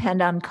does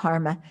depend on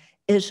karma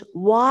is,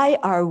 why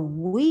are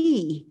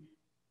we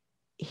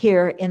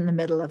here in the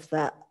middle of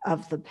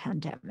the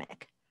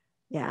pandemic?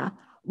 Yeah.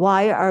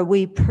 Why are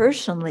we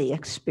personally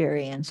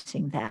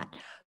experiencing that?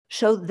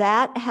 So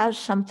that has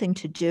something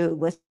to do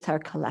with our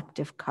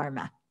collective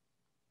karma.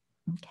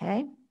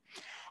 Okay.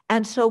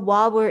 And so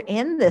while we're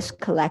in this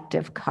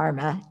collective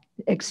karma,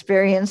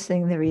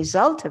 experiencing the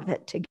result of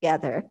it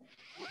together,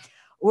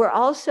 we're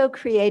also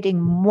creating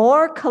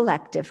more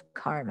collective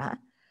karma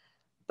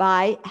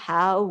by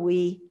how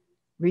we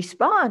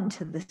respond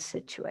to the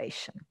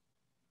situation.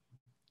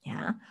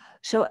 Yeah.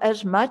 So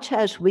as much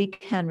as we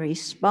can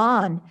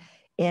respond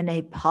in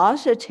a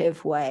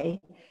positive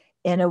way,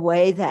 in a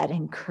way that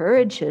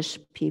encourages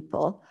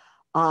people,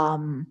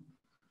 then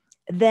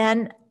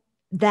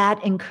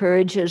that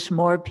encourages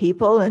more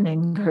people and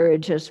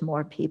encourages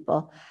more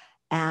people.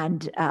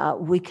 And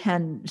we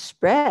can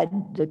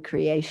spread the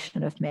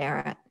creation of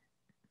merit.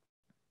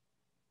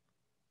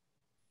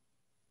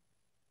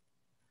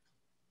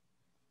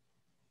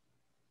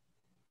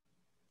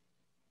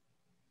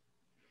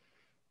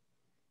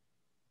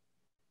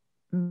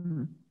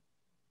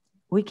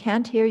 We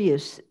can't hear you,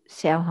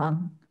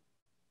 Xiaohong.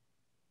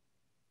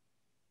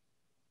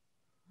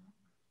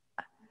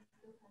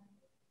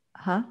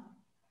 Huh?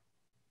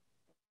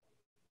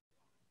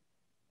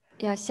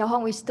 Yeah,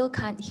 Xiaohong, we still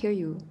can't hear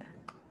you.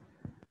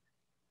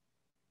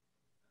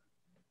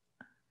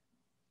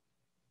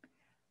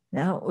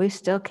 No, we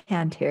still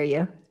can't hear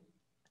you.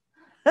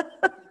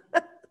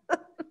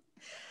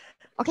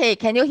 Okay,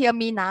 can you hear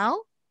me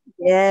now?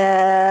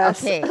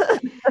 Yes. Okay.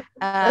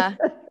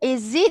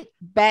 Is it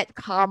bad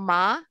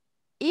karma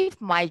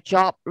if my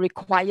job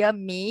requires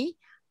me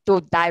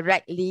to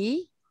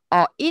directly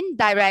or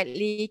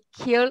indirectly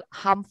kill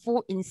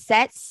harmful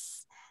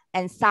insects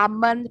and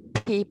summon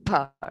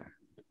people?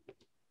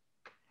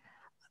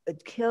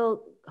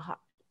 Kill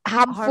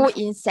harmful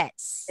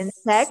insects.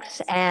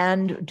 Insects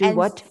and do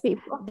what to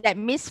people? That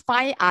means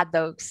find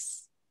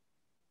others.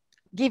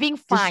 Giving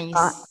fines.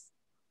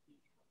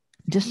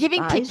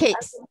 Giving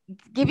tickets.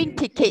 Giving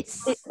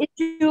tickets.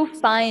 Issue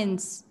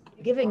fines.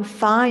 Giving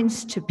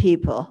fines to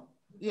people.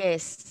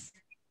 Yes.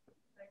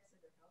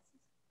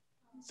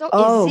 So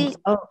is it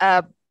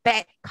a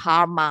bad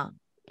karma?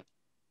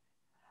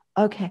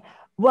 Okay.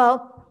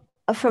 Well,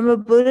 from a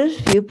Buddhist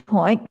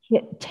viewpoint,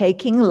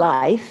 taking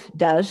life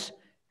does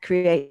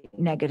create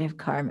negative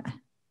karma.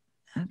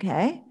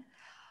 Okay.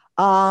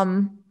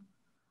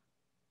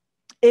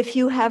 If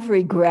you have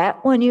regret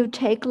when you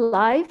take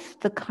life,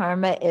 the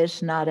karma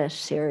is not as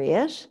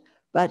serious,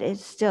 but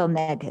it's still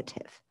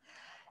negative.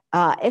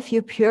 If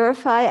you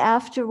purify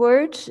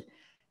afterwards,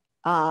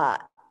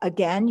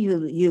 again,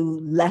 you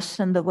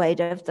lessen the weight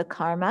of the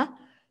karma.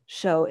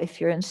 So if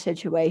you're in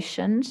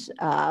situations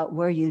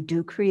where you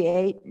do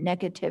create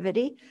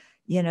negativity,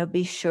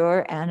 be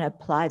sure and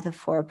apply the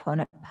four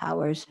opponent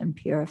powers and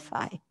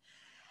purify.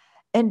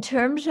 In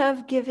terms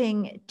of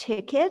giving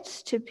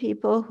tickets to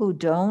people who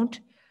don't,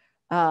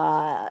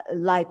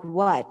 like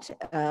what?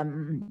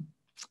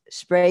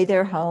 Spray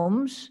their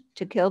homes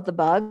to kill the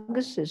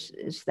bugs?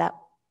 Is that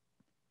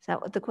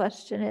what the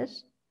question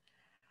is?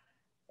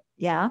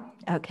 Yeah,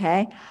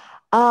 okay.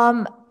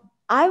 I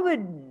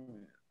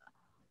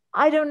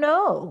don't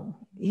know,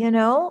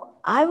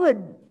 I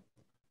would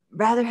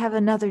rather have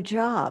another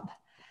job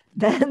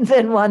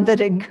than one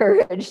that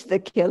encouraged the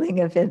killing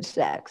of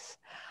insects.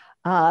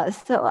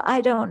 So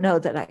I don't know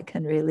that I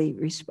can really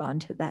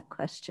respond to that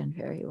question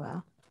very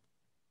well.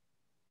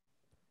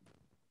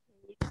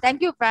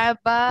 Thank you,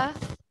 Venerable,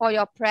 for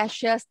your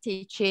precious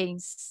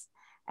teachings.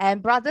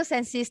 And brothers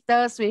and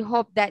sisters, we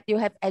hope that you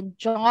have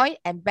enjoyed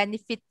and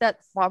benefited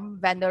from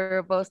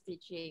Venerable's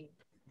teaching.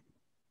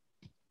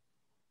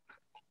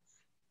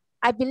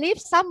 I believe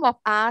some of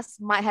us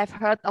might have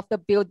heard of the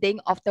building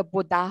of the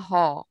Buddha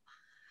Hall,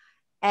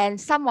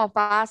 and some of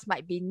us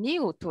might be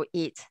new to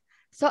it.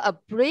 So a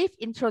brief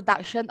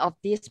introduction of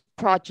this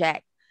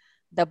project.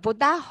 The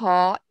Buddha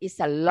Hall is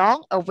a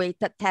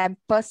long-awaited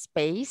temple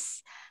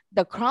space,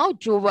 the crown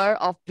jewel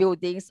of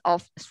buildings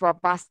of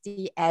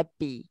 17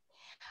 Abbey.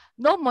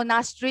 No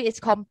monastery is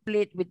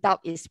complete without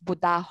its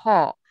Buddha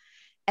Hall.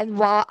 And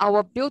while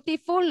our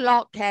beautiful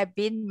log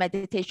cabin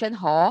meditation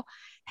hall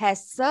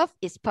has served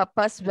its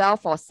purpose well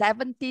for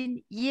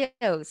 17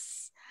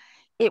 years,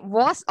 it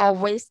was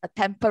always a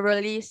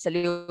temporary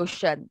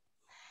solution.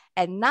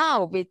 And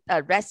now with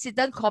a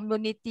resident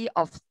community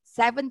of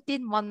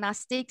 17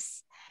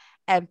 monastics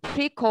and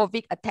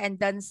pre-COVID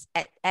attendance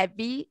at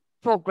Abbey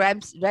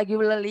programs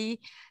regularly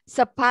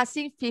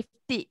surpassing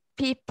 50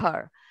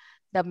 people,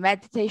 the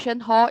meditation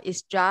hall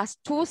is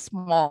just too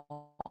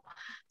small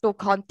to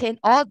contain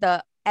all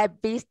the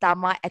Abbey's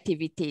Dharma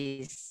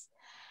activities.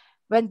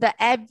 When the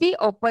Abbey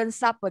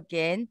opens up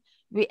again,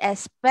 We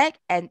expect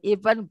an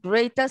even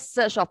greater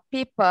surge of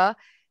people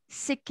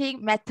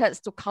seeking methods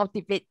to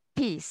cultivate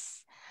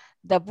peace.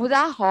 The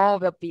Buddha Hall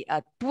will be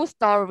a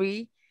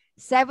two-story,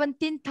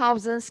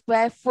 17,000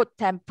 square foot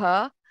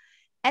temple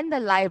and the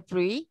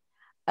library,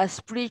 a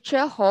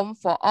spiritual home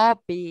for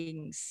all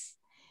beings.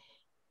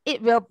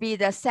 It will be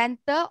the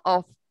center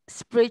of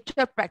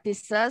spiritual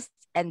practices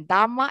and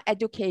Dharma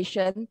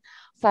education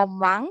for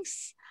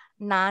monks,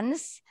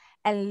 nuns,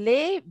 and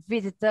lay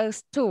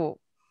visitors too.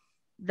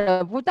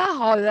 The Buddha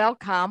Hall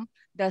welcomes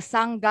the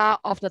Sangha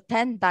of the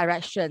 10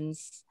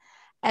 directions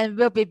and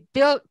will be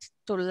built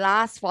to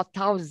last for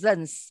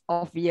thousands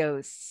of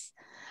years.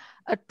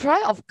 A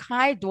tribe of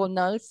kind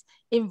donors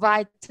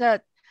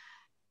invited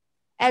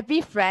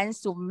Abbey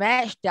friends to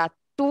match their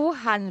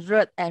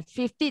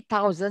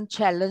 250,000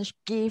 challenge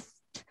gift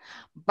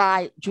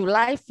by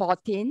July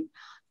 14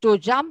 to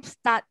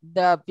jumpstart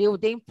the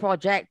building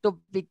project to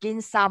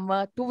begin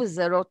summer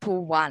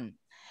 2021.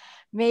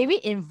 May we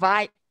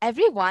invite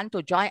everyone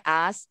to join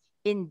us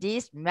in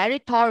this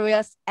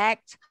meritorious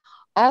act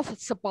of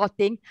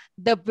supporting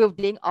the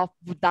building of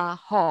Buddha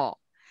Hall.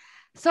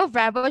 So,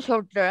 Venerable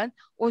Children,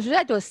 would you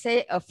like to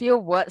say a few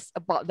words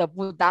about the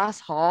Buddha's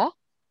Hall?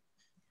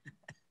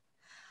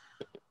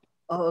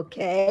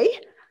 Okay.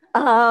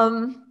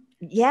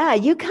 Yeah,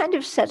 you kind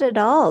of said it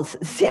all,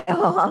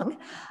 Xiaohong.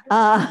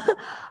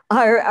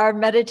 Our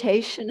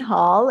meditation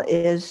hall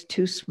is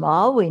too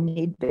small. We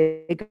need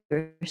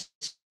bigger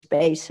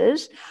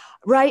spaces.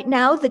 Right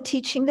now, the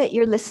teaching that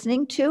you're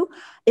listening to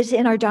is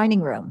in our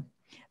dining room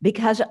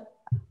because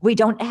we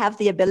don't have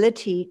the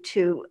ability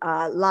to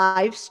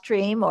live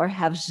stream or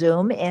have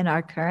Zoom in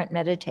our current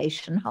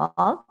meditation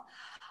hall.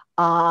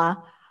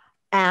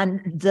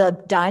 And the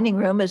dining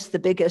room is the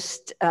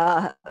biggest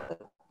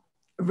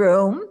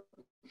room.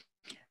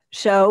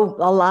 So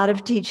a lot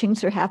of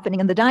teachings are happening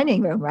in the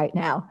dining room right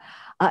now.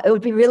 It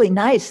would be really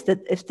nice that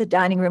if the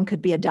dining room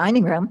could be a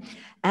dining room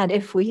and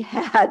if we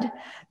had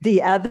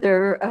the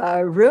other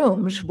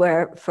rooms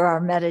where for our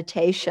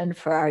meditation,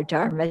 for our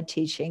Dharma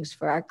teachings,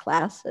 for our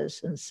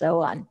classes and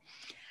so on.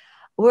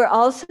 We're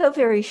also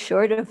very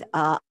short of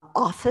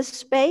office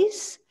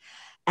space.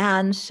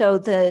 And so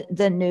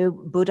the new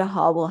Buddha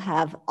Hall will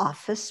have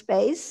office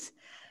space.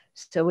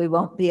 So we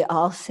won't be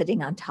all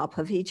sitting on top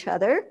of each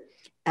other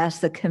as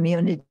the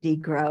community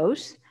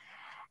grows.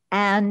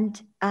 And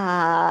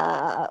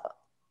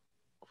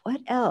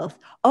what else?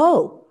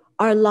 Oh,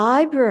 our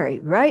library.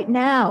 Right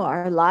now,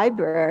 our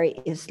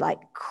library is like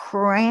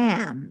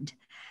crammed.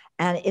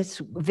 And it's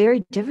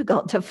very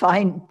difficult to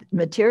find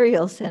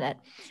materials in it.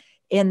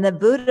 In the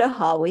Buddha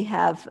Hall, we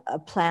have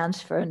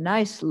plans for a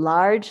nice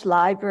large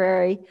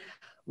library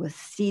with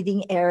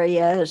seating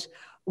areas,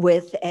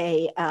 with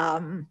a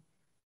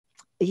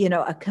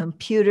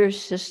computer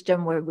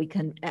system where we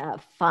can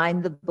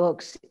find the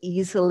books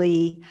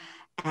easily,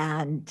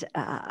 and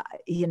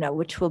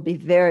which will be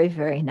very,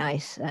 very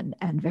nice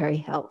and very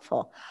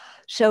helpful.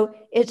 So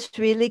it's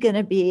really going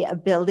to be a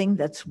building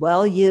that's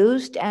well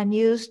used and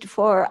used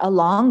for a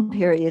long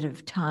period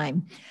of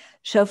time.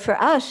 So for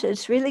us,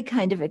 it's really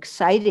kind of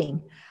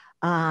exciting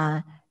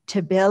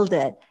to build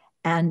it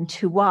and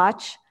to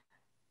watch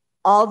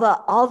all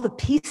the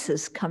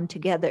pieces come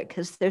together,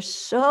 because there's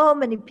so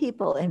many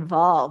people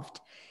involved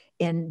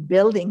in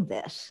building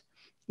this.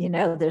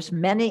 There's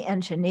many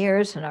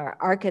engineers and our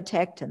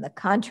architect and the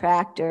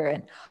contractor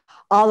and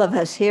all of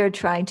us here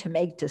trying to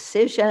make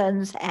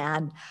decisions,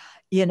 and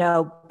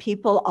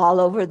people all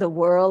over the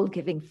world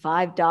giving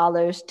 $5,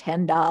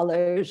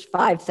 $10,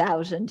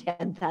 5,000,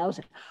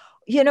 10,000.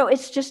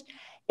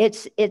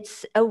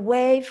 It's a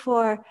way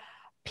for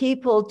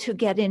people to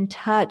get in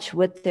touch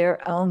with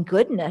their own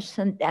goodness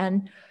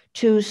and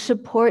to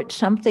support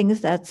something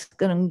that's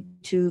going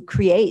to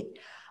create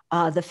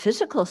the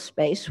physical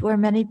space where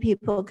many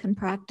people can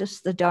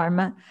practice the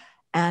Dharma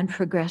and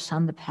progress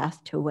on the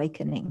path to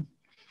awakening.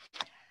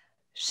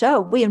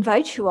 So we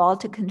invite you all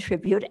to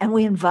contribute, and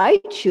we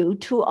invite you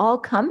to all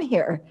come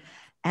here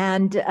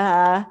and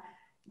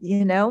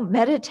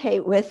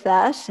meditate with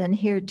us and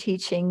hear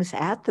teachings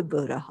at the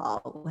Buddha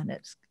Hall when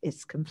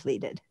it's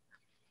completed.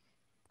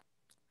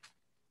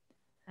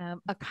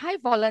 A kind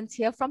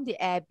volunteer from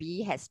the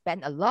Abbey has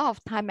spent a lot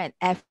of time and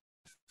effort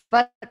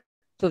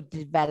to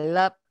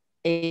develop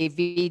a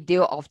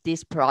video of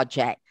this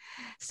project.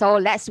 So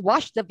let's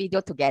watch the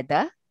video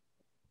together.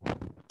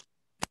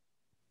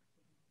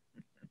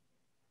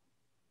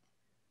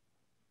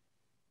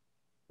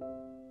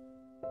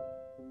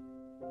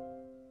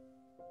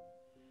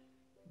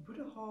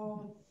 Buddha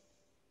Hall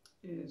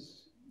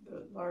is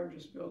the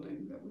largest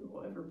building that we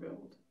will ever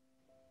build.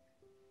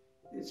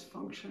 Its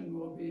function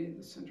will be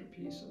the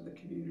centerpiece of the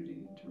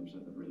community in terms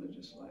of the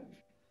religious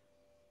life.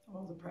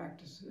 All the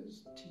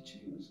practices,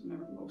 teachings, and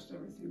most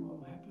everything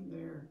will happen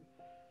there.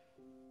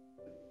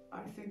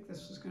 I think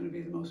this is going to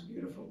be the most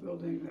beautiful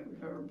building that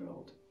we've ever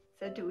built.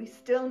 So do we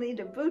still need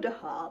a Buddha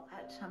Hall?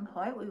 At some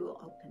point we will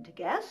open to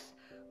guests.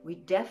 We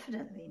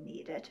definitely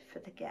need it for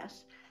the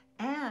guests.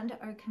 And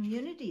our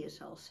community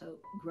is also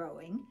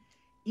growing,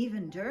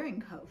 even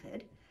during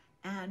COVID.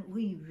 and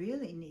we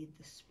really need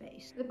the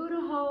space. The Buddha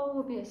Hall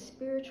will be a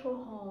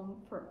spiritual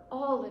home for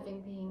all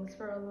living beings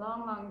for a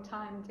long, long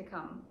time to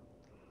come.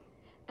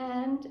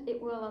 And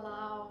it will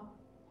allow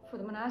for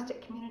the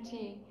monastic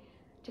community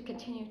to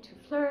continue to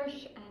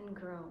flourish and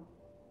grow.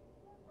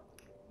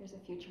 There's a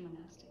future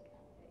monastic.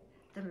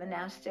 The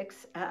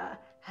monastics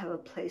have a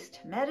place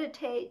to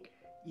meditate.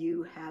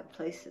 You have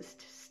places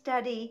to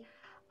study.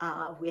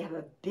 We have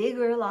a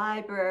bigger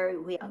library.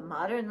 We have a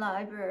modern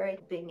library.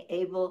 Being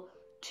able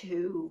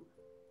to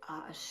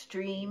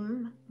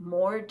stream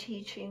more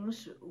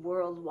teachings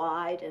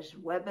worldwide as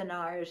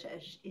webinars,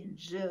 as in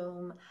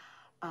Zoom,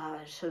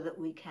 so that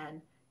we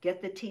can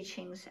get the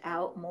teachings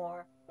out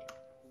more.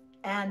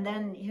 And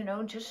then, you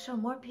know, just so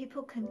more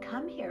people can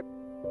come here.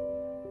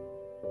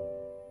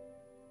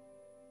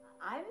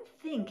 I'm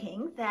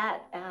thinking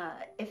that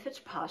if it's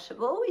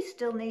possible, we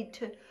still need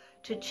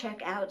to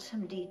check out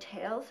some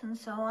details and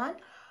so on.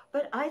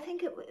 But I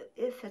think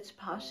if it's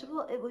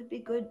possible, it would be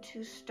good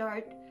to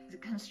start the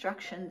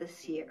construction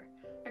this year.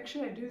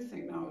 Actually, I do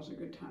think now is a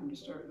good time to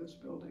start this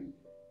building.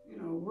 You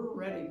know, we're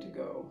ready to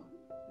go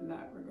in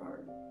that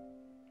regard.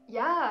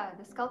 Yeah,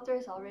 the sculptor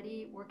is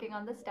already working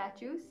on the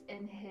statues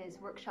in his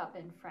workshop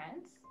in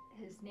France.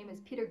 His name is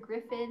Peter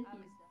Griffin.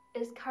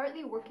 He is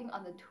currently working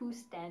on the 2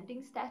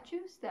 standing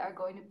statues that are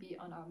going to be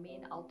on our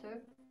main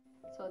altar.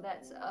 So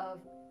that's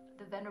of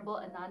the Venerable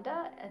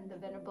Ananda and the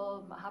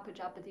Venerable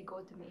Mahapajapati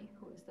Gautami,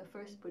 who is the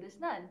first Buddhist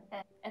nun.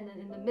 And then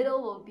in the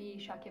middle will be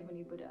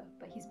Shakyamuni Buddha,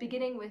 but he's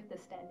beginning with the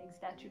standing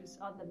statues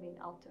on the main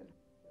altar.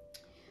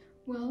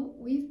 Well,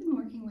 we've been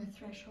working with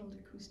Threshold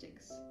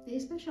Acoustics. They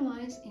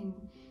specialize in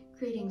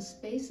creating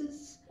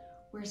spaces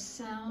where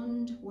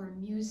sound, where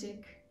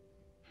music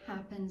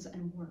happens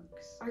and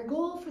works. Our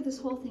goal for this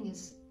whole thing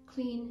is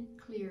clean,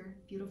 clear,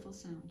 beautiful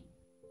sound.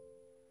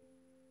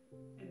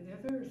 And the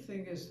other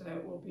thing is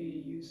that we'll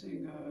be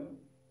using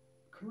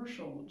a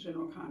commercial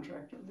general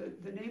contractor.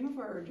 The name of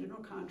our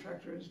general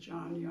contractor is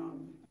John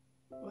Young.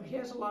 Well, he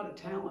has a lot of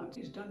talent.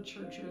 He's done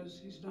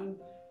churches, he's done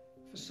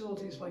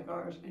facilities like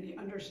ours, and he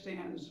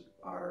understands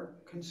our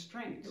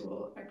constraints.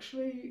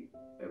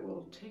 It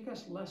will take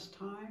us less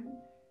time.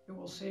 It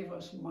will save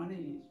us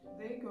money.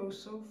 They go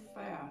so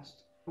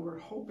fast. We're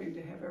hoping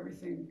to have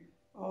everything,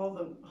 all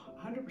the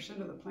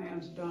 100% of the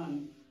plans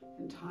done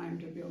in time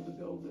to be able to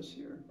build this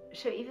year.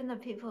 So even though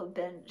people have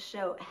been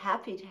so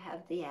happy to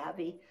have the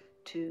Abbey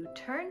to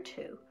turn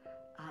to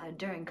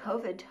during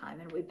COVID time,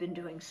 and we've been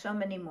doing so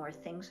many more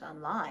things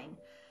online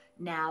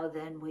now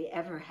than we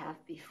ever have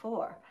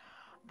before,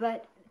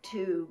 but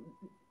to,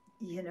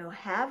 you know,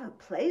 have a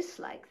place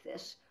like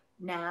this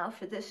now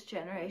for this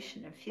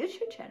generation and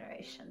future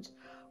generations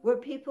where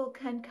people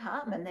can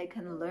come and they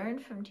can learn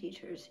from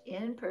teachers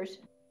in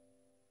person.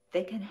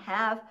 They can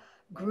have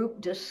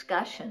group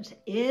discussions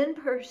in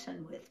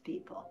person with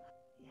people.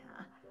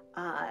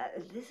 Yeah,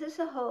 this is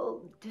a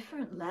whole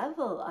different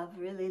level of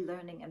really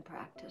learning and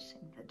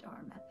practicing the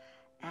Dharma.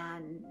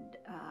 And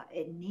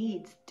it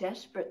needs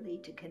desperately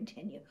to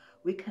continue.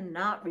 We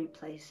cannot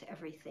replace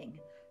everything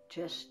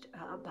just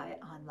by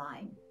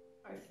online.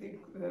 I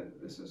think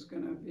that this is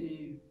going to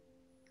be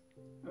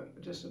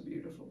just a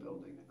beautiful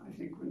building. I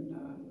think when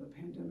the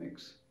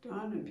pandemic's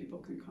done and people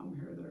can come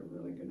here, they're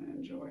really going to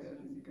enjoy it.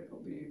 I think it'll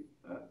be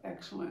an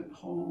excellent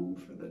home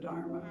for the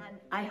Dharma. And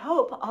I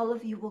hope all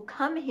of you will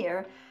come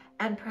here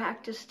and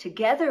practice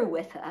together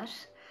with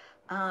us,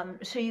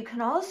 so you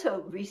can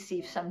also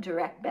receive some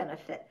direct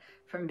benefit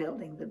from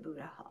building the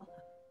Buddha Hall.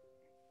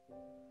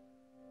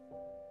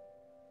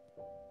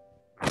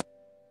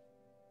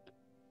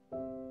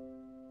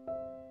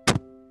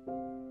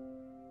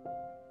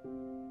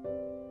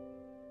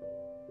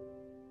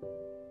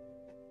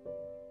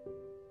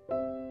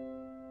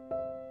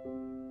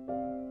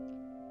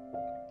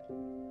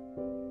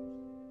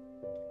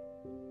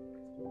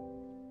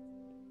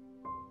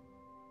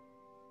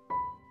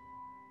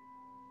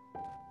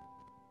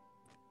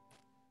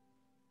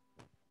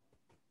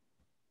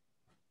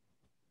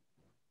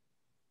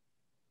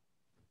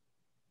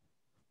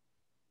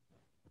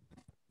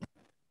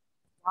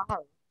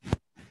 Wow.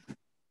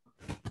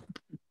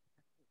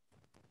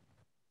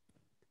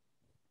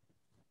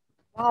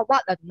 Wow,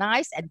 what a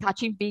nice and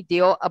touching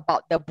video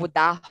about the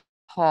Buddha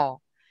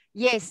Hall.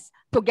 Yes,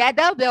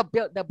 together we'll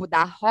build the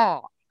Buddha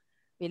Hall.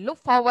 We look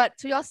forward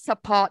to your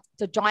support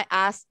to join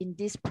us in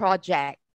this project.